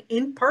seen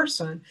in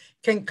person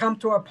can come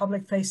to our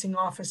public-facing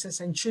offices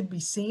and should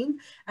be seen,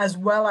 as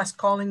well as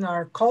calling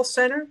our call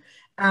center.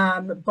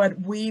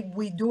 But we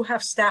do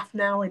have staff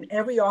now in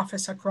every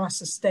office across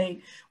the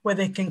state where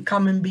they can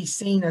come and be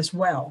seen as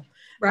well.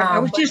 Right. I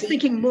was just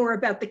thinking more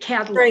about the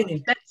catalog.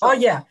 Training. Oh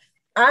yeah,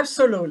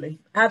 absolutely,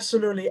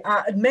 absolutely.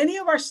 Many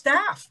of our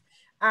staff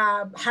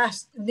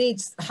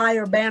needs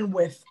higher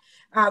bandwidth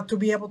to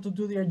be able to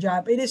do their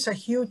job. It is a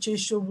huge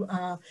issue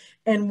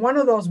and one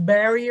of those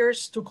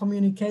barriers to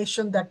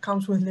communication that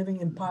comes with living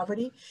in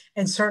poverty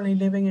and certainly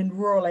living in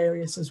rural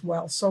areas as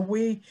well. So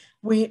we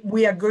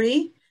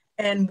agree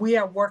and we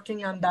are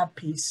working on that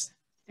piece.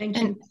 Thank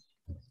you.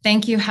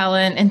 Thank you,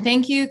 Helen. And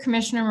thank you,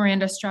 Commissioner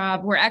Miranda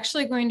Straub. We're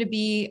actually going to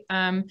be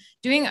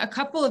doing a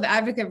couple of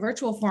advocate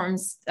virtual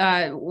forums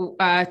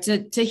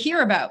to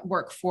hear about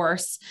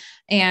workforce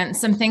and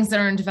some things that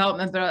are in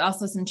development, but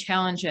also some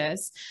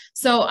challenges.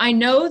 So I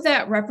know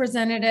that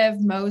Representative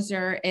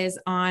Moser is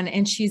on,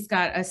 and she's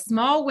got a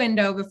small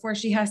window before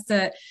she has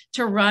to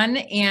run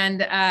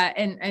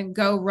and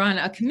go run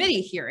a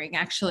committee hearing,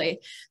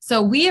 actually.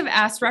 So we have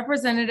asked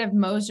Representative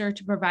Moser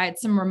to provide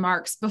some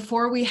remarks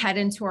before we head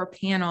into our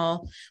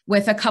panel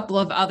with a couple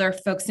of other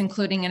folks,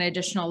 including an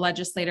additional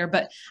legislator.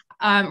 But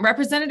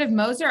Representative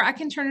Moser, I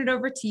can turn it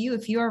over to you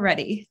if you are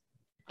ready.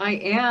 I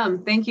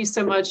am. Thank you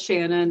so much,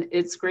 Shannon.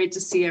 It's great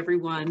to see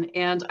everyone,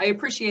 and I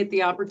appreciate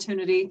the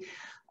opportunity.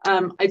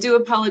 I do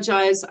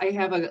apologize. I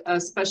have a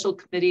special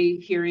committee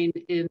hearing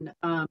in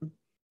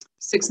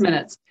 6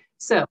 minutes.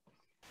 So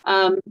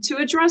to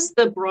address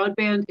the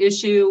broadband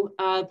issue,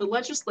 the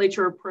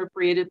legislature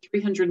appropriated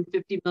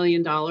 $350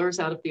 million out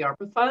of the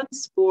ARPA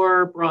funds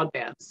for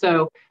broadband.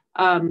 So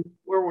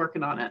we're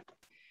working on it.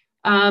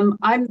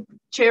 I'm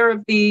chair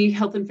of the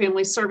Health and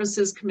Family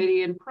Services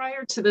Committee, and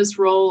prior to this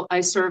role,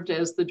 I served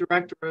as the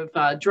director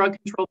of drug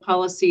control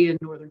policy in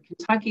Northern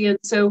Kentucky. And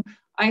so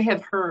I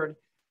have heard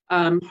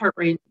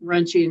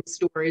heart-wrenching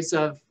stories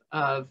of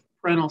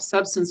parental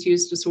substance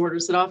use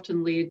disorders that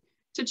often lead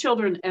to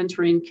children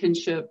entering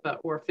kinship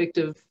or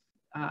fictive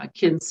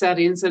kin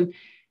settings. And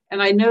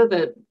I know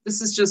that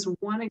this is just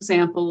one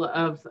example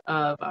of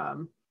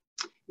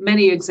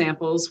many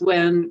examples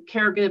when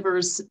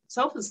caregivers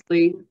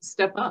selflessly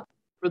step up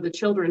for the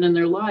children in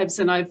their lives.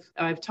 And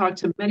I've talked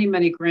to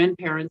many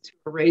grandparents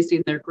who are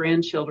raising their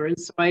grandchildren.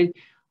 So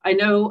I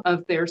know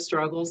of their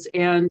struggles.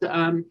 And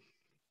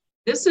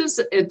this is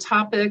a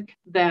topic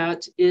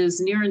that is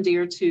near and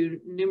dear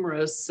to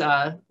numerous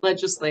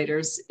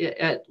legislators,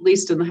 at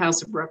least in the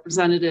House of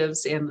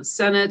Representatives and the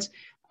Senate.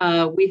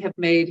 We have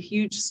made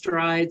huge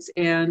strides,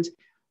 and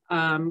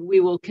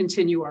we will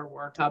continue our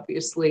work,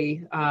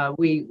 obviously.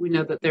 We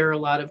know that there are a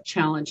lot of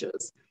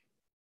challenges.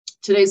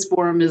 Today's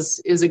forum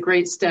is a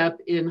great step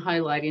in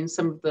highlighting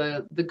some of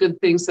the good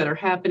things that are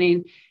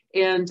happening,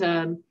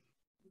 and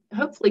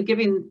hopefully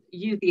giving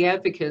you, the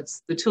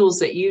advocates, the tools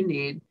that you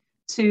need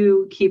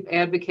to keep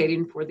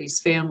advocating for these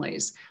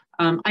families.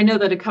 I know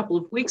that a couple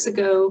of weeks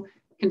ago,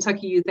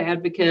 Kentucky Youth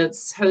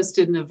Advocates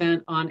hosted an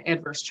event on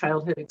adverse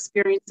childhood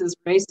experiences,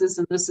 races,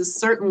 and this is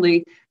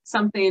certainly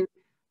something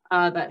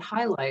that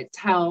highlights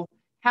how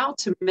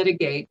to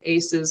mitigate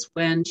ACEs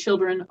when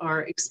children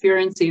are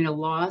experiencing a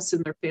loss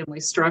in their family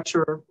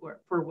structure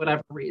for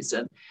whatever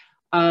reason.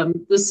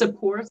 The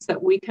supports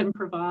that we can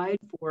provide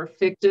for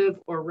fictive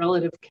or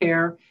relative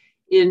care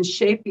in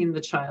shaping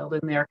the child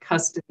in their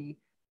custody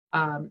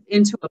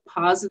into a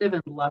positive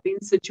and loving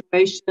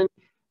situation,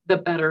 the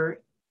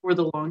better for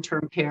the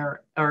long-term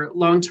care or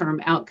long-term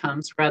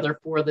outcomes rather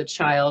for the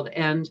child.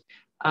 And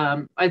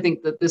I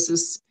think that this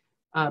is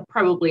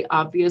probably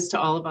obvious to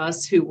all of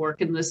us who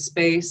work in this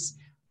space,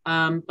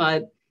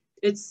 but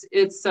it's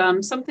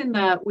something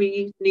that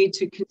we need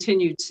to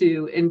continue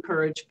to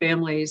encourage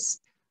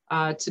families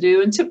to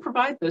do, and to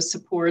provide those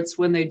supports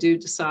when they do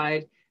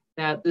decide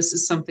that this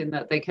is something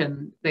that they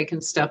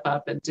can step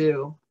up and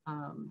do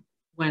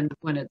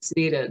when it's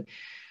needed.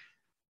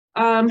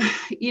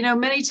 You know,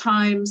 many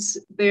times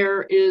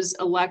there is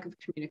a lack of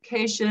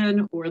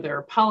communication, or there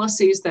are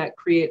policies that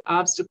create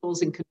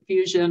obstacles and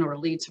confusion or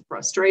lead to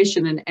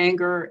frustration and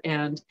anger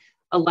and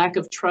a lack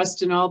of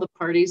trust in all the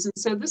parties. And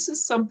so this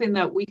is something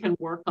that we can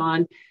work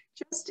on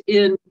just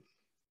in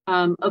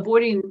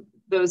avoiding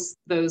those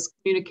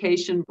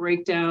communication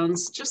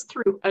breakdowns, just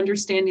through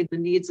understanding the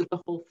needs of the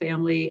whole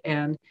family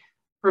and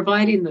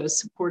providing those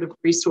supportive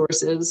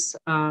resources.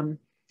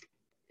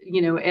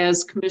 You know,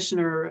 as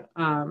Commissioner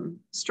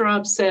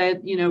Straub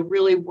said, you know,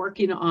 really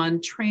working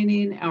on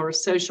training our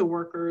social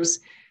workers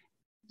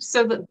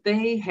so that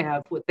they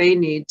have what they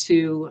need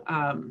to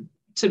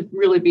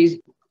really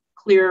be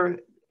clear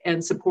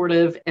and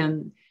supportive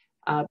and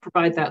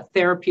provide that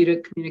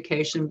therapeutic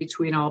communication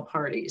between all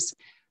parties.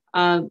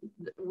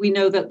 We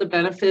know that the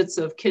benefits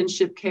of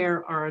kinship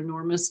care are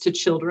enormous to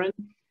children.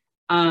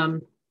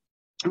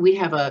 We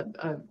have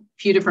a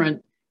few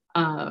different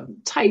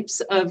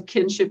types of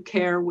kinship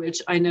care, which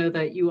I know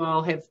that you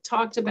all have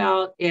talked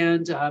about,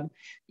 and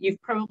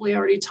you've probably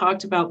already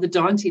talked about the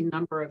daunting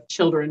number of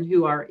children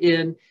who are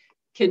in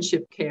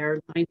kinship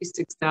care.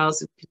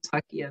 96,000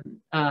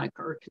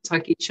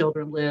 Kentucky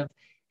children live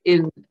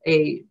in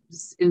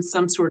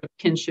some sort of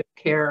kinship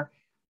care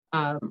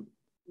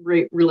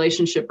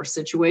relationship or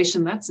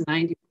situation. That's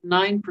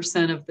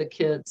 99% of the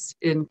kids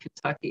in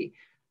Kentucky.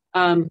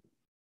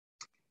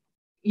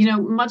 You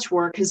know, much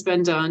work has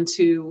been done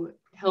to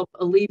help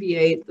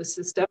alleviate the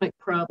systemic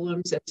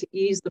problems and to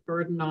ease the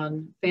burden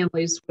on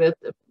families, with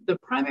the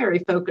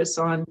primary focus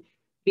on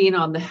being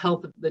on the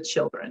health of the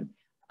children.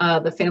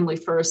 The Family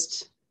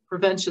First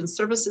Prevention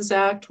Services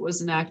Act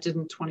was enacted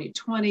in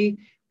 2020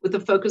 with a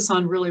focus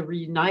on really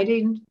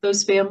reuniting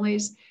those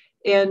families.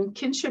 And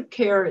kinship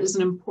care is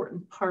an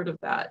important part of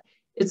that.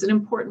 It's an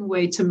important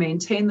way to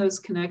maintain those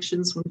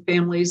connections when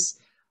families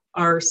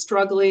are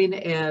struggling,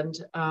 and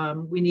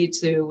we need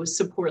to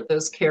support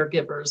those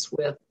caregivers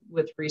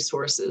with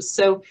resources.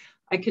 So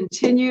I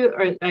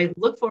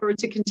look forward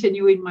to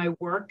continuing my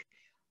work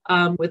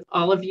with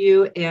all of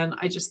you, and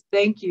I just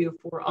thank you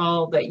for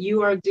all that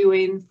you are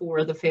doing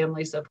for the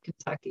families of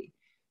Kentucky.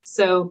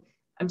 So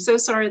I'm so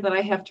sorry that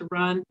I have to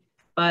run,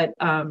 but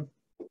I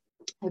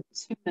have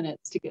 2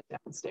 minutes to get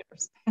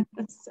downstairs.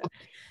 So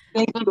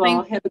thank you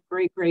all. Have a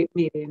great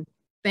meeting.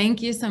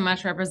 Thank you so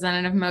much,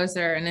 Representative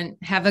Moser, and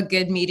have a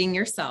good meeting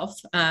yourself.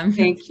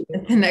 Thank you.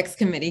 At the next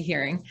committee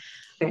hearing.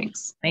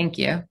 Thanks. Thank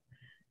you.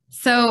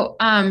 So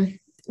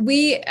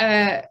we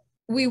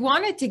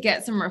wanted to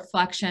get some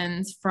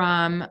reflections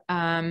from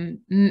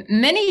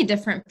many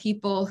different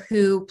people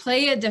who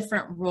play a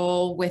different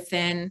role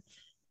within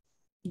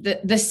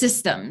the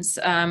systems,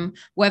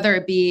 whether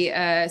it be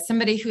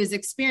somebody who is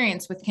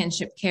experienced with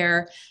kinship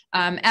care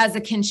as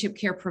a kinship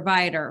care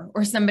provider,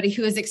 or somebody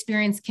who has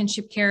experienced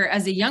kinship care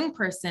as a young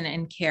person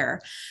in care.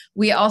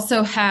 We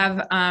also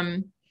have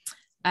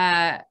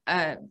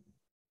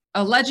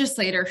a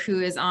legislator who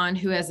has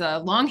a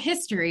long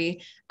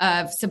history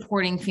of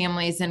supporting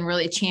families and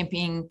really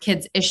championing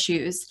kids'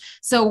 issues.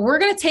 So we're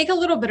going to take a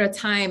little bit of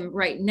time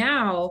right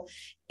now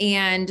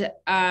and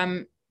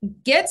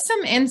get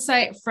some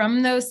insight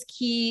from those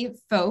key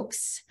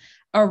folks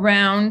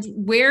around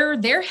where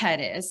their head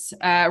is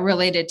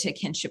related to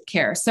kinship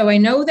care. So I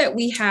know that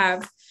we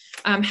have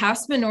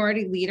House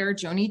Minority Leader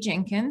Joni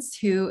Jenkins,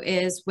 who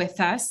is with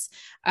us.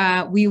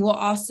 We will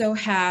also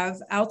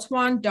have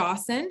Altwan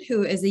Dawson,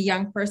 who is a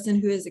young person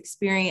who has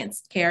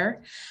experienced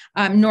care.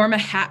 Norma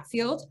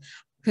Hatfield,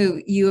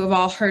 who you have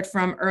all heard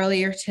from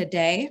earlier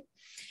today.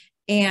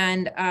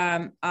 And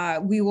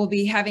we will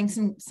be having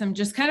some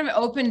just kind of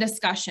open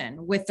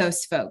discussion with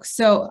those folks.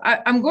 So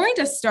I'm going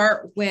to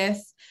start with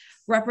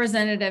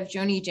Representative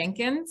Joni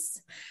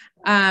Jenkins,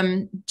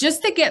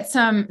 just to get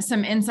some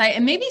insight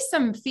and maybe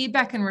some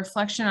feedback and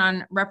reflection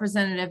on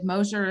Representative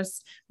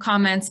Moser's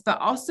comments, but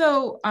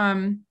also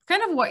kind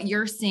of what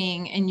you're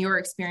seeing in your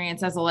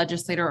experience as a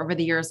legislator over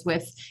the years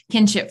with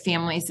kinship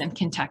families in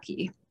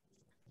Kentucky.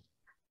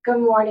 Good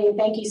morning.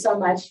 Thank you so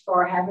much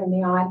for having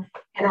me on.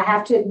 And I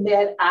have to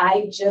admit,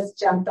 I just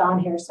jumped on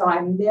here, so I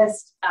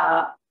missed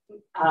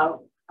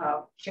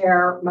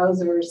Chair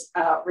Moser's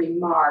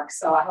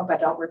remarks. So I hope I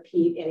don't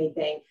repeat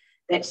anything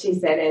that she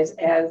said.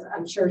 As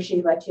I'm sure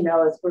she let you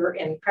know, as we're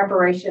in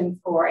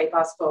preparation for a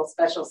possible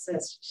special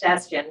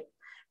session.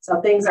 So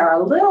things are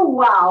a little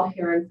wild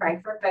here in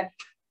Frankfurt, but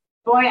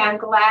boy, I'm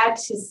glad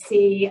to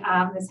see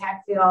Ms.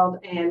 Hatfield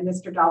and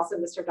Mr.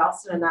 Dawson. Mr.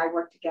 Dawson and I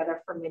worked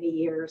together for many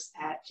years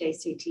at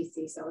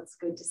JCTC, so it's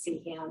good to see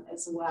him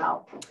as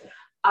well.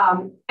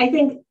 I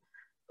think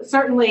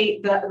certainly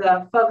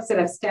the folks that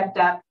have stepped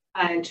up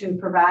to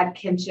provide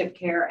kinship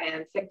care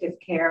and fictive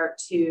care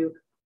to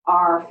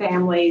our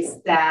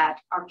families that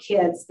are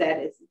kids that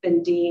it's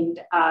been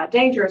deemed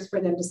dangerous for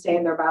them to stay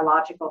in their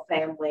biological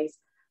families,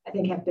 I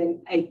think have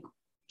been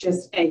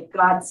just a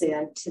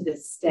godsend to the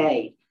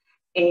state.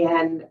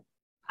 And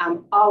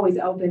I'm always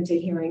open to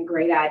hearing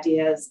great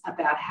ideas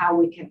about how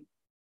we can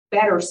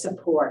better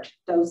support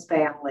those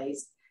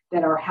families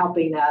that are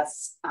helping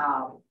us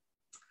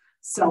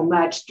so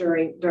much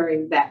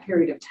during that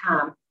period of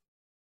time.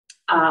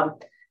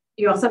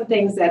 You know, some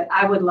things that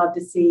I would love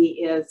to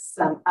see is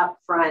some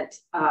upfront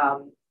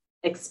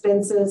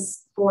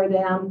expenses for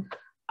them.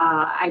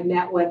 I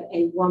met with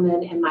a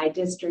woman in my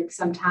district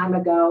some time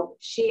ago.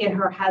 She and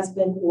her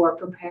husband were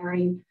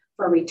preparing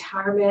for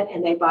retirement,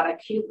 and they bought a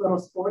cute little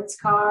sports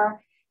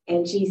car.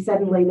 And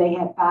they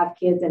had 5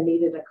 kids and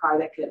needed a car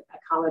that could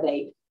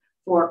accommodate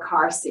 4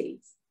 car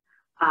seats.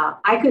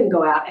 I couldn't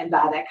go out and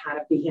buy that kind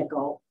of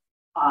vehicle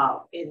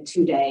in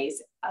 2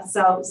 days.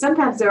 So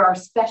sometimes there are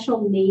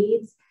special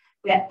needs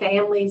that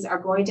families are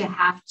going to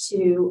have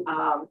to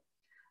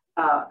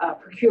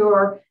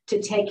procure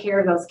to take care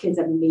of those kids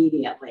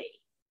immediately.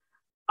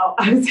 Oh,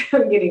 I'm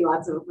getting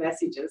lots of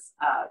messages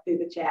through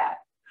the chat.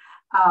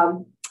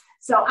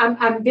 So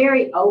I'm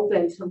very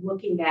open to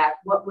looking at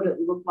what would it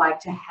look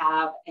like to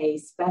have a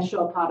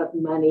special pot of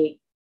money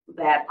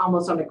that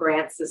almost on a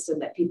grant system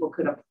that people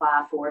could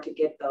apply for to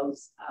get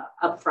those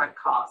upfront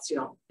costs, you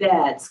know,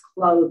 beds,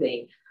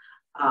 clothing,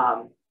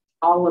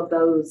 all of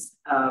those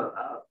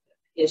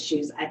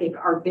issues I think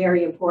are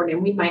very important,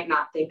 and we might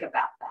not think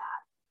about that.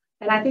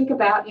 And I think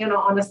about, you know,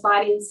 on a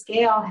sliding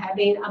scale,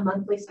 having a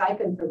monthly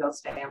stipend for those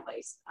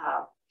families.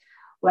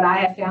 What I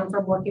have found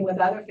from working with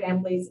other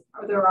families,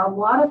 there are a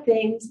lot of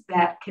things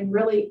that can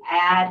really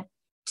add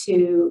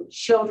to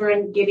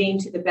children getting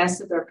to the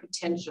best of their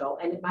potential.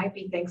 And it might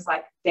be things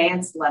like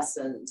dance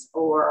lessons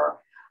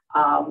or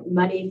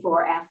money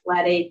for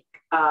athletic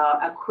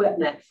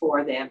equipment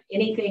for them,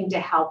 anything to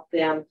help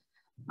them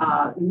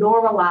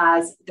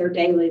normalize their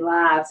daily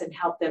lives and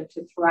help them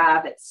to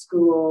thrive at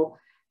school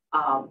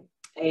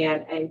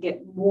and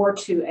get more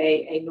to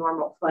a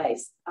normal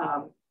place.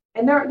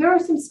 And there are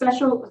some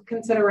special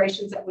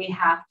considerations that we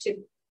have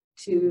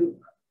to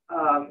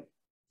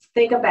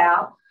think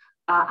about.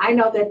 I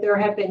know that there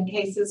have been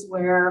cases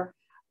where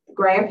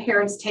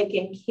grandparents take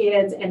in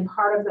kids, and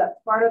part of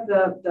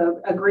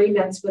the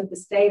agreements with the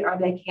state are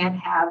they can't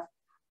have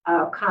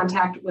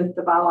contact with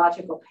the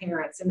biological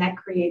parents, and that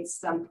creates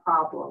some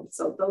problems.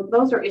 So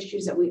those are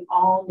issues that we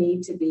all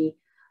need to be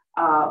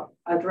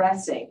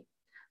addressing.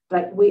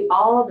 But we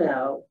all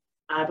know,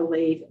 I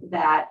believe,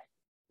 that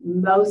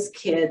most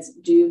kids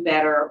do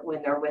better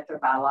when they're with their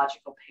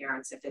biological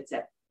parents, if it's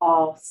at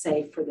all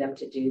safe for them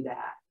to do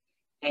that.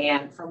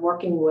 And from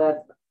working with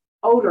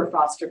older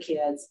foster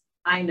kids,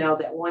 I know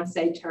that once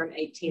they turn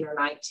 18 or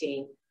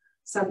 19,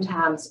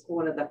 sometimes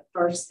one of the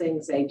first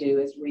things they do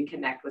is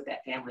reconnect with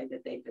that family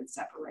that they've been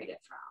separated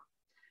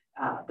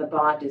from. The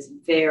bond is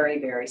very,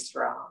 very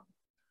strong.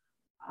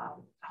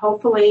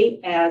 Hopefully,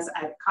 as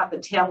I caught the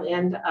tail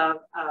end of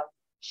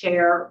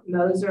Chair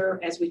Moser,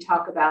 as we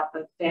talk about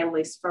the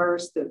families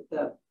first,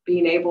 the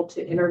being able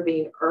to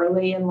intervene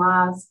early in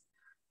lives,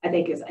 I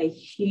think is a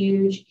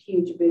huge,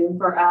 huge boon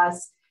for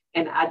us.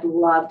 And I'd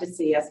love to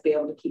see us be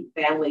able to keep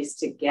families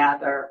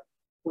together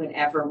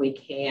whenever we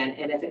can.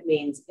 And if it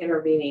means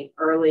intervening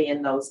early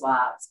in those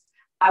lives,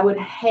 I would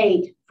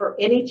hate for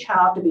any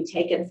child to be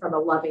taken from a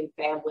loving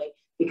family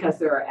because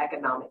there are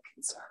economic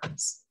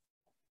concerns.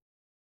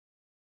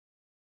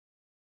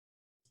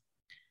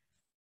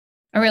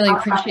 I really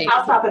appreciate it.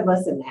 I'll stop and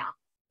listen now.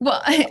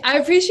 Well, I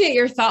appreciate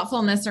your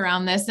thoughtfulness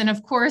around this. And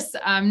of course,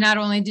 not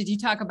only did you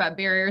talk about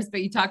barriers,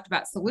 but you talked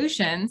about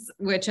solutions,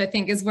 which I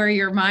think is where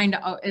your mind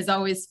is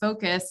always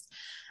focused,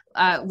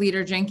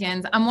 Leader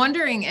Jenkins. I'm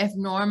wondering if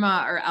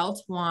Norma or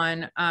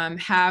Eltwan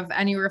have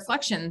any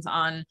reflections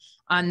on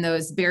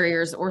those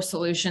barriers or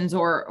solutions,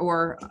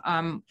 or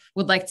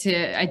would like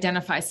to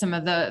identify some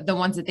of the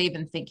ones that they've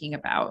been thinking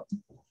about.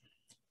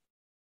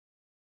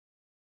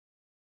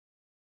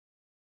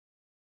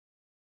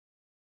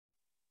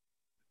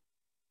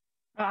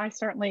 I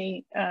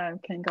certainly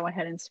can go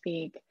ahead and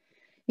speak.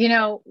 You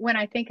know, when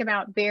I think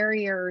about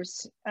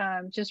barriers,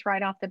 just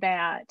right off the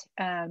bat,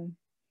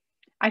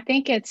 I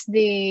think it's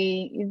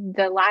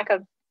the lack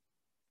of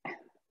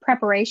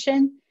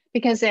preparation,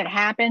 because it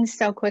happens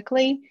so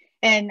quickly.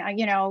 And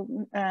you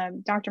know,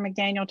 Dr.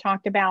 McDaniel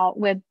talked about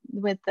with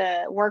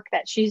the work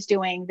that she's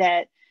doing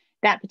that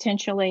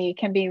potentially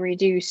can be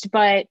reduced.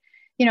 But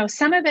you know,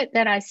 some of it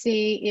that I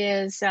see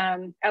is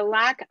a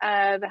lack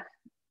of,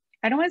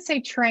 I don't want to say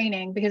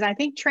training, because I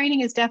think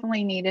training is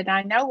definitely needed.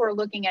 I know we're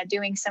looking at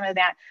doing some of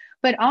that,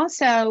 but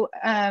also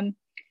a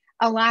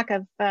lack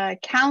of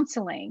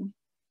counseling,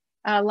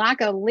 a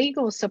lack of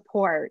legal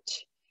support.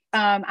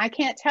 I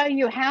can't tell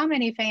you how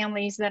many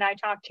families that I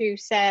talked to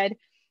said,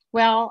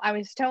 well, I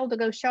was told to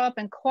go show up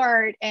in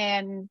court,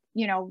 and,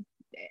 you know,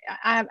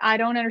 I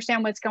don't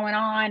understand what's going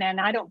on,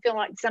 and I don't feel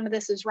like some of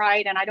this is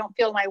right, and I don't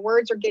feel my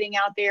words are getting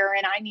out there,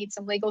 and I need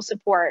some legal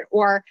support.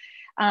 Or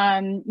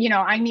you know,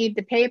 I need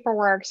the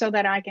paperwork so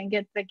that I can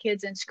get the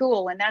kids in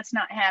school, and that's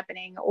not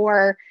happening.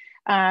 Or,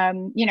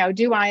 you know,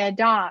 do I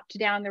adopt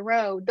down the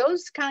road?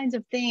 Those kinds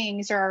of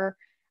things are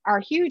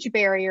huge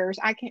barriers.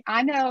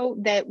 I know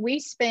that we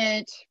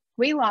spent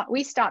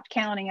We stopped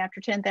counting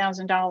after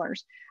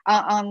 $10,000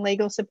 on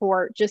legal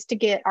support just to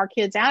get our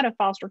kids out of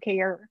foster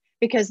care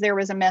because there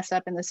was a mess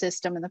up in the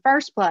system in the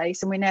first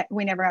place, and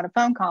we never had a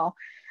phone call.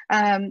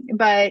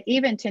 But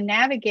even to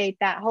navigate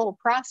that whole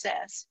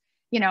process,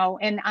 you know,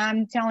 and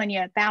I'm telling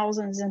you,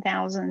 thousands and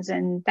thousands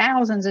and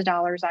thousands of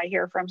dollars I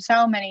hear from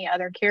so many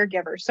other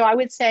caregivers. So I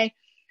would say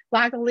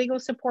lack of legal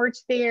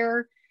support's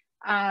there.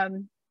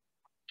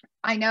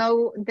 I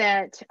know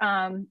that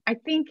I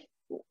think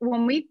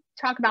when we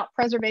talk about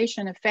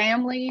preservation of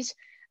families,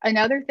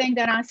 another thing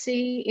that I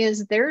see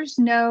is there's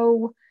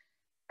no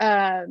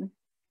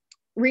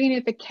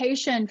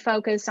reunification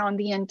focus on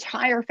the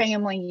entire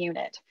family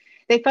unit.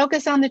 They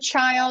focus on the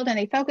child and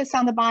they focus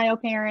on the bio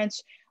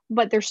parents,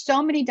 but there's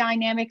so many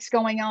dynamics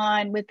going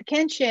on with the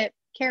kinship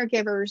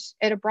caregivers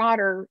at a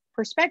broader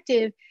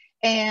perspective,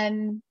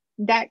 and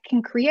that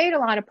can create a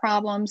lot of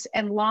problems.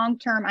 And long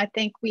term, I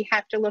think we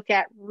have to look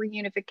at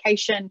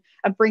reunification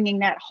of bringing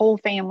that whole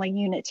family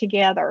unit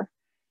together.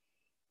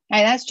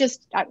 And that's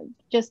just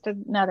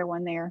another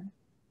one there.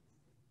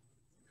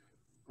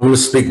 I want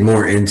to speak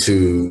more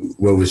into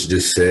what was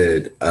just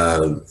said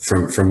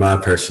from my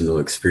personal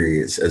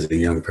experience as a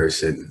young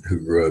person who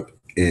grew up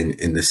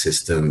in the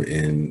system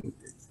and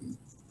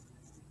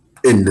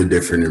in the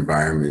different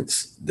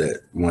environments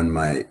that one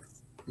might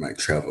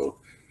travel.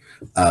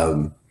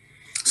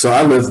 So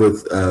I lived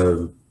with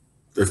a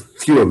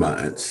few of my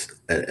aunts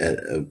at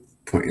a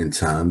point in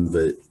time,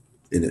 but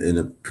in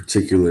a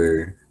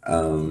particular,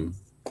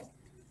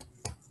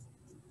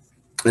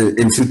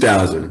 in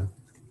 2000,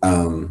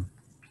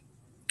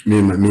 me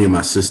and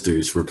my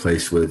sisters were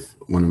placed with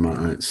one of my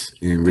aunts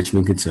in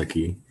Richmond,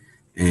 Kentucky,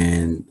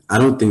 and I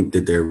don't think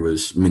that there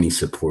was many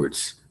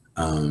supports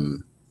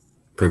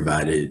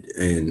provided,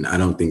 and I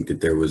don't think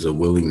that there was a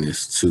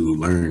willingness to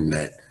learn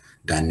that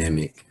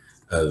dynamic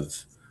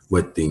of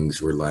what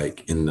things were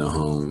like in the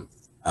home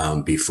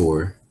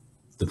before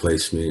the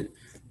placement,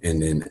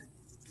 and then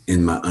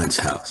in my aunt's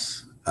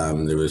house.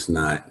 There was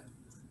not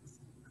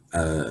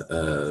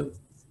a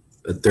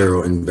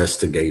thorough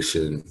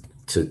investigation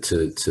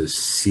to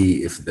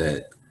see if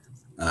that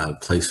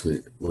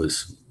placement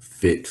was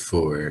fit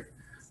for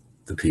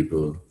the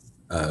people,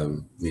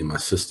 me and my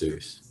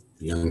sisters,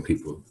 young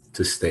people,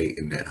 to stay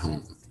in that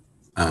home.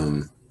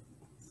 And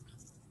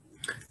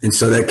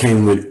so that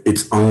came with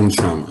its own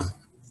trauma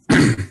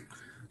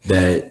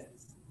that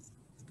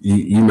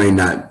you may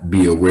not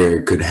be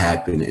aware could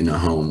happen in a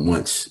home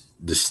once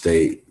the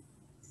state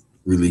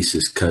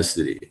releases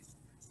custody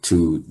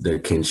to their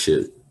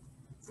kinship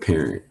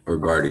parent or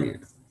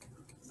guardian.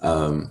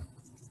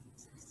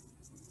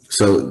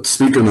 So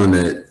speaking on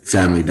that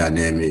family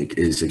dynamic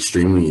is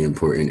extremely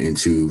important, and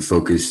to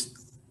focus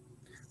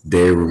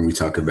there when we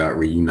talk about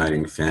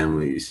reuniting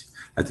families,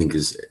 I think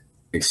is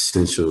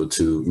essential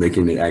to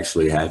making it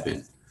actually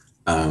happen.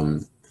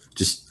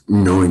 Just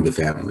knowing the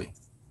family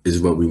is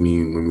what we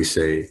mean when we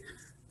say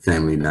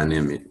family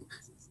dynamic.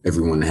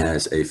 Everyone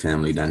has a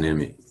family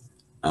dynamic.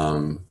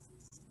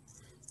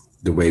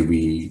 The way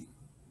we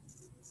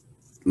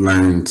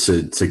learn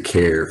to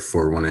care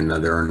for one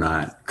another or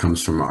not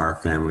comes from our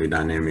family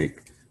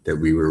dynamic that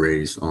we were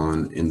raised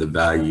on, and the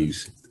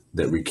values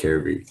that we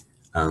carry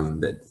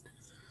that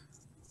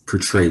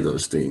portray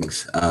those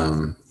things,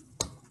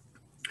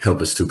 help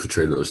us to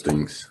portray those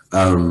things.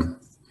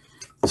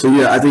 So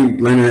yeah, I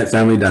think learning that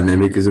family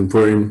dynamic is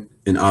important,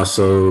 and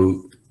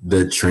also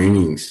the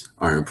trainings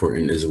are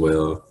important as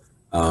well.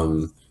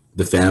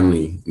 The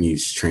family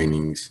needs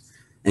trainings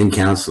and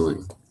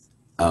counseling.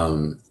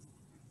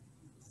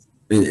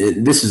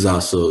 This is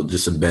also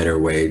just a better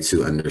way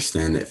to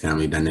understand that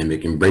family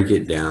dynamic and break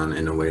it down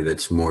in a way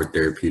that's more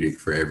therapeutic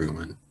for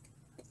everyone.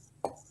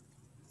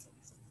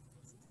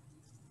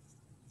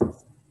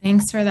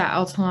 Thanks for that,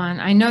 Altuan.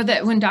 I know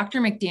that when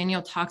Dr.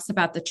 McDaniel talks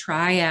about the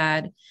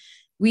triad,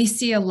 we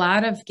see a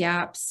lot of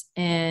gaps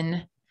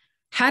in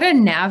how to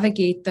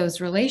navigate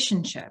those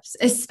relationships,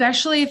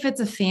 especially if it's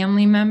a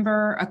family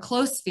member, a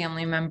close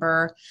family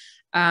member,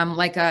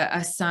 like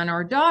a son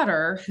or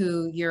daughter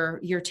who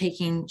you're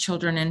taking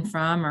children in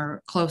from,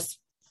 or close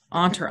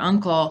aunt or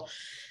uncle.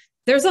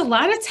 There's a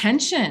lot of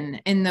tension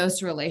in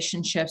those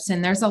relationships,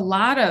 and there's a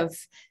lot of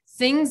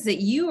things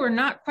that you are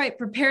not quite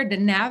prepared to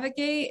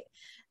navigate,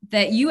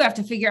 that you have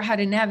to figure out how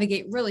to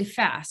navigate really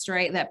fast,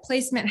 right? That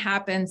placement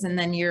happens, and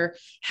then you're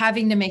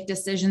having to make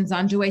decisions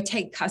on, do I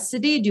take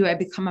custody? Do I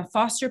become a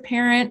foster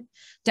parent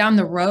down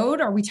the road?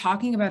 Are we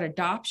talking about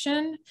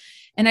adoption?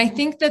 And I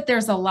think that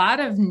there's a lot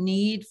of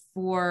need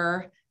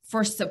for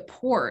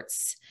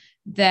supports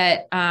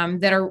that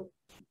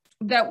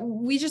that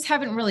we just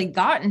haven't really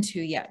gotten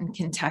to yet in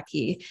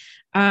Kentucky.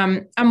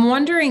 I'm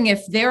wondering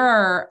if there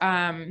are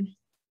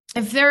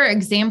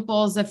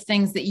examples of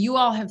things that you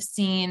all have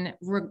seen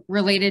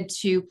related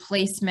to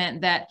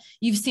placement that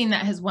you've seen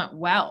that has went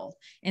well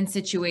in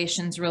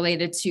situations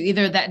related to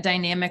either that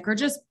dynamic or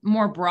just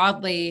more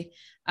broadly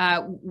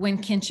when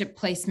kinship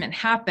placement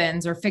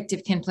happens or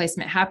fictive kin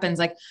placement happens.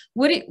 Like,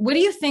 what do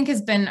you think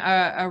has been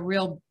a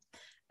real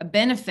a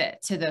benefit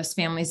to those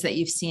families that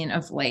you've seen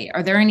of late?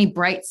 Are there any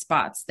bright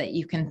spots that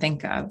you can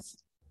think of?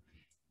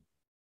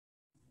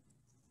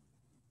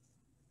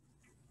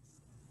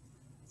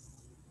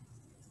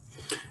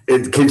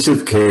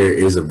 Kinship care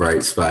is a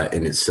bright spot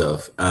in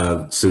itself.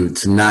 To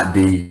not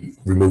be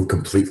removed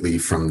completely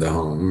from the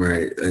home,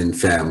 right, and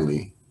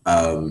family.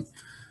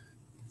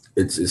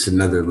 It's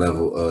another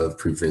level of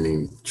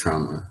preventing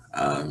trauma.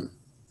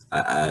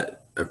 I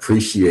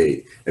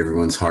appreciate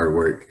everyone's hard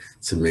work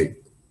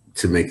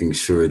to making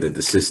sure that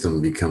the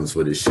system becomes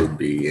what it should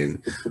be.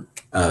 And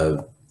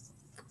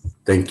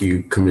thank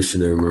you,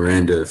 Commissioner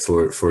Miranda,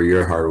 for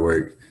your hard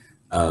work.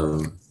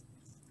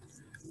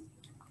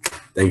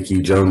 Thank you,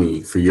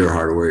 Joni, for your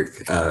hard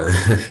work.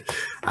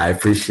 I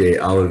appreciate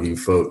all of you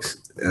folks,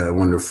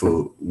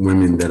 wonderful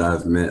women that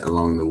I've met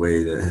along the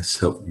way that has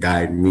helped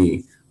guide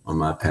me on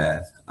my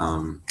path.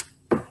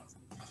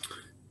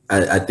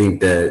 I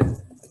think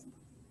that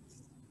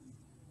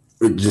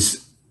it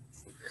just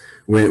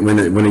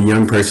when a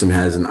young person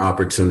has an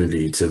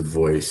opportunity to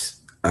voice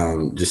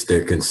just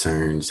their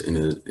concerns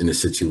in a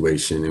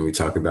situation, and we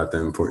talk about the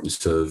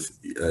importance of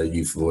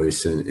youth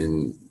voice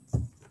and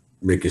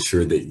making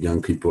sure that young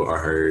people are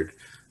heard.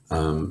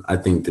 I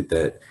think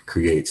that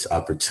creates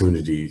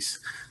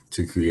opportunities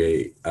to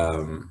create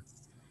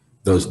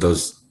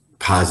those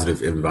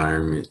positive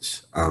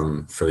environments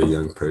for the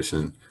young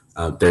person.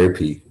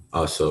 Therapy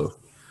also,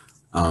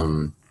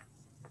 and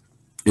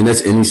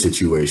that's any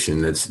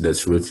situation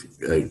that's with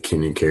a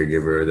kin and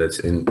caregiver, that's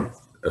in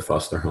a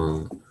foster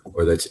home,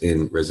 or that's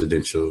in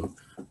residential,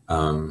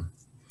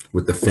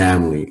 with the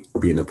family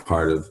being a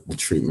part of the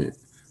treatment.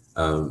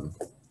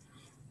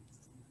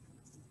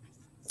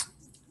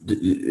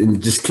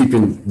 And just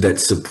keeping that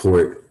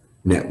support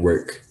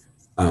network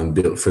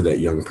built for that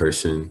young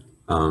person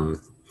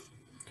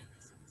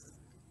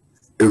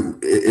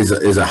is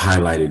a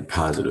highlighted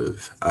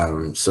positive.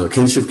 So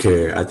kinship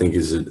care, I think,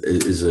 is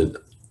an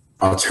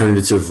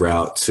alternative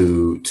route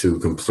to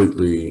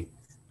completely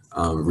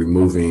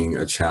removing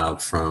a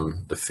child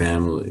from the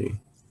family.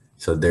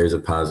 So there's a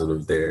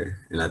positive there,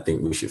 and I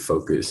think we should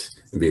focus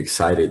and be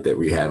excited that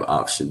we have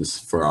options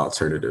for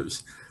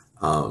alternatives.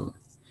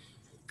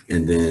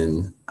 And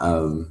then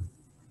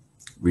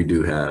we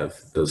do have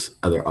those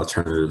other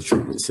alternative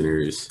treatment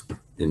centers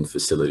and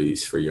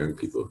facilities for young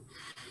people.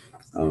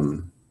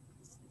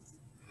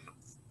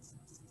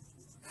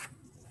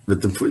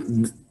 But the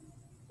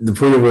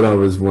point of what I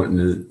was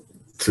wanting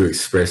to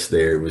express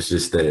there was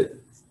just that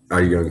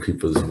our young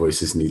people's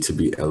voices need to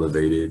be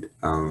elevated.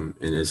 And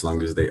as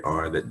long as they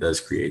are, that does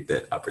create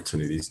that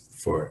opportunities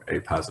for a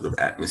positive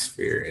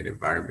atmosphere and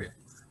environment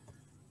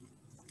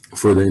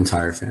for the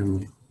entire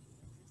family.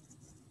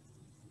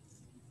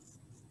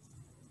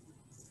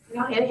 You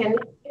know, and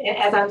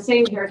as I'm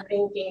sitting here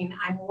thinking,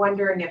 I'm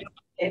wondering if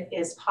it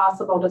is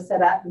possible to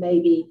set up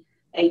maybe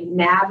a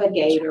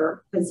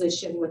navigator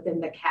position within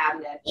the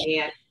cabinet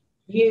and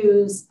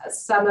use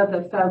some of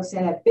the folks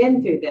that have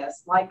been through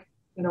this, like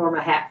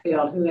Norma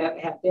Hatfield, who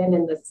have been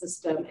in the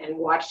system and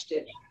watched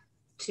it,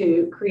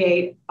 to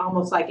create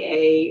almost like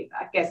a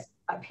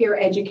peer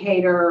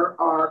educator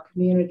or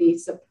community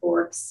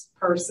supports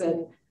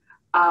person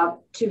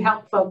to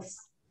help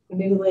folks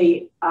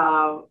newly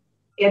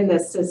in the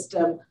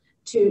system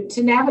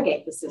to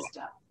navigate the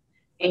system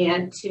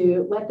and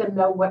to let them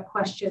know what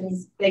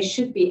questions they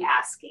should be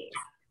asking,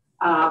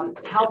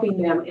 helping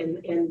them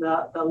in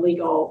the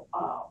legal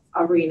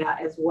arena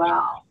as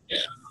well.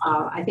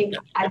 I think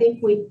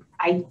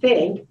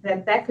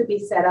that could be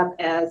set up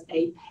as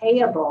a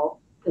payable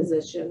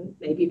position,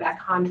 maybe by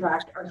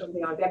contract or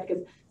something like that,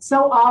 because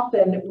so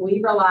often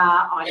we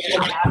rely on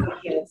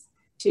advocates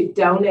to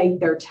donate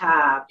their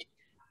time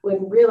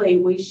when really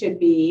we should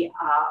be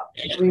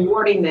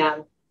rewarding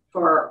them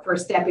for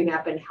stepping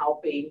up and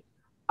helping.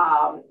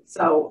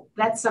 So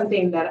that's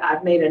something that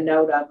I've made a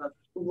note of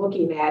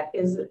looking at.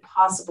 Is it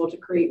possible to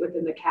create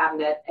within the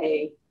cabinet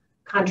a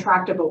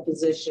contractable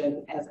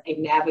position as a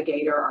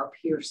navigator or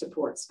peer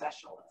support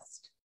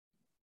specialist?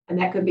 And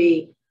that could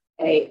be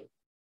a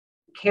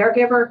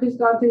caregiver who's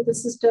gone through the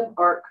system,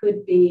 or it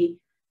could be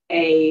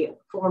a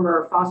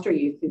former foster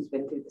youth who's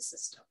been through the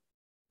system.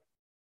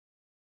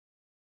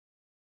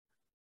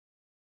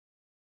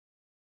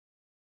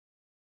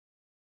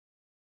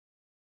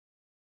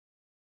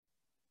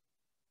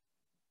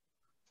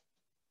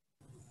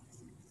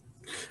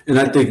 And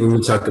I think when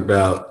we talk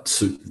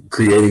about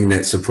creating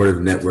that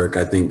supportive network,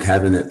 I think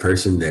having that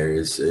person there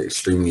is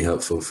extremely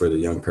helpful for the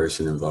young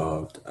person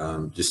involved.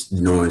 Just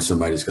knowing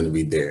somebody's going to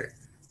be there,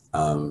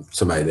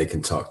 somebody they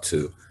can talk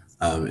to.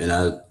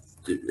 And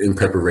in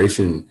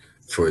preparation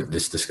for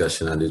this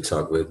discussion, I did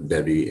talk with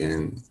Debbie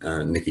and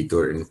Nikki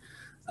Thornton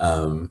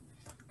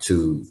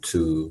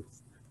to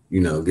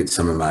get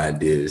some of my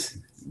ideas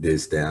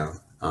down.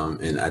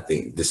 And I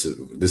think this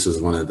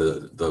was one of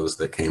those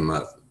that came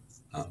up.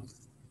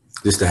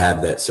 Just to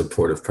have that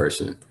supportive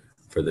person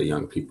for the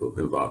young people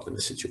involved in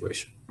the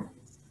situation.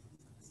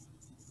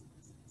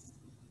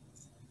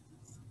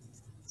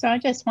 So I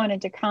just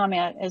wanted to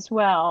comment as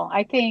well.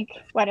 I think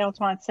what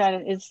Elton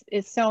said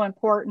is so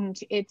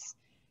important. It's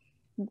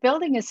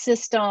building a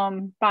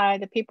system by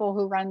the people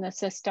who run the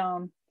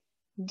system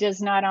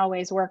does not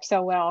always work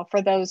so well for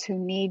those who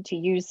need to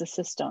use the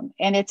system.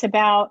 And it's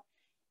about,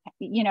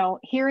 you know,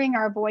 hearing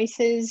our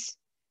voices,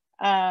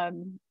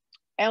 you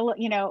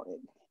know,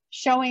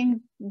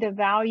 showing the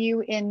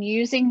value in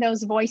using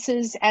those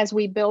voices as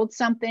we build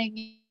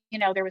something. You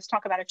know, there was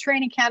talk about a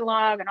training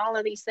catalog and all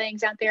of these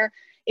things out there.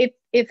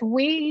 If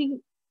we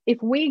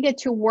get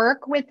to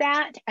work with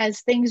that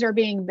as things are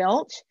being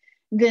built,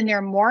 then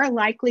they're more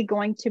likely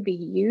going to be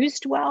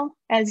used well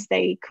as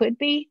they could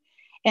be.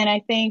 And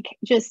I think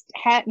just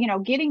you know,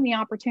 getting the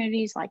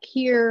opportunities like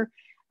here,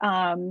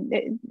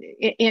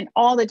 in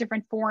all the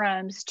different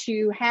forums,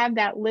 to have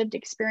that lived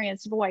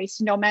experience voice,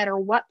 no matter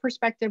what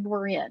perspective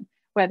we're in,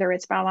 whether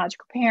it's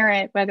biological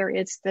parent, whether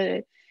it's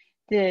the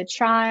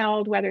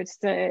child, whether it's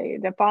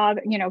the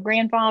father, you know,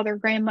 grandfather,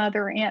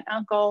 grandmother, aunt,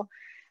 uncle,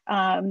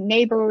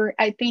 neighbor.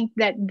 I think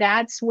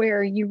that's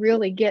where you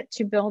really get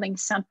to building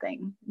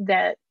something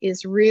that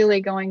is really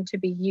going to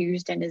be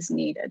used and is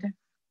needed.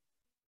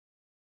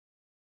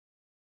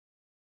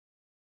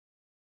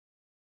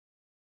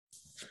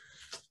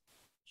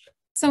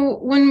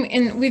 So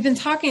we've been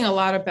talking a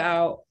lot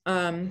about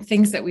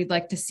things that we'd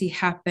like to see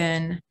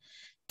happen.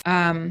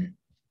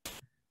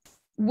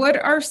 What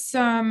are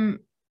some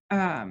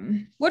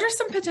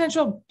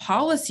potential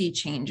policy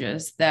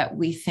changes that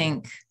we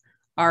think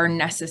are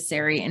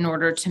necessary in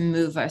order to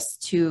move us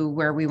to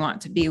where we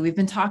want to be? We've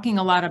been talking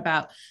a lot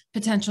about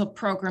potential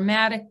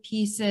programmatic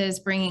pieces,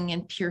 bringing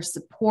in peer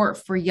support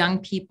for young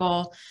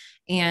people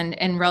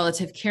and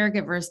relative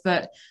caregivers,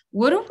 but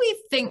what do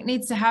we think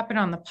needs to happen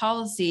on the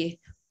policy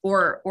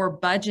or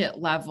budget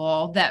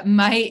level that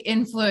might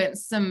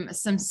influence some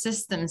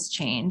systems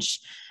change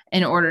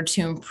in order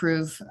to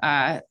improve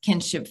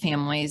kinship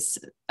families'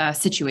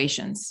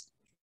 situations?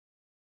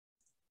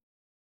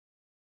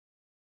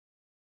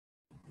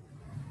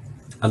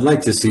 I'd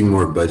like to see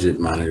more budget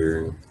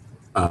monitoring,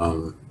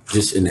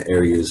 just in the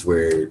areas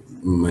where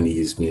money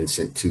is being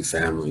sent to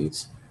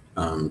families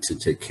to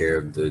take care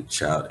of the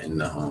child in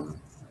the home.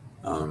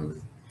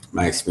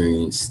 My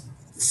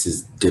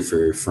experiences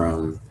differ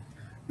from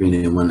being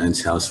in one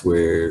aunt's house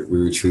where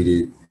we were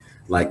treated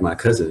like my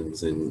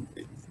cousins. And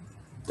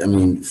I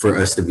mean, for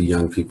us to be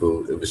young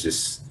people, it was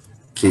just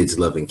kids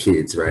loving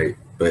kids, right?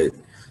 But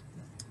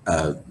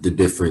the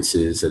difference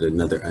is at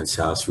another aunt's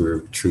house, we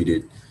were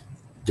treated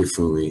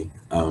differently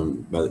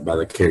by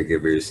the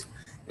caregivers,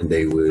 and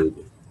they would,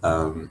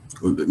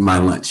 my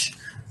lunch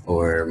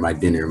or my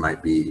dinner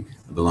might be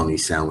a bologna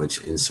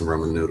sandwich and some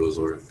ramen noodles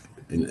or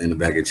in a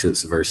bag of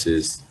chips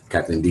versus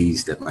Captain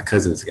D's that my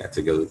cousins got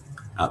to go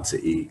out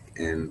to eat,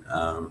 and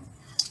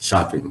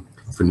shopping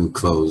for new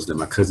clothes that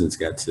my cousins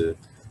got to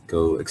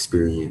go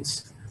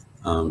experience.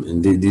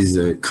 And these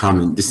are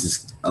common. This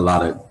is a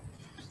lot of,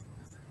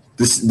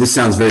 this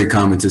sounds very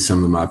common to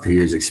some of my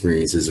peers'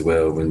 experience as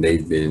well when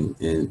they've been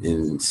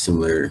in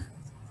similar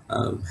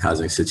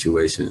housing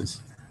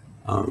situations.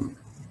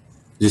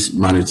 Just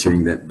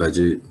monitoring that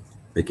budget,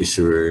 making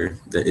sure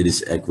that it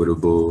is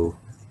equitable,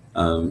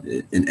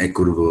 an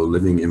equitable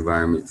living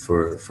environment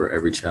for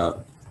every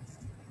child.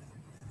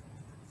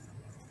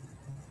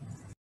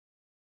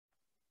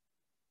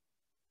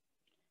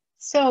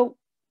 So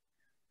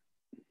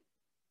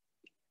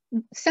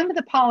some of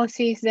the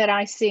policies that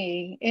I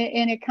see,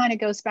 and it kind of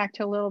goes back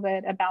to a little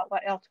bit about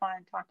what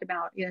Elton talked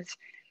about, is,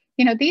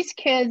 you know, these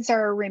kids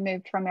are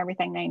removed from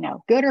everything they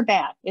know, good or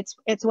bad. It's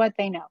what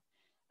they know.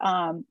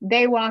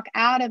 They walk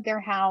out of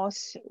their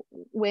house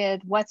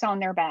with what's on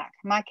their back.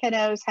 My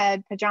kiddos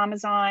had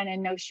pajamas on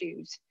and no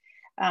shoes.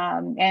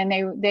 And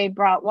they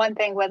brought one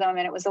thing with them,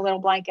 and it was a little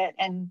blanket,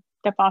 and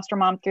the foster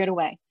mom threw it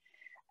away.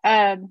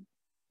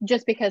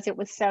 Just because it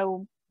was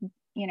so,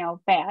 you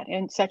know, bad,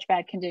 in such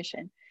bad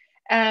condition.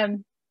 I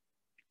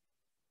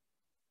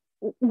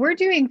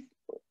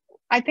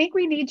think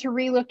we need to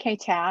relook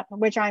KTAP,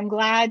 which I'm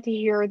glad to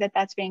hear that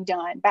that's being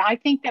done. But I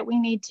think that we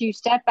need to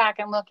step back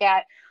and look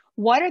at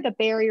what are the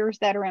barriers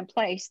that are in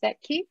place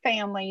that keep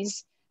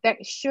families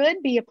that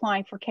should be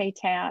applying for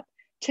KTAP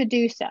to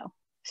do so,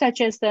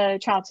 such as the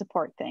child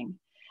support thing.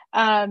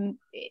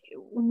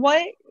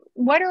 What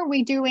are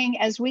we doing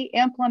as we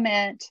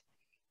implement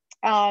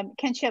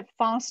kinship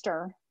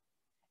foster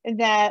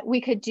that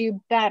we could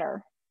do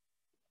better?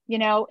 You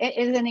know,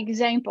 as an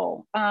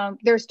example,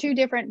 there's two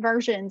different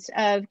versions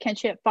of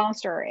kinship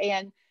foster,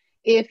 and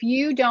if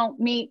you don't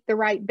meet the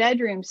right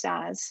bedroom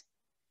size,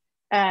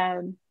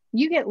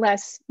 you get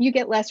less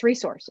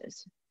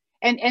resources.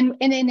 And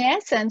in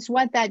essence,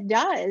 what that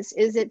does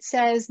is it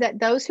says that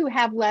those who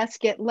have less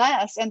get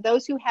less, and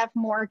those who have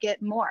more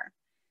get more.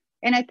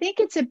 And I think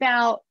it's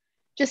about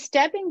just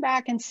stepping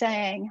back and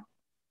saying,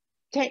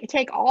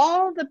 take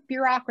all the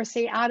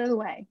bureaucracy out of the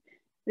way.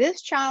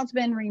 This child's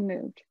been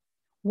removed.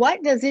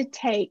 What does it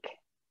take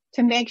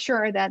to make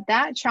sure that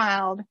that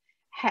child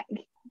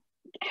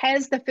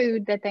has the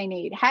food that they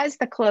need, has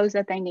the clothes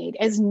that they need,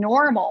 as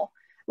normal,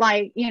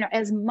 like, you know,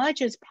 as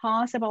much as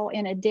possible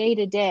in a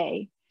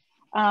day-to-day,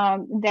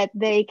 that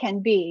they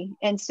can be.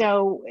 And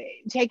so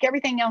take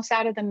everything else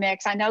out of the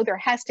mix. I know there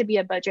has to be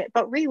a budget,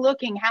 but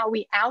relooking how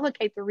we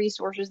allocate the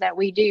resources that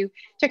we do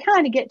to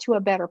kind of get to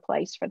a better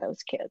place for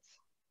those kids.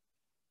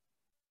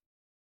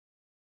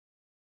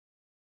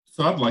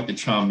 So I'd like to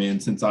chime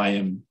in since I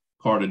am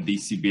part of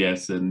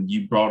DCBS, and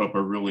you brought up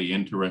a really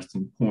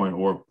interesting point,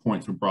 or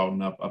points were brought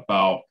up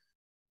about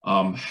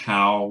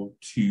how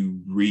to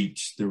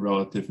reach the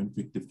relative and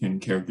fictive kin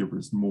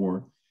caregivers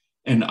more.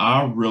 And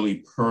I really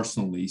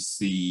personally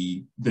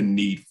see the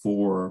need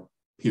for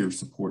peer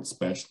support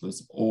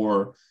specialists,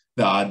 or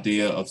the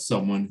idea of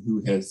someone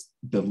who has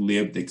the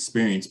lived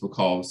experience,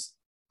 because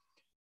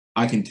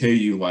I can tell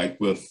you, like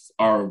with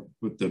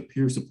the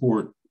peer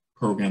support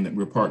program that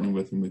we're partnering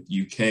with and with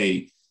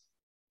UK,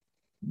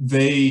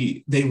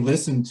 they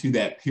listen to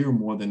that peer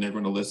more than they're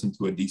going to listen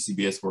to a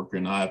DCBS worker.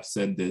 And I've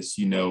said this,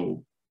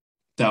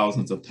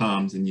 thousands of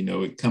times, and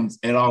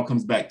it all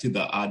comes back to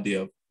the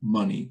idea of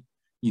money,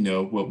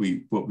 what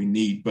we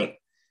need. But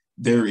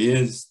there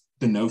is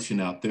the notion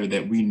out there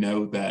that we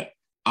know that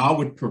I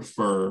would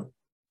prefer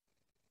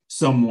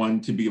someone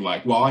to be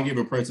like, well, I give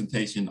a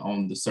presentation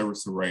on the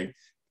service array.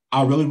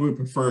 I really would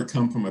prefer it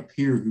come from a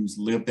peer who's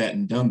lived that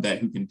and done that,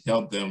 who can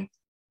tell them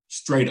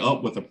straight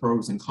up what the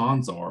pros and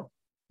cons are,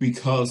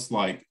 because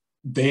like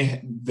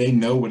they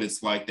know what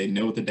it's like. They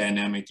know what the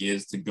dynamic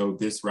is to go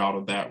this route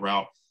or that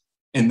route.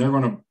 And they're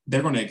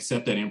gonna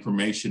accept that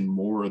information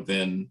more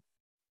than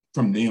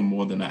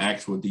an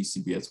actual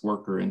DCBS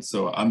worker. And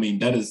so, I mean,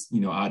 that is,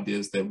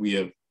 ideas that we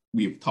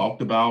have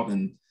talked about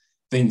and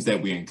things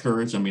that we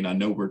encourage. I mean, I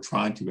know we're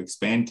trying to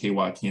expand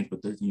KY Camps,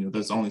 but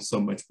there's only so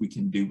much we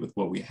can do with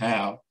what we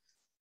have.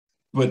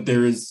 But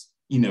there is,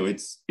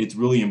 it's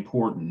really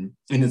important.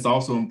 And it's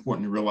also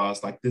important to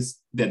realize like this,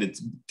 that it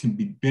can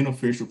be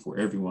beneficial for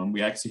everyone.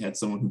 We actually had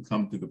someone who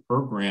come through the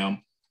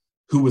program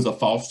who was a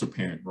foster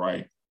parent,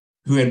 right?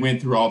 Who had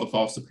went through all the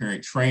foster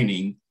parent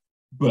training,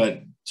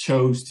 but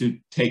chose to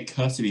take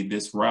custody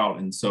this route.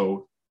 And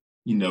so,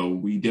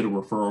 we did a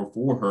referral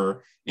for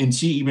her. And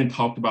she even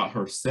talked about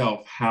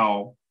herself,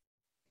 how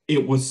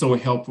it was so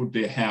helpful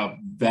to have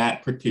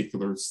that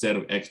particular set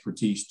of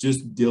expertise,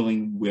 just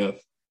dealing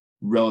with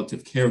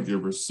relative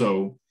caregivers.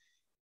 So,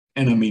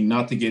 and I mean,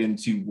 not to get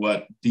into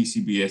what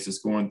DCBS is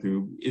going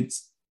through,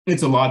 it's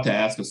a lot to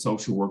ask a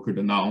social worker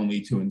to not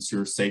only to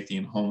ensure safety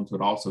in homes,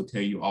 but also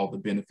tell you all the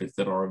benefits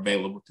that are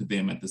available to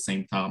them at the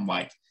same time.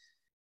 Like,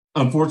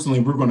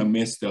 unfortunately, we're going to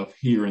miss stuff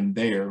here and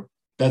there.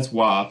 That's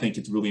why I think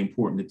it's really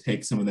important to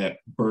take some of that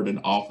burden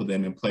off of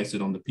them and place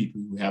it on the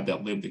people who have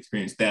that lived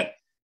experience, that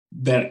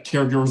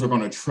caregivers are going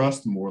to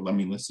trust more. I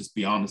mean, let's just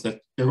be honest, that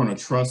they're going to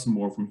trust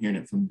more from hearing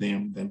it from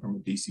them than from a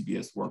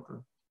DCBS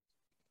worker.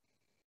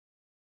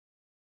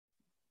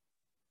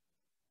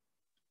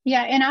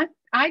 Yeah, and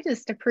I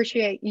just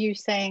appreciate you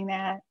saying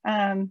that.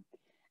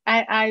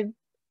 I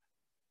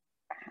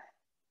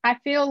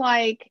feel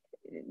like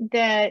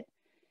that,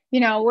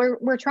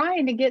 we're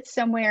trying to get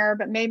somewhere,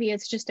 but maybe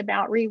it's just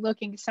about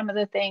relooking some of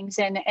the things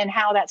and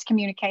how that's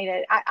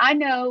communicated. I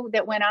know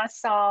that when I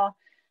saw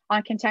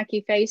on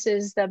Kentucky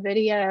Faces the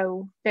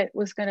video that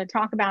was going to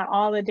talk about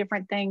all the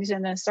different things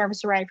in the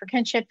service array for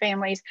kinship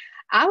families,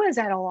 I was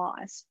at a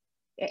loss.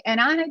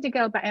 And I had to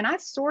go back, and I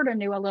sort of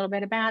knew a little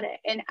bit about it.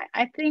 And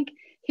I think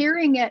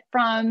hearing it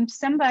from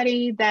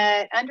somebody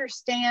that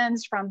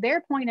understands from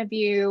their point of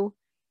view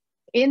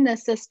in the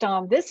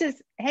system,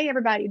 hey,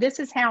 everybody, this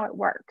is how it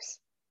works.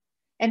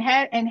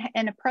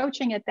 And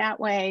approaching it that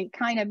way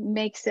kind of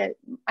makes it,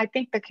 I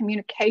think the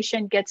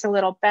communication gets a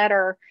little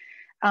better,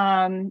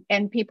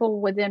 and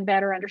people would then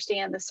better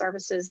understand the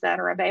services that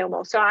are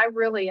available. So I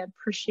really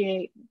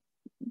appreciate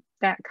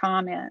that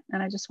comment.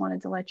 And I just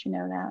wanted to let you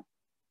know that.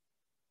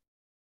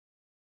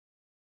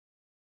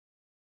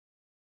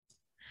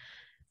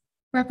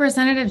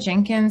 Representative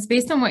Jenkins,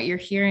 based on what you're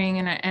hearing,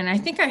 and I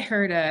think I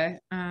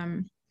heard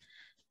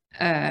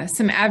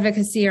some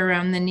advocacy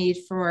around the need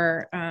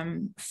for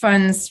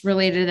funds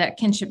related to that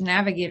Kinship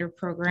Navigator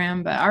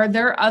program, but are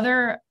there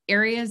other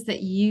areas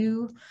that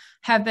you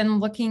have been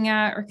looking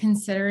at or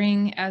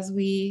considering as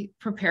we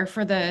prepare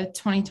for the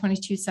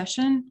 2022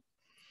 session?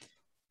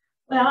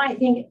 Well, I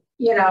think,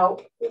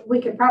 we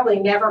could probably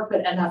never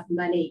put enough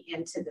money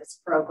into this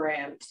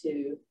program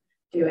to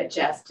do it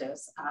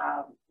justice.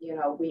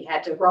 We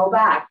had to roll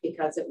back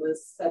because it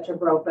was such a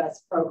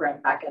robust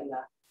program back in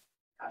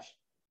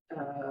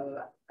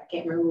I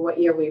can't remember what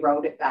year we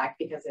wrote it back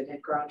because it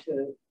had grown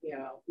to,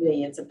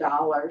 millions of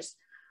dollars.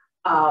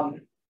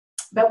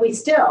 But we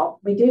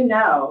do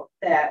know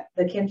that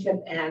the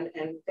kinship and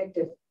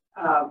fictive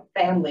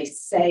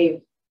families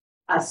save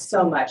us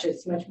so much.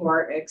 It's much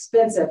more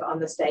expensive on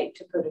the state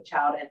to put a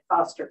child in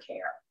foster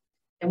care.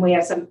 And we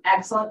have some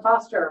excellent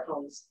foster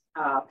homes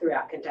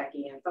throughout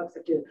Kentucky, and folks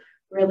that do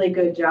really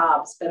good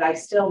jobs. But I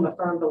still am a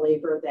firm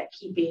believer that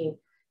keeping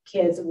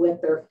kids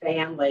with their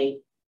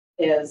family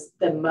is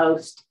the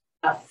most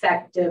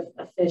effective,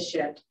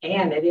 efficient,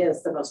 and it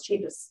is the most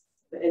cheapest.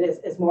 It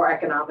is more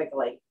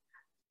economically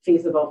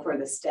feasible for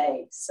the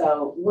state.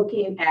 So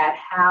looking at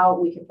how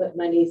we can put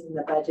monies in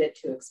the budget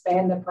to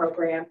expand the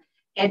program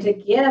and to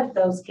give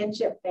those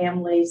kinship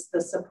families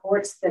the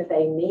supports that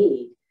they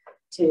need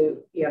to,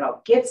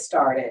 get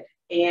started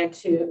and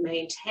to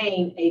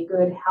maintain a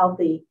good,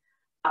 healthy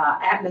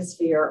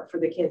atmosphere for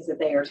the kids that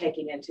they are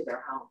taking into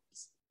their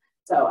homes.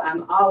 So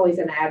I'm always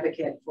an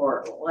advocate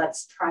for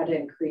let's try to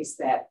increase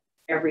that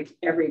every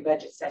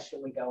budget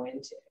session we go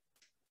into.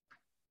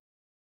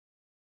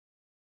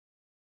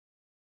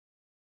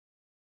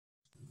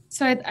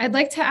 So I'd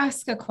like to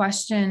ask a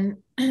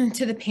question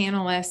to the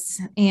panelists,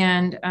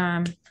 and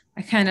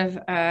I kind of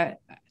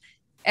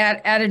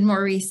added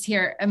Maurice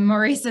here. And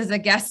Maurice is a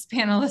guest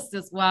panelist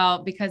as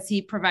well because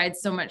he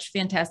provides so much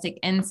fantastic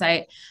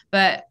insight.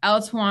 But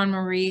Eltwan,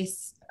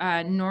 Maurice,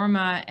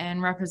 Norma,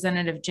 and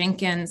Representative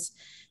Jenkins,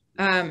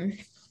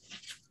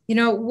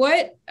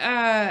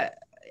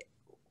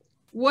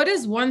 what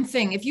is one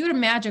thing, if you had a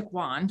magic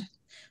wand,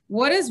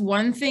 what is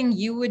one thing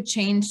you would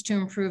change to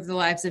improve the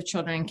lives of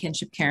children in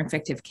kinship care and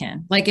fictive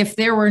kin? Like if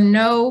there were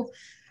no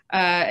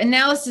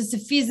analysis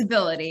of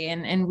feasibility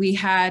and we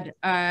had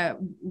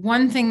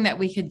one thing that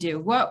we could do,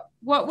 what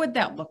would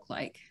that look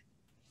like?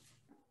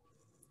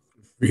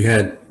 We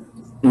had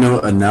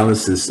no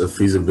analysis of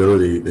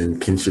feasibility, then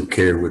kinship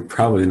care would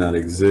probably not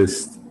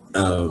exist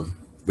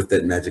with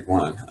that magic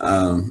wand.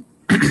 I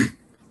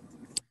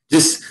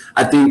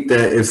think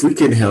that if we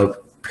can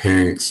help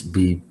parents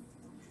be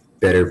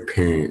better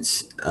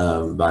parents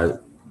by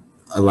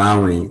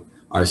allowing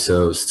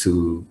ourselves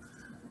to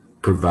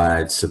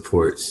provide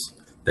supports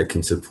that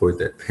can support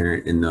that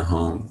parent in the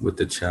home with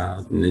the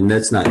child. And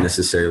that's not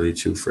necessarily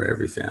true for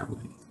every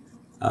family.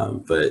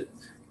 But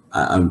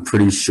I'm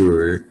pretty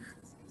sure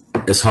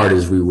as hard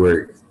as we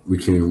work, we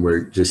can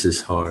work just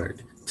as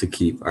hard to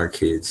keep our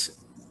kids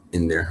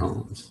in their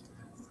homes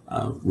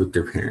with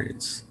their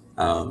parents.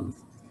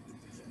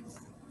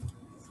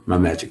 My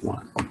magic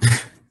wand.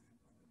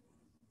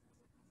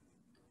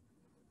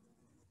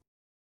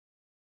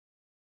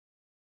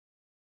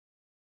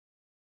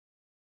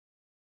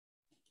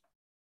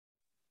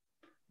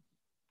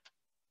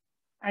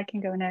 I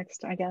can go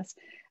next, I guess.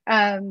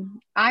 I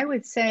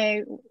would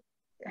say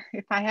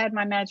if I had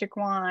my magic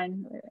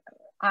wand,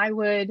 I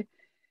would,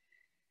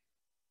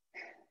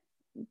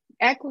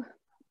 I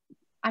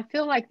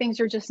feel like things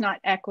are just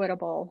not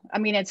equitable. I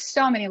mean, it's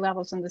so many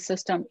levels in the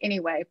system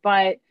anyway,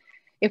 but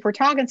if we're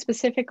talking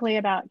specifically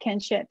about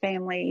kinship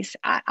families,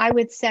 I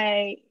would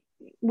say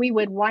we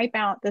would wipe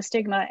out the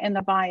stigma and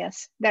the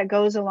bias that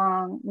goes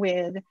along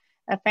with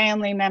a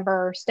family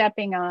member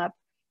stepping up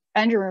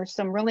under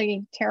some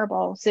really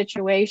terrible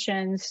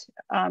situations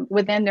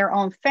within their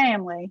own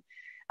family.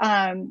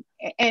 And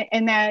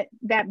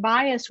that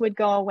bias would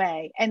go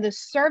away. And the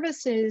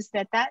services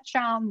that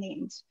child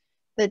needs,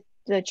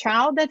 the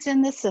child that's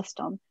in the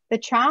system, the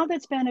child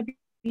that's been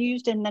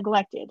abused and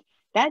neglected,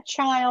 that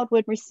child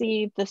would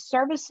receive the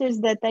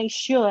services that they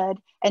should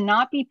and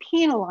not be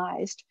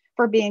penalized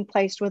for being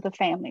placed with a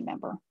family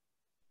member.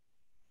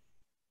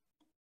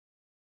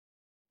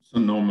 So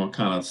Norma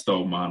kind of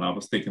stole mine. I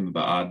was thinking of the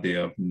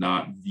idea of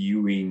not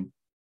viewing,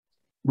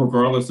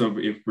 regardless of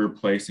if we're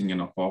placing in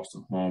a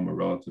foster home, a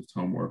relative's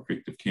home, or a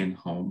fictive kin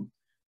home,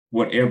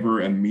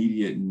 whatever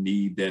immediate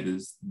need that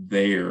is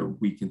there,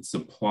 we can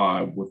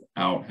supply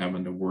without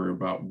having to worry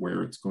about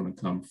where it's going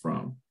to come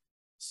from.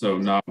 So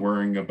not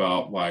worrying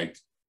about like,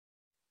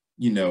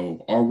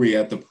 are we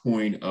at the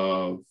point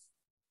of,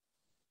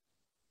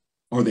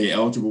 are they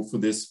eligible for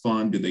this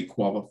fund? Do they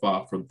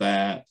qualify for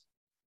that?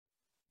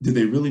 Do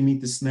they really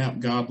meet the SNAP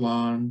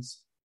guidelines?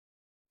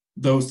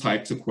 Those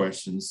types of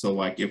questions. So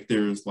like if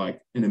there's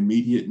like an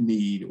immediate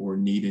need or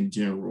need in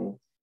general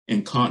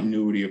and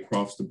continuity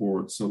across the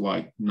board. So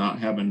like not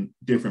having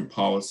different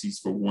policies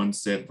for one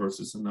set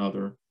versus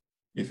another.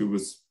 If it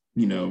was,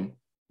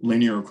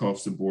 linear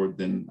across the board,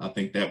 then I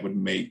think that would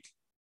make,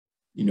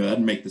 that'd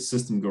make the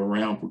system go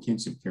around for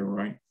kinship care,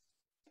 right?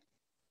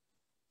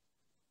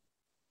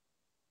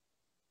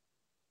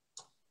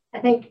 I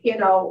think,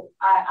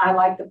 I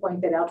like the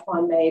point that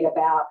Eltwan made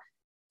about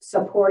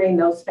supporting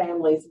those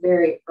families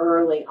very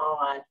early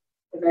on.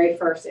 The very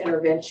first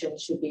intervention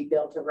should be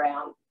built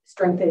around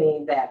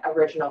strengthening that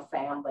original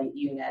family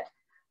unit.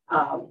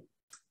 I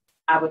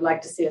would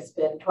like to see us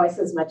spend twice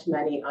as much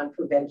money on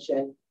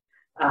prevention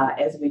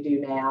as we do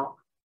now.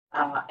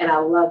 And I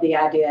love the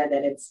idea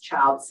that it's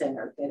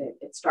child-centered, that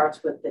it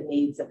starts with the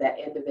needs of that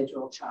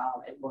individual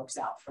child and works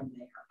out from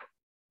there.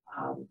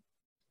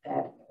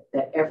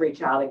 That every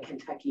child in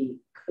Kentucky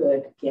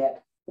could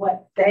get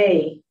what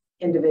they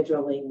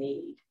individually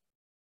need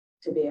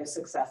to be a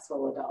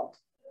successful adult.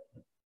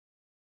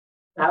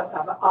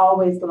 I've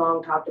always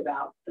long talked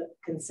about the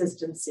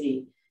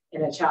consistency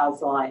in a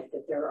child's life,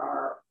 that there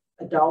are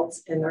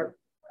adults in their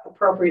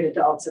appropriate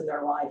adults in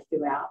their life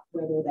throughout,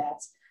 whether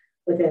that's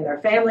within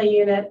their family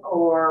unit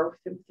or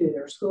through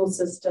their school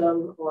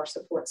system or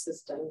support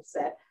systems,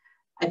 that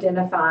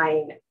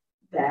identifying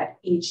that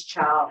each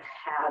child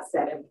has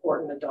that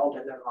important adult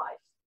in their life.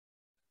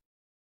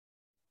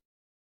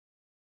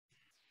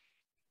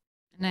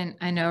 And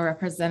I know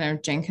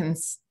Representative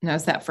Jenkins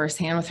knows that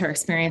firsthand with her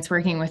experience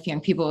working with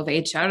young people who've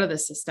aged out of the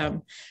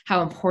system,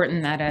 how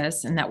important that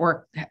is. And that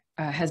work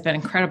has been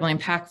incredibly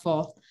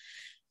impactful.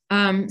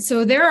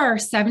 So there are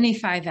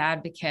 75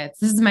 advocates.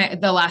 This is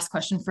the last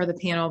question for the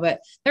panel, but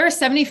there are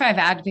 75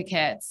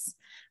 advocates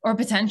or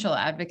potential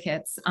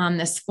advocates on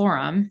this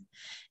forum.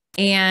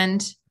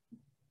 And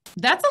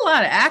that's a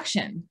lot of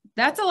action.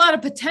 That's a lot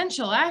of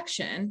potential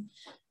action.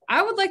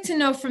 I would like to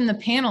know from the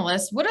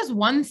panelists, what is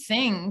one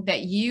thing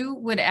that you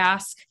would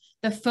ask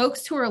the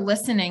folks who are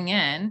listening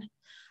in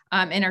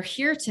and are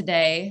here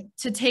today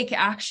to take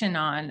action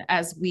on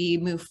as we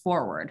move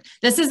forward?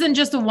 This isn't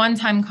just a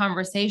one-time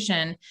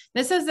conversation.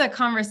 This is a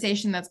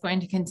conversation that's going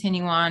to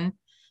continue on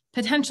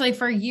potentially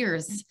for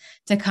years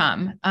to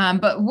come.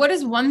 But what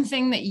is one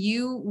thing that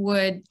you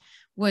would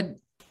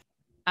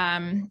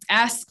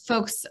ask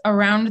folks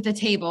around the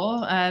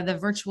table, the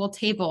virtual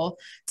table,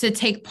 to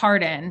take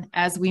part in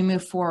as we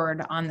move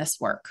forward on this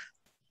work?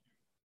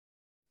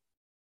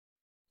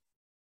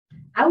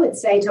 I would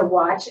say to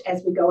watch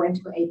as we go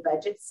into a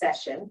budget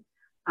session.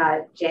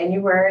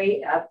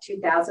 January of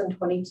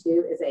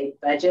 2022 is a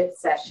budget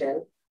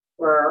session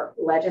where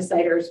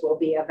legislators will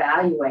be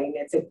evaluating.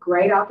 It's a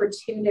great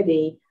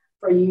opportunity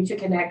for you to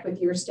connect with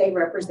your state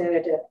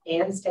representative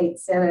and state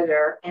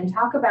senator and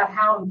talk about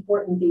how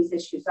important these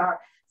issues are.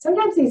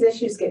 Sometimes these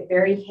issues get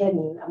very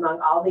hidden among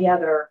all the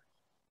other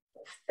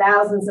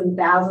thousands and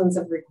thousands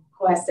of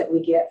requests that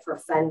we get for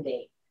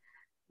funding.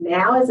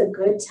 Now is a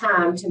good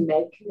time to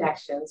make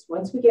connections.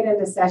 Once we get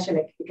into session,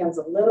 it becomes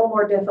a little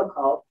more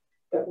difficult,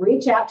 but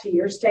reach out to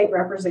your state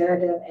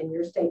representative and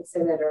your state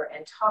senator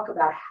and talk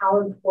about how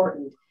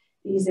important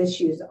these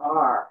issues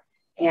are.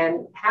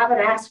 And have an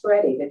ask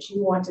ready that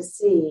you want to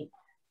see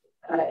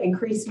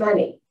increased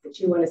money, that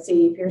you want to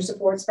see peer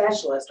support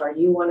specialists, or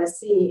you want to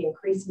see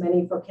increased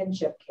money for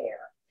kinship care.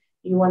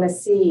 You want to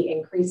see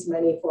increased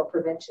money for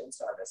prevention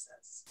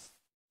services.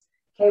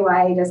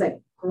 KYA does a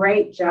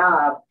great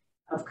job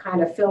of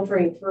kind of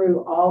filtering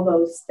through all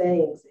those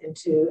things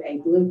into a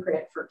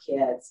blueprint for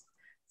kids.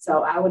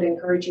 So I would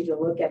encourage you to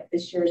look at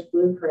this year's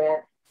blueprint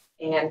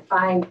and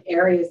find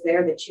areas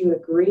there that you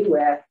agree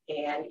with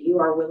and you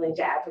are willing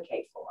to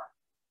advocate for.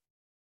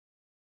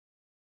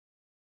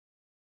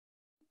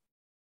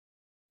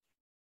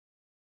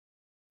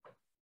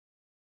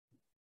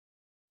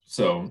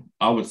 So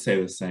I would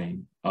say the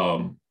same.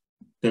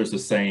 There's a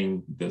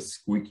saying, the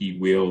squeaky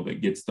wheel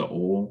that gets the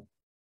oil.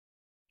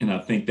 And I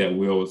think that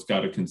wheel has got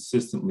to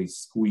consistently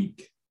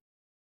squeak.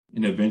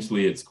 And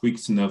eventually it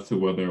squeaks enough to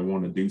whether I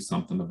want to do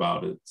something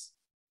about it.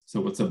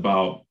 So it's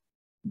about,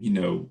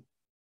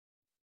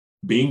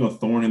 being a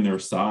thorn in their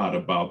side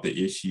about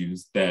the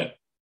issues that,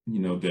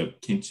 the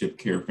kinship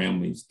care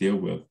families deal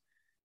with.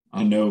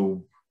 I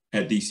know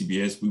at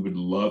DCBS, we would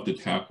love to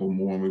tackle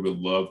more and we would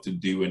love to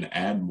do and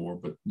add more,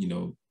 but,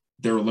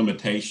 there are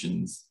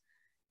limitations.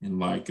 And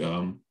like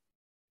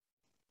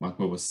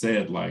what was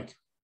said, like,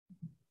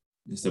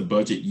 it's a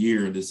budget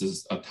year. This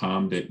is a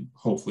time that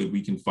hopefully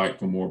we can fight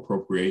for more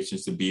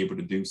appropriations to be able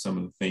to do some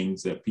of the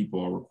things that people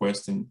are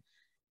requesting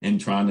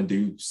and trying to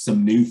do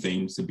some new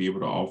things to be able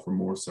to offer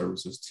more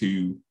services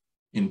to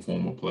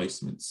informal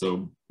placement.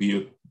 So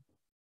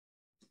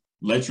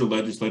let your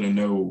legislator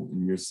know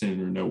and your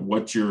senator know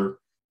what your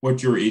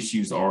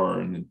issues are.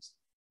 And it's,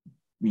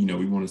 we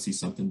want to see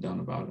something done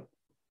about it.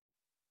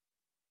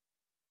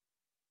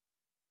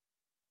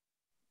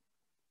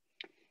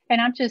 And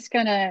I'm just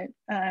going to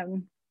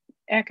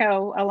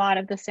echo a lot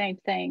of the same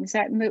things.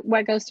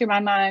 What goes through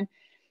my mind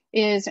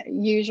is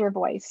use your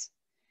voice.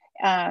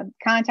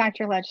 Contact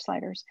your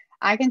legislators.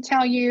 I can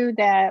tell you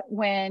that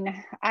when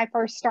I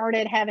first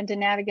started having to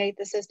navigate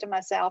the system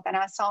myself and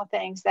I saw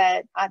things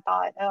that I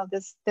thought, oh,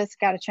 this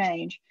got to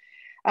change.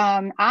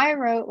 I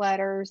wrote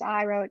letters,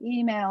 I wrote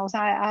emails,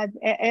 I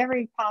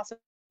every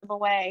possible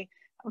way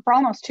for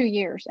almost 2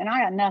 years, and I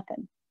got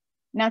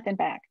nothing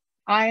back.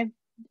 I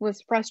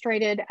was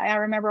frustrated. I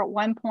remember at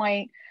one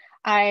point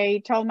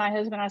I told my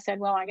husband, I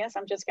said, well, I guess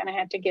I'm just going to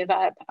have to give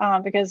up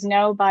because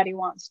nobody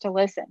wants to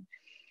listen.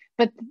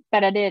 But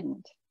I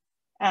didn't.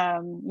 I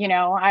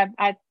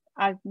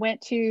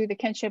went to the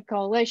Kinship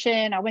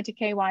Coalition. I went to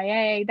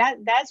KYA.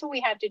 That's what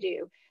we have to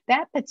do.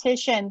 That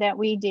petition that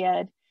we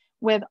did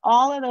with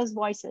all of those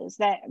voices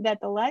that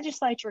the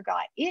legislature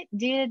got, it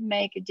did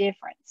make a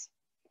difference.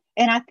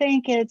 And I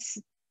think it's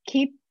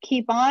keep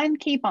on.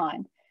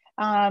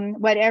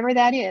 Whatever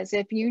that is.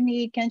 If you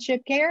need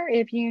kinship care,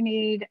 if you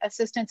need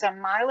assistance on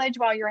mileage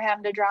while you're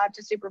having to drive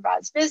to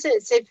supervised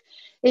visits,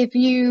 if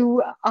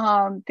you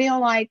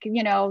feel like,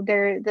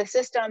 the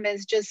system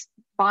is just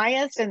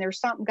biased and there's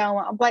something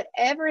going on,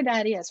 whatever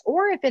that is,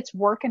 or if it's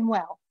working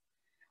well,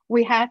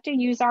 we have to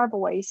use our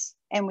voice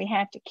and we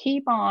have to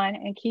keep on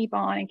and keep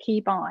on and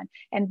keep on.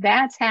 And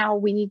that's how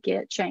we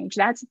get change.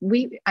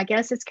 I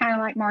guess it's kind of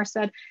like Mar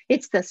said,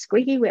 it's the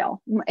squeaky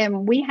wheel,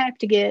 and we have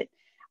to get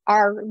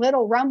our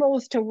little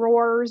rumbles to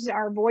roars,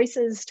 our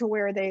voices to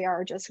where they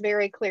are just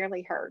very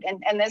clearly heard.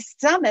 And this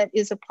summit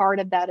is a part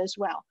of that as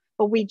well.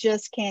 But we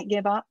just can't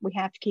give up. We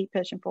have to keep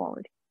pushing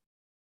forward.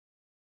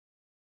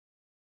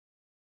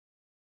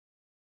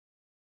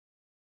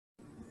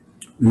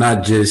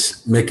 not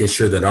just making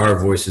sure that our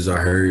voices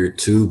are heard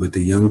too, but the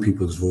young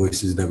people's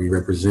voices that we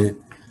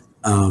represent.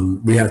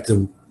 We have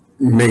to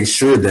make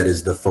sure that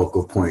is the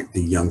focal point,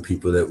 the young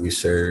people that we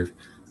serve.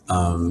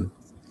 I'm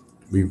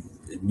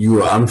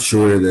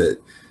sure that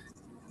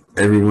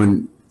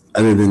everyone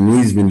other than me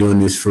has been doing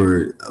this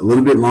for a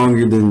little bit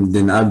longer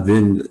than I've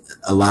been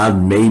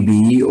alive,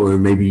 maybe, or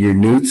maybe you're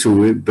new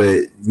to it,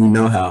 but you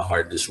know how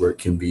hard this work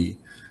can be.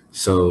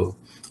 So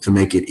to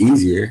make it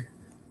easier,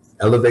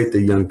 elevate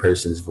the young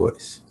person's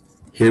voice,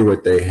 hear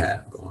what they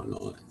have going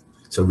on,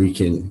 so we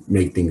can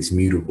make things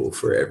mutable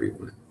for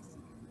everyone.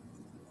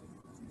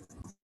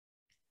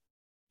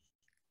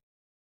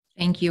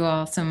 Thank you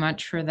all so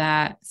much for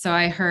that. So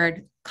I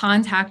heard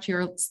contact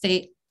your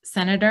state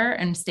senator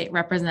and state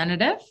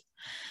representative.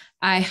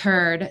 I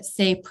heard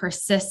stay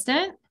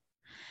persistent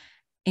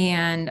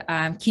and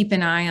keep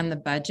an eye on the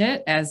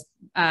budget as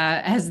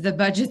the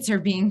budgets are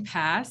being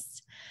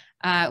passed.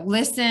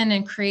 Listen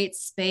and create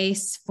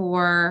space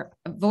for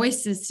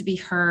voices to be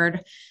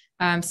heard,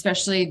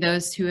 especially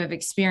those who have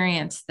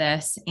experienced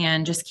this,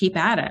 and just keep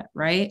at it,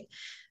 right?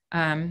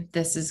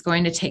 This is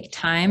going to take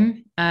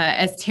time.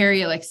 As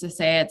Terry likes to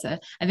say,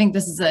 I think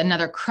this is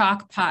another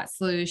crock pot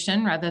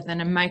solution rather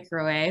than a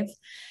microwave.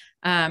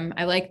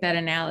 I like that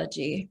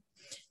analogy.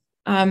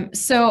 I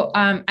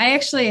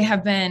actually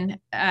have been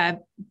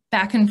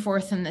back and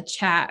forth in the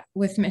chat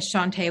with Miss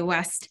Shantae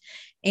West,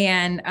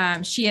 and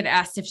she had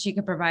asked if she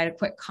could provide a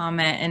quick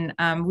comment,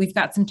 and we've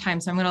got some time,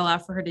 so I'm going to allow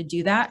for her to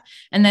do that.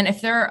 And then if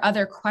there are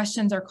other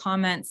questions or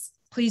comments,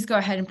 please go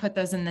ahead and put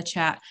those in the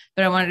chat,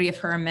 but I wanted to give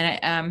her a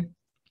minute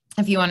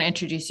if you want to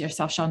introduce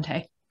yourself,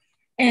 Shantae.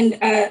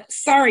 And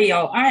sorry,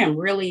 y'all, I am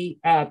really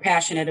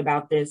passionate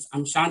about this.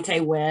 I'm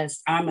Shantae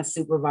West. I'm a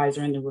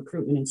supervisor in the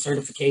recruitment and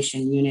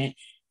certification unit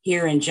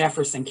here in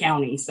Jefferson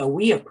County. So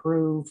we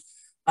approve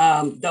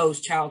those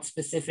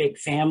child-specific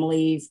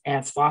families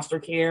as foster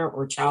care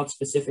or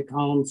child-specific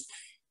homes.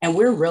 And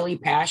we're really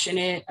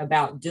passionate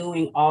about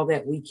doing all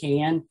that we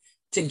can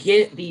to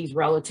get these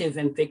relative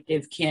and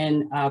fictive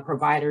kin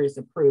providers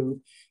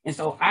approved. And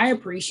so I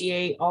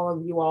appreciate all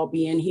of you all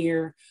being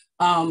here.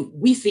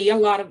 We see a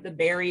lot of the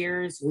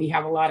barriers. We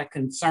have a lot of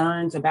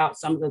concerns about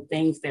some of the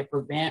things that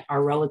prevent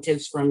our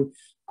relatives from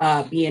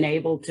being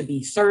able to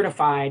be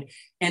certified.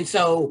 And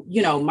so,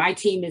 you know, my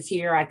team is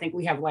here. I think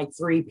we have like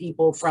 3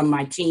 people from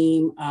my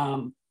team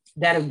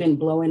that have been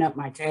blowing up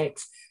my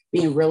text,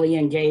 being really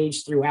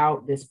engaged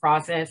throughout this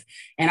process.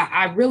 And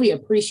I really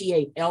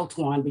appreciate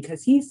Eltwan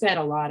because he said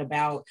a lot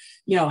about,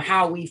 you know,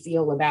 how we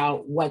feel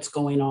about what's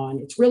going on.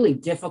 It's really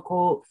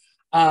difficult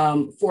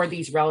for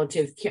these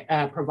relative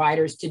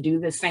providers to do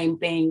the same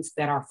things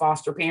that our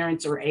foster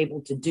parents are able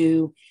to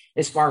do,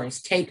 as far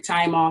as take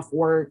time off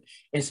work,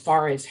 as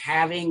far as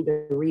having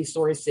the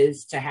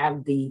resources to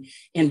have the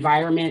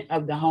environment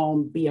of the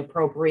home be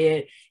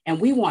appropriate. And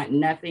we want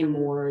nothing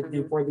more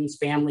than for these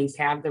families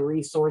to have the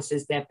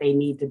resources that they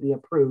need to be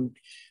approved.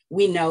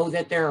 We know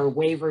that there are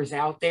waivers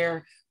out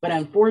there, but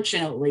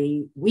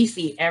unfortunately, we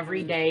see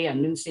every day a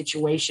new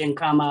situation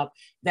come up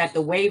that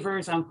the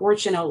waivers,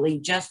 unfortunately,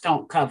 just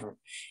don't cover.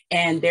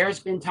 And there's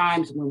been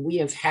times when we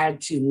have had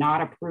to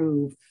not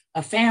approve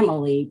a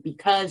family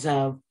because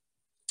of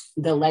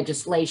the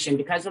legislation,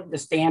 because of the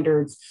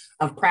standards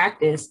of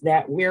practice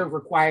that we're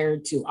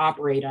required to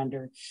operate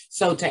under.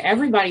 So to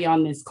everybody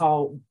on this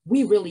call,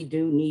 we really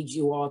do need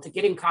you all to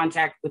get in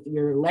contact with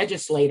your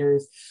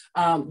legislators.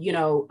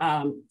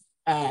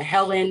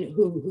 Helen,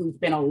 who's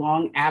been a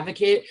long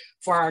advocate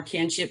for our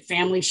kinship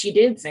family, she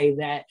did say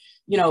that,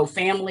 you know,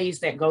 families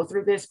that go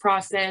through this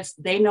process,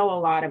 they know a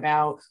lot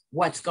about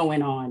what's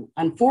going on.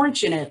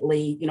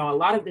 Unfortunately, you know, a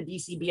lot of the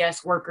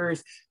DCBS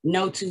workers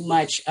know too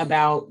much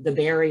about the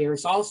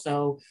barriers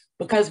also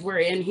because we're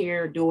in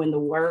here doing the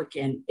work,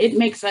 and it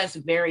makes us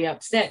very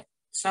upset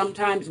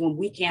sometimes when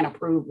we can't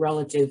approve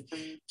relative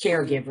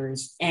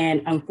caregivers.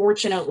 And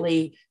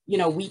unfortunately, you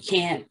know, we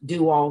can't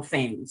do all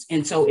things.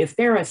 And so if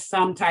there is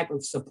some type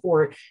of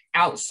support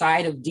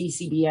outside of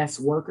DCBS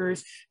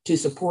workers to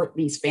support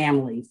these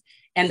families,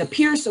 and the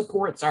peer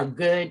supports are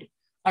good.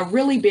 A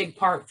really big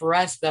part for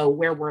us, though,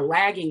 where we're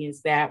lagging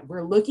is that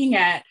we're looking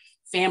at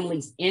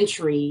families'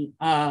 entry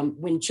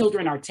when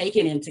children are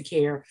taken into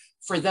care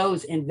for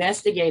those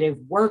investigative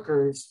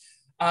workers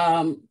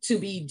to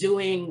be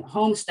doing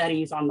home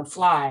studies on the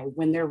fly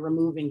when they're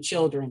removing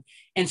children.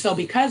 And so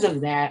because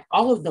of that,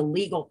 all of the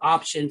legal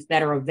options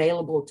that are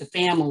available to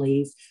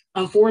families,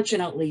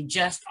 unfortunately,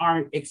 just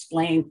aren't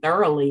explained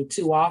thoroughly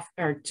too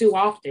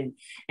often.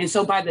 And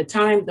so by the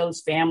time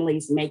those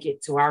families make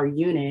it to our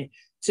unit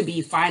to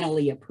be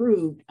finally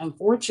approved,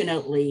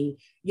 unfortunately,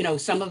 you know,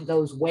 some of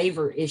those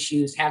waiver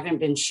issues haven't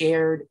been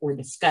shared or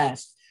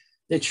discussed.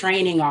 The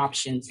training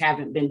options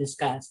haven't been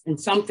discussed, and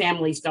some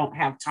families don't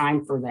have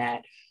time for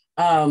that.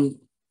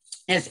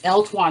 As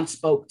Eltwan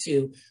spoke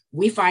to,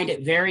 we find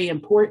it very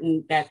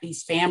important that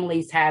these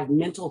families have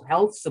mental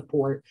health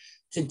support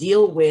to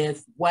deal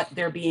with what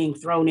they're being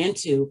thrown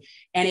into.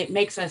 And it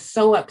makes us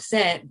so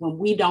upset when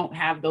we don't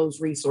have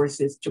those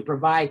resources to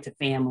provide to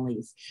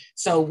families.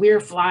 So we're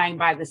flying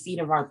by the seat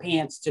of our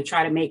pants to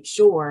try to make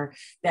sure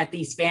that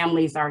these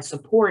families are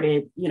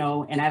supported, you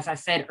know, and as I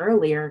said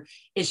earlier,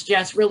 it's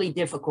just really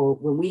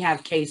difficult when we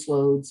have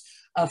caseloads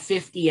of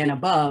 50 and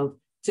above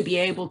to be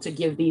able to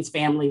give these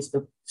families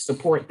the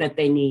support that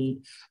they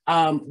need.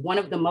 One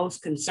of the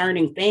most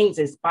concerning things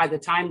is by the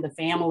time the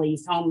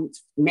families'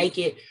 homes make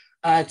it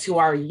to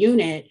our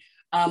unit,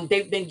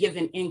 they've been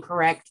given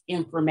incorrect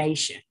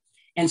information.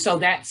 And so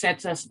that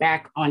sets us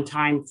back on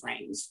time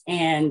frames.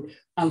 And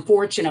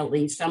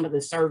unfortunately, some of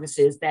the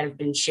services that have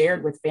been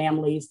shared with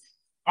families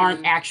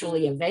aren't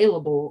actually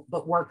available,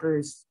 but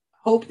workers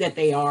hope that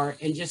they are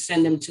and just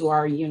send them to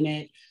our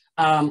unit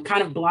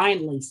kind of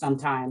blindly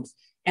sometimes.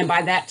 And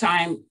by that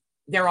time,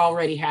 they're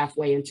already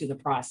halfway into the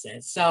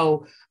process.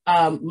 So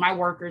my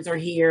workers are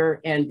here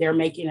and they're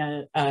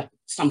making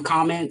some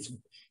comments.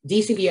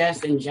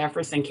 DCBS in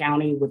Jefferson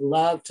County would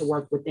love to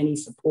work with any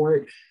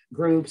support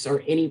groups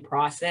or any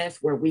process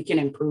where we can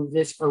improve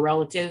this for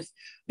relatives,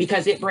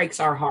 because it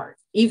breaks our heart.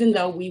 Even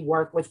though we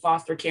work with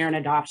foster care and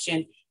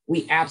adoption,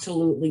 we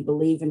absolutely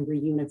believe in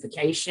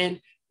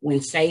reunification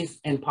when safe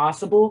and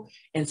possible.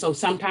 And so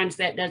sometimes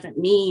that doesn't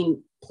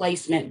mean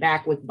placement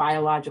back with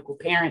biological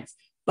parents,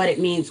 but it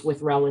means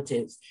with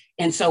relatives.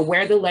 And so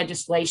where the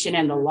legislation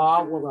and the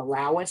law will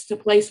allow us to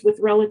place with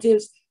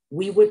relatives,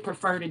 we would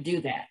prefer to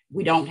do that.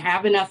 We don't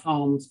have enough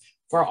homes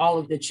for all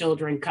of the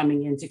children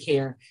coming into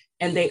care,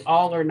 and they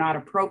all are not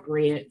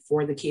appropriate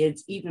for the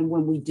kids, even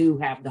when we do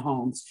have the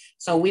homes.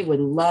 So we would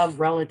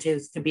love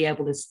relatives to be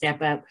able to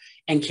step up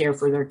and care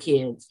for their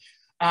kids.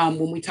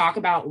 When we talk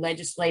about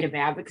legislative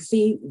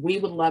advocacy, we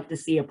would love to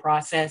see a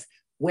process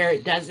where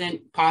it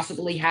doesn't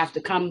possibly have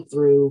to come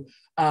through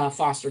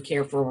foster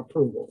care for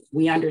approval.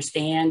 We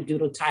understand due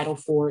to Title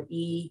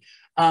IV-E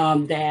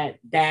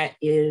that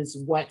is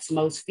what's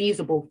most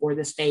feasible for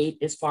the state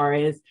as far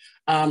as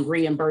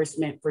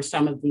reimbursement for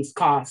some of these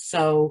costs.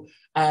 So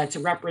to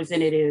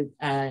Representative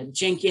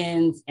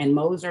Jenkins and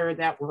Moser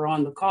that were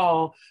on the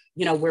call,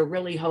 you know, we're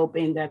really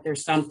hoping that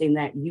there's something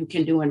that you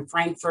can do in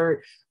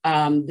Frankfurt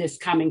this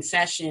coming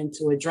session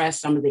to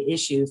address some of the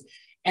issues.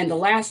 And the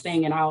last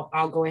thing, and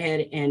I'll go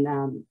ahead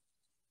and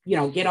you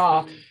know, get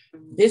off.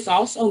 This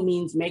also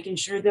means making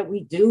sure that we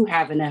do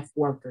have enough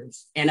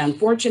workers. And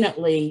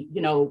unfortunately,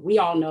 you know, we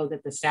all know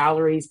that the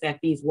salaries that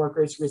these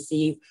workers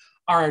receive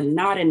are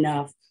not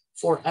enough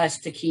for us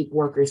to keep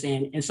workers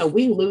in. And so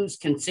we lose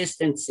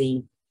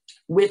consistency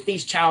with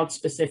these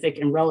child-specific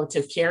and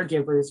relative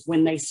caregivers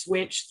when they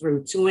switch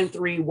through 2 and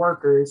 3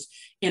 workers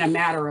in a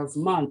matter of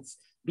months,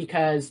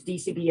 because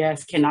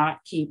DCBS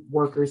cannot keep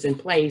workers in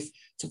place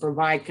to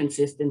provide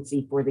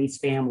consistency for these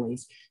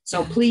families.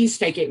 So please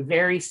take it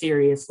very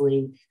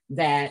seriously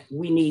that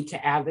we need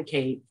to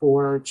advocate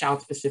for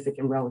child-specific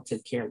and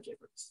relative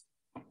caregivers.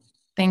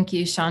 Thank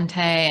you, Shantae.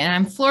 And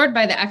I'm floored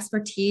by the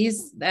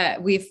expertise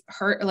that we've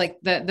heard, like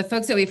the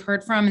folks that we've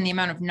heard from, and the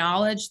amount of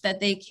knowledge that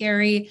they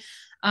carry,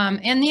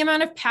 and the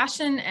amount of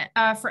passion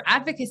for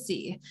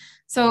advocacy.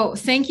 So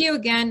thank you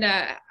again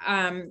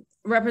to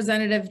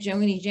Representative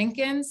Joni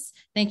Jenkins.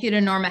 Thank you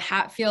to Norma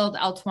Hatfield,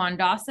 Altwan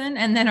Dawson,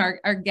 and then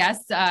our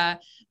guests,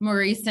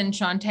 Maurice and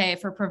Shantae,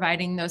 for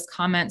providing those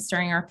comments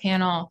during our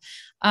panel.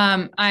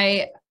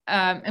 I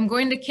am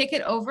going to kick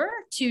it over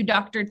to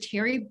Dr.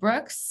 Terry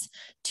Brooks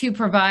to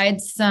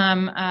provide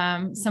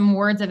some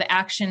words of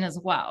action as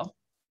well.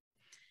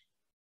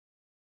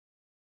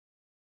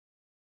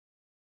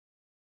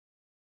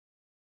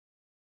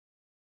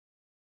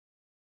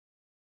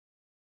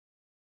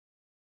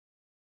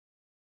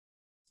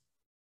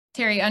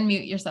 Terry,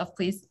 unmute yourself,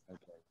 please. Okay.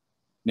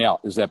 Now,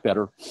 is that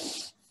better?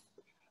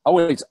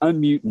 Always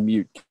unmute and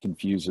mute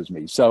confuses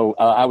me. So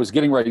I was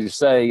getting ready to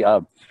say,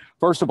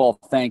 first of all,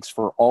 thanks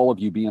for all of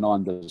you being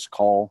on this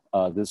call.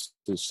 This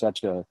is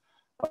such a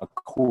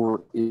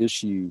core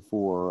issue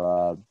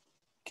for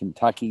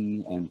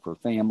Kentucky and for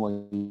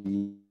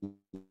families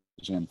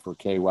and for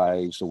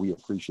KYA, so we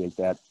appreciate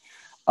that.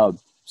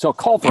 So a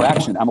call for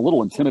action. I'm a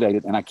little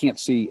intimidated and I can't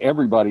see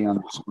everybody on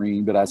the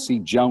screen, but I see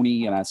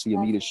Joni and I see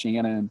Anita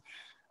Shannon.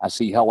 I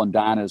see Helen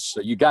Dinas.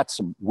 So you got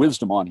some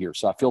wisdom on here.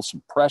 So I feel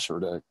some pressure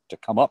to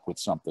come up with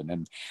something.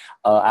 And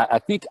I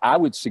think I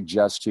would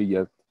suggest to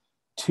you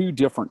 2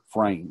 different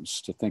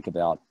frames to think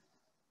about.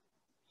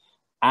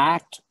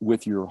 Act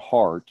with your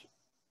heart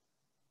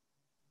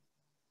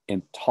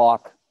and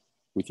talk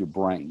with your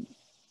brain.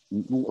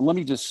 Let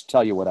me just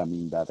tell you what I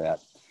mean by that.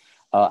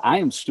 I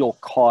am still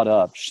caught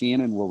up.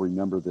 Shannon will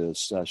remember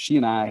this. She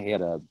and I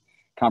had a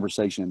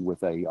conversation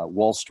with a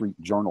Wall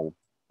Street Journal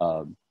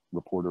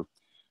reporter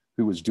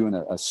who was doing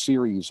a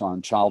series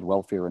on child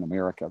welfare in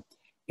America.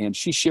 And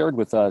she shared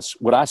with us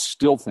what I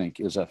still think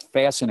is a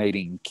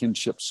fascinating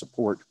kinship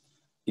support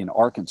in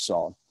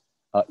Arkansas.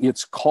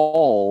 It's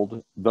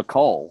called The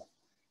Call,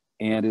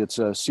 and it's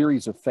a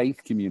series of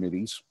faith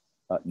communities,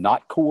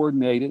 not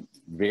coordinated,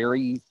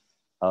 very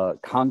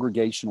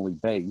congregationally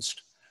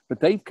based, but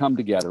they've come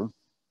together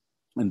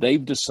and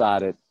they've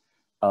decided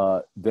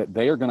that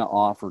they are going to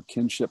offer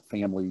kinship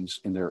families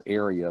in their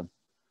area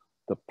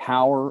the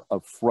power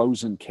of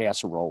frozen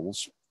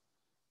casseroles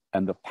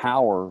and the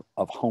power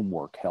of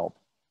homework help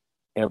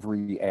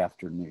every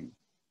afternoon.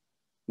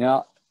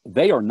 Now,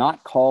 they are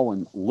not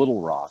calling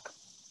Little Rock.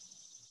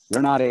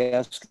 They're not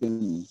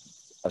asking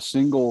a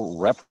single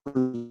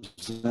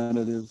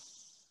representative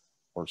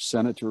or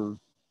senator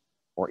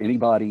or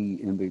anybody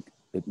in the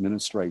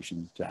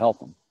administration to help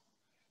them.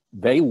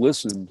 They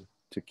listened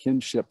to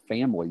kinship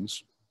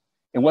families,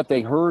 and what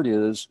they heard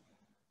is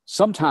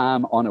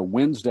sometime on a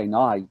Wednesday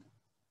night,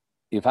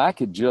 if I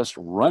could just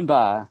run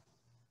by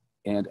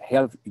and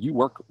have you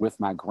work with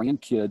my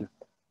grandkid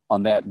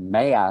on that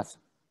math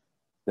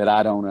that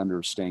I don't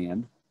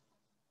understand.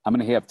 I'm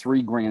going to have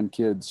 3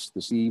 grandkids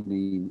this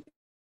evening,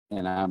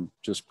 and I'm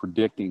just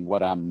predicting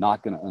what I'm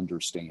not going to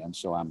understand.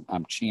 So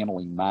I'm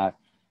channeling my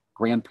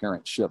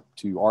grandparentship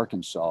to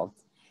Arkansas.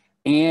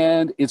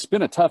 And it's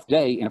been a tough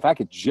day. And if I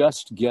could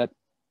just get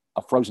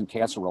a frozen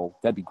casserole,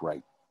 that'd be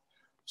great.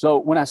 So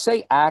when I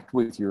say act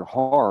with your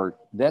heart,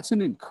 that's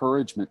an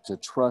encouragement to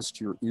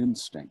trust your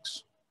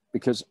instincts,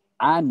 because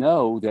I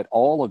know that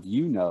all of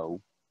you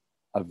know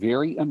a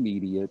very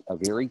immediate, a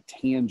very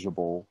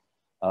tangible,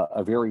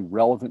 a very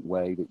relevant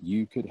way that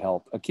you could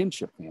help a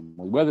kinship family,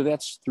 whether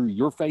that's through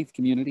your faith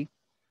community,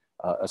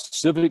 a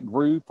civic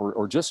group,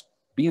 or just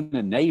being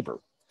a neighbor.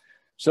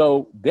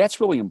 So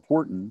that's really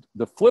important.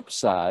 The flip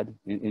side,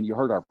 and you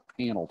heard our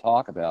panel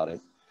talk about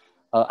it,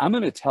 I'm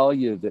going to tell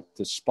you that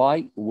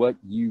despite what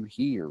you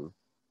hear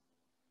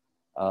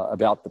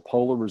about the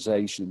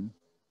polarization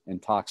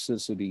and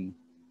toxicity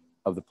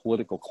of the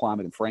political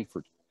climate in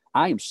Frankfurt,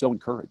 I am so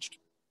encouraged.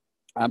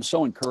 I'm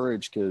so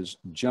encouraged because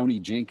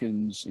Joni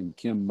Jenkins and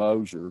Kim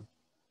Mosier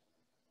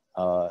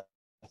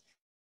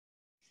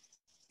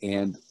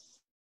and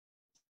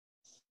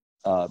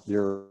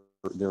their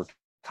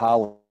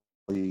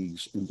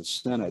colleagues in the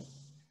Senate,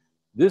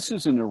 this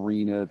is an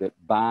arena that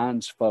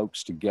binds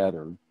folks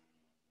together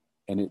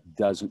and it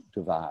doesn't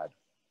divide.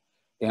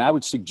 And I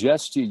would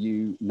suggest to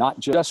you,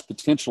 not just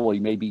potentially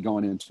maybe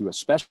going into a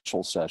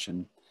special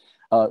session,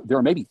 there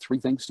are maybe 3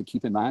 things to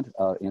keep in mind.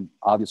 And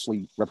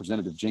obviously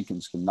Representative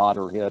Jenkins can nod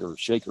her head or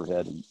shake her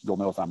head and you'll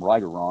know if I'm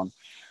right or wrong.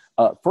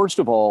 First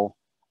of all,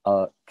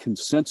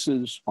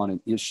 consensus on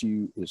an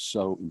issue is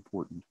so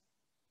important.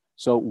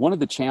 So one of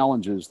the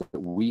challenges that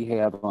we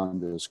have on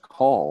this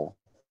call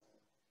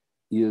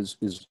is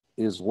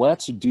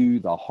let's do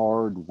the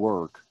hard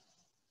work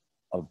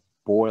of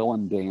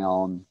boiling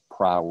down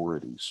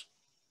priorities.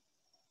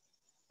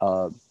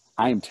 I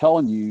am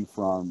telling you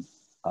from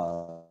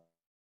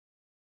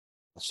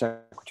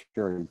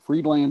Secretary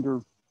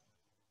Friedlander,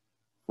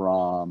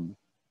 from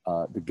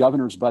the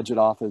governor's budget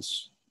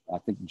office, I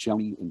think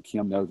Joni and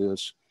Kim know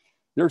this,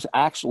 there's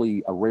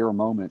actually a rare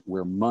moment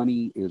where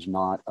money is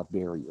not a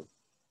barrier,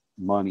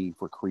 money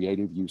for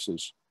creative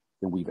uses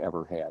than we've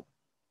ever had.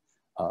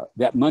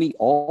 That money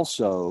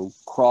also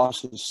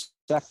crosses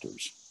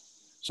sectors.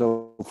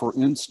 So for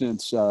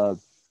instance,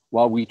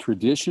 while we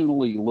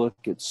traditionally look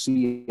at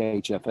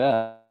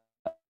CHFS,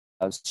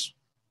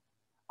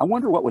 I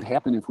wonder what would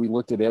happen if we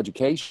looked at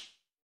education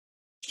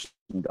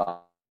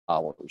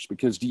dollars,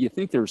 because do you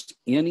think there's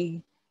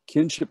any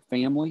kinship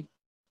family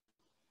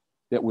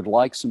that would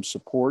like some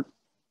support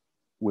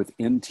with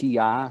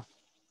NTI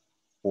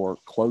or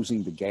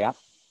closing the gap?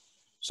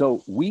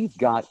 So we've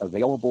got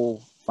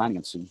available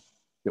financing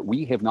that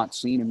we have not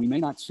seen and we may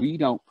not see. We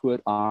don't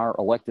put our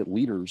elected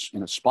leaders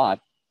in a spot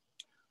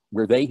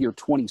where they hear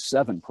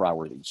 27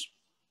 priorities.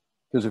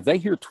 Because if they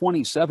hear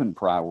 27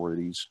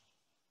 priorities,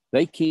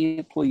 they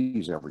can't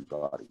please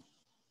everybody.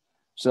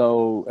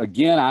 So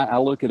again, I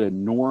look at a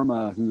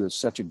Norma who is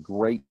such a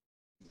great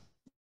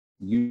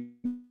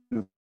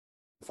unifying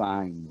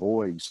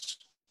voice.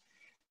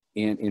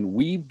 And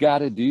we've got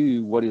to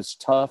do what is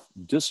tough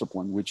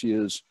discipline, which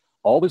is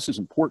all this is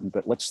important,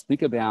 but let's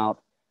think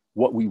about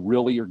what we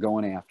really are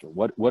going after.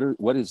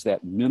 What is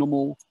that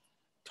minimal,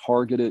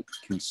 targeted,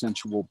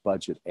 consensual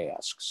budget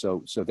ask?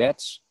 So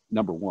that's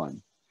number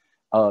one.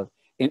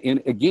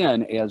 And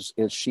again, as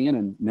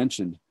Shannon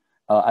mentioned,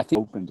 I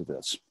think open to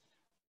this.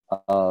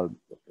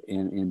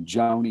 And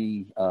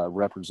Joni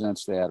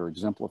represents that or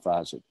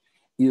exemplifies it,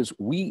 is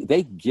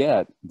they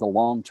get the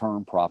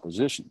long-term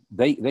proposition.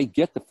 They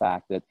get the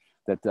fact that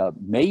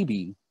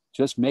maybe,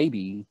 just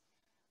maybe,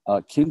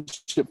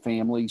 kinship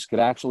families could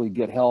actually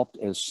get helped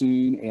as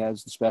soon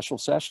as the special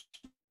session.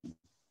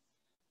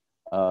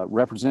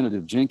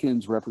 Representative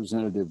Jenkins,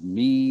 Representative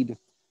Meade,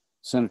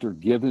 Senator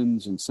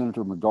Givens, and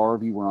Senator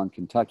McGarvey were on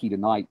Kentucky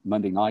tonight,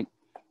 Monday night.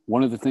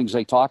 One of the things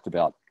they talked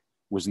about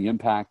was the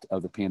impact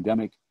of the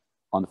pandemic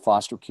on the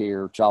foster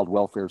care, child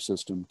welfare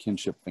system,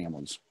 kinship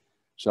families.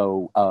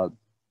 So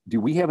do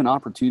we have an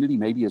opportunity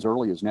maybe as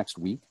early as next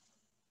week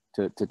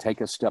to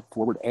take a step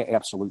forward?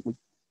 Absolutely.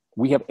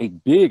 We have a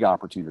big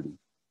opportunity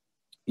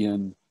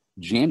in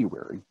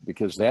January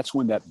because that's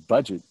when that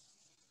budget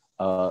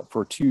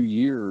for 2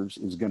 years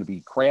is going to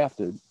be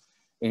crafted.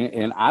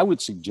 And I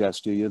would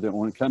suggest to you that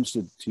when it comes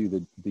to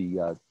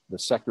the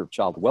sector of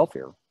child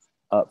welfare,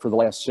 for the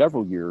last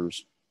several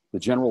years, the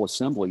General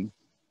Assembly,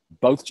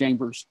 both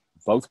chambers,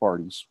 both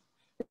parties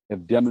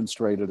have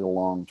demonstrated a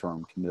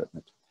long-term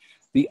commitment.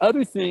 The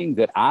other thing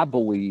that I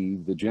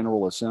believe the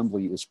General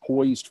Assembly is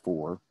poised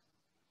for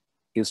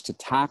is to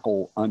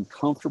tackle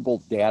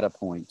uncomfortable data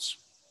points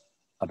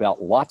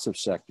about lots of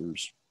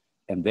sectors,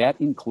 and that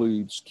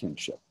includes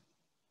kinship.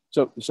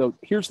 So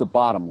here's the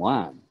bottom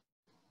line.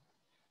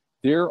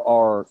 There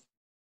are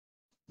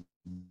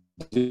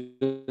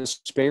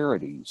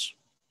disparities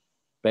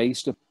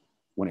based on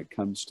when it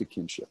comes to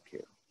kinship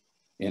care.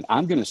 And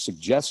I'm going to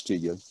suggest to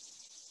you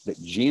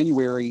that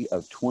January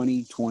of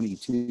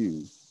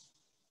 2022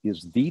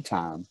 is the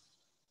time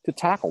to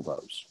tackle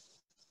those,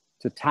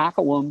 to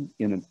tackle them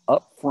in an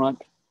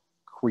upfront,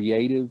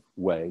 creative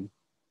way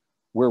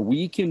where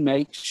we can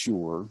make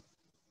sure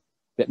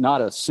that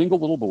not a single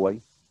little boy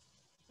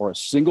or a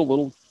single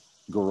little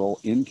girl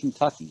in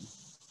Kentucky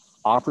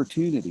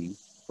opportunity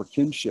for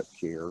kinship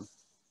care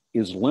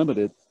is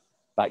limited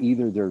by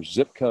either their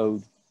zip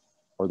code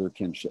or their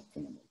kinship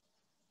family.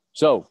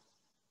 So,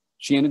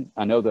 Shannon,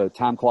 I know the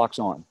time clock's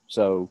on.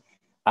 So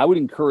I would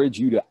encourage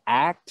you to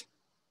act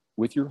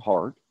with your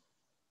heart.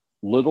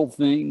 Little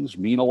things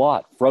mean a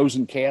lot.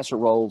 Frozen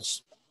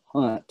casseroles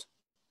hunt.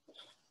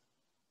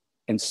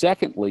 And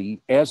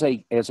secondly, as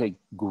a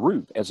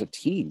group, as a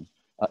team,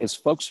 as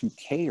folks who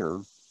care,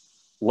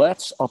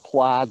 let's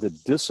apply the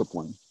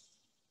discipline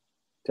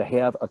to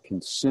have a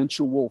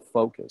consensual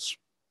focus.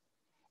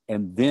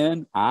 And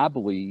then I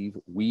believe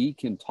we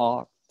can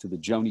talk to the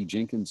Joni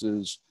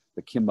Jenkinses,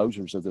 the Kim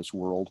Mosers of this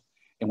world,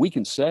 and we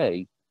can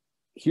say,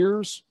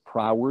 here's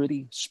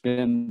priority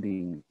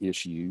spending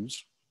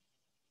issues,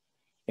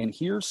 and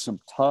here's some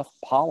tough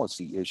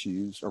policy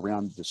issues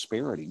around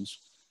disparities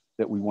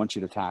that we want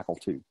you to tackle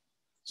too.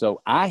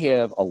 So I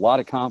have a lot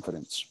of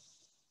confidence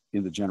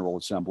in the General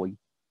Assembly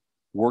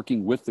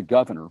working with the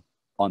governor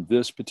on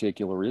this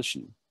particular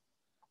issue.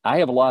 I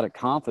have a lot of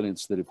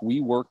confidence that if we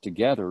work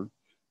together,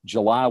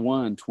 July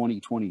 1,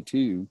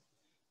 2022,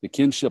 the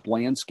kinship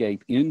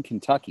landscape in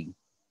Kentucky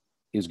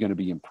is going to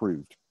be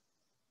improved.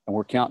 And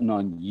we're counting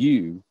on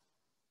you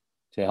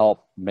to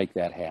help make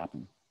that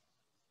happen.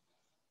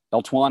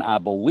 Eltwan, I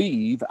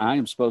believe I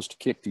am supposed to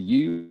kick to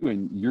you,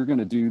 and you're going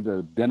to do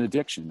the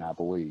benediction, I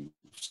believe.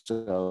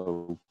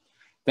 So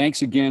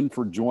thanks again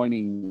for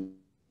joining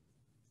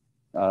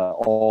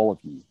all of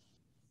you.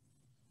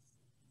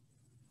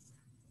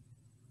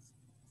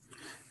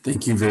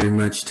 Thank you very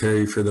much,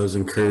 Terry, for those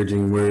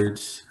encouraging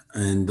words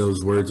and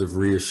those words of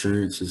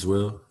reassurance as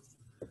well.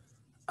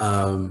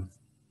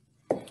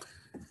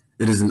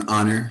 It is an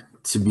honor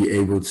to be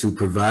able to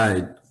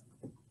provide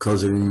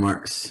closing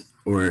remarks,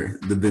 or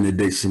the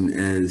benediction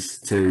as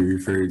Terry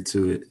referred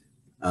to it,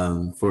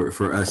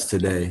 for us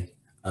today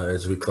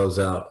as we close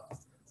out.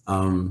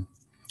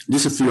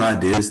 Just a few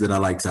ideas that I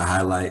like to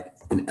highlight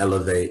and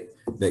elevate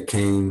that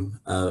came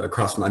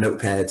across my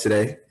notepad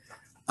today.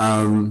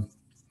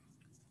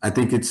 I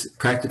think it's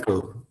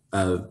practical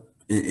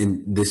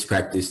in this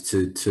practice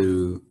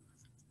to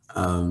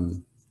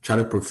try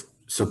to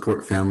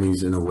support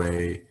families in a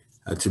way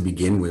to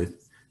begin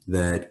with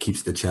that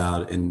keeps the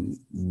child in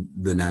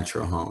the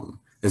natural home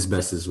as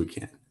best as we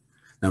can.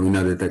 Now we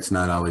know that that's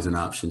not always an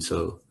option,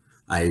 so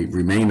I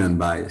remain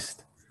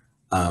unbiased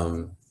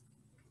and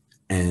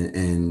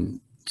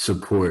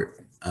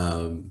support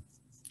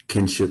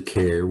kinship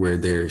care where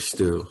there's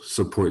still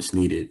supports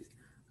needed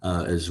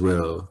as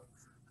well,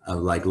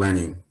 like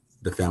learning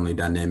the family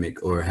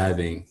dynamic or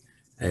having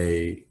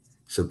a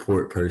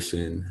support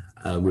person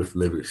with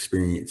lived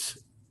experience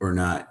or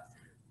not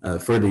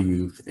for the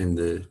youth and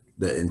the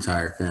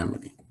entire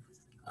family.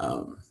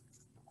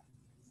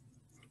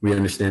 We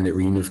understand that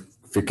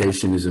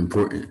reunification is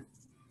important,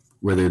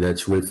 whether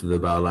that's with the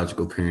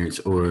biological parents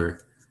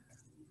or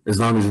as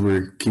long as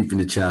we're keeping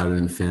the child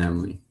in the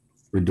family,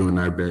 we're doing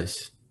our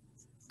best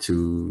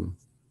to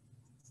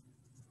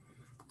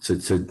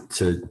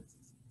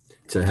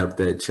help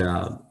that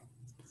child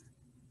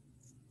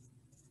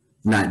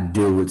not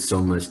deal with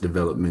so much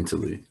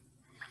developmentally.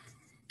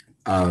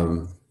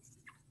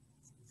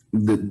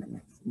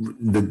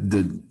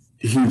 The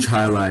huge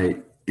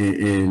highlight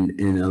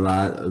in a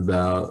lot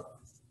about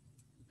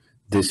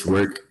this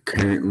work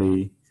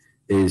currently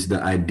is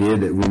the idea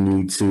that we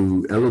need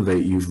to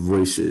elevate youth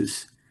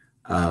voices,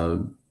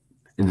 and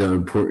the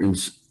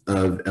importance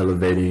of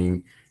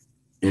elevating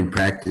and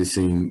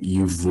practicing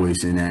youth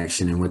voice in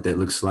action and what that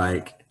looks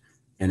like,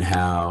 and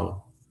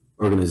how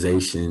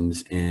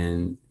organizations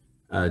and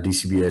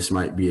DCBS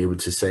might be able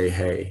to say,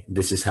 hey,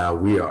 this is how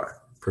we are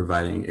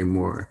providing a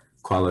more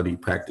quality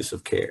practice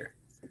of care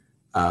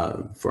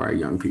for our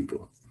young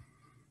people.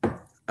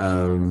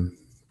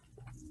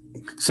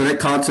 So that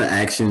call to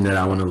action that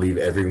I want to leave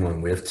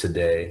everyone with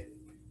today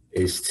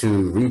is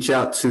to reach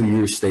out to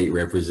your state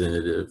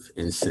representative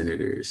and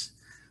senators.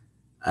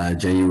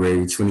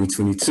 January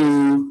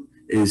 2022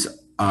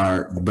 is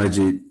our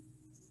budget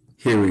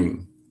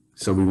hearing.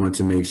 So we want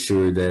to make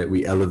sure that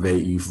we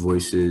elevate youth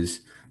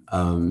voices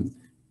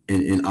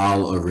in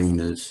all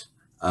arenas,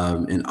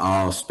 in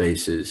all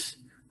spaces,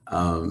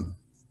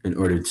 in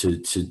order to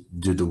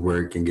do the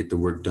work and get the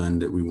work done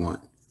that we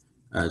want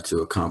to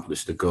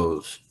accomplish the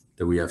goals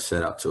that we have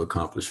set out to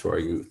accomplish for our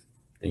youth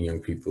and young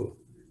people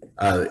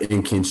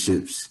in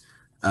kinships,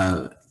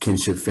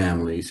 kinship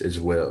families as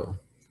well.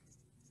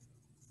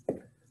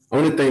 I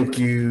want to thank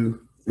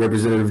you,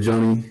 Representative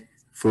Joni,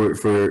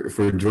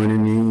 for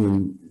joining me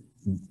and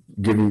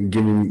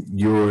giving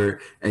your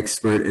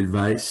expert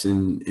advice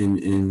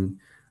and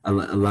a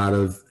lot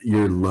of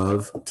your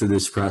love to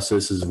this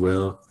process as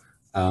well.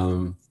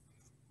 As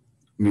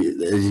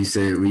you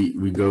said,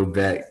 we go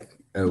back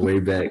way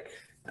back,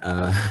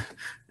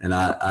 and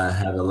I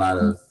have a lot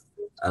of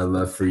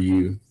love for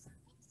you.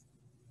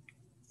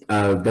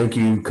 Thank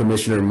you,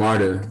 Commissioner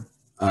Marta,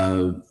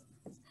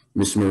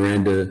 Ms.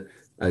 Miranda.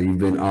 You've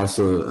been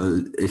also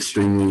an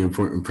extremely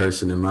important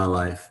person in my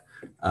life.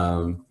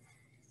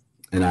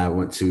 And I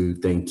want to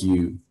thank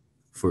you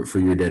for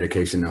your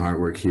dedication and hard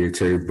work here.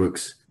 Terry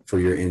Brooks for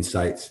your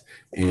insights,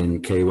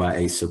 and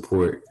KYA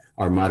support,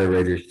 our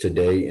moderators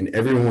today, and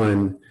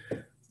everyone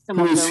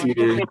who is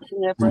here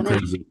and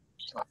present.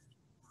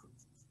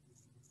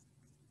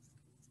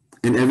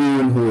 And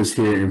everyone who is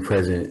here and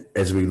present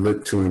as we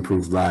look to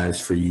improve lives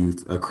for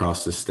youth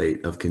across the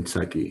state of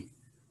Kentucky.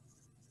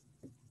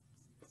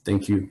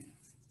 Thank you.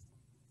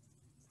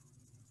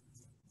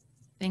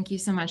 Thank you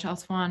so much,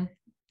 Alswan.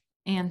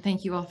 And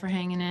thank you all for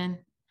hanging in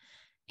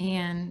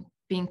and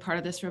being part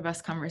of this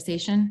robust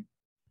conversation.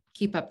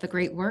 Keep up the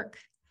great work,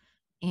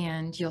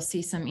 and you'll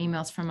see some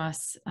emails from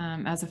us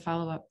as a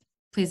follow-up.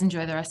 Please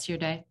enjoy the rest of your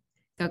day.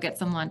 Go get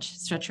some lunch,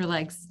 stretch your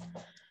legs.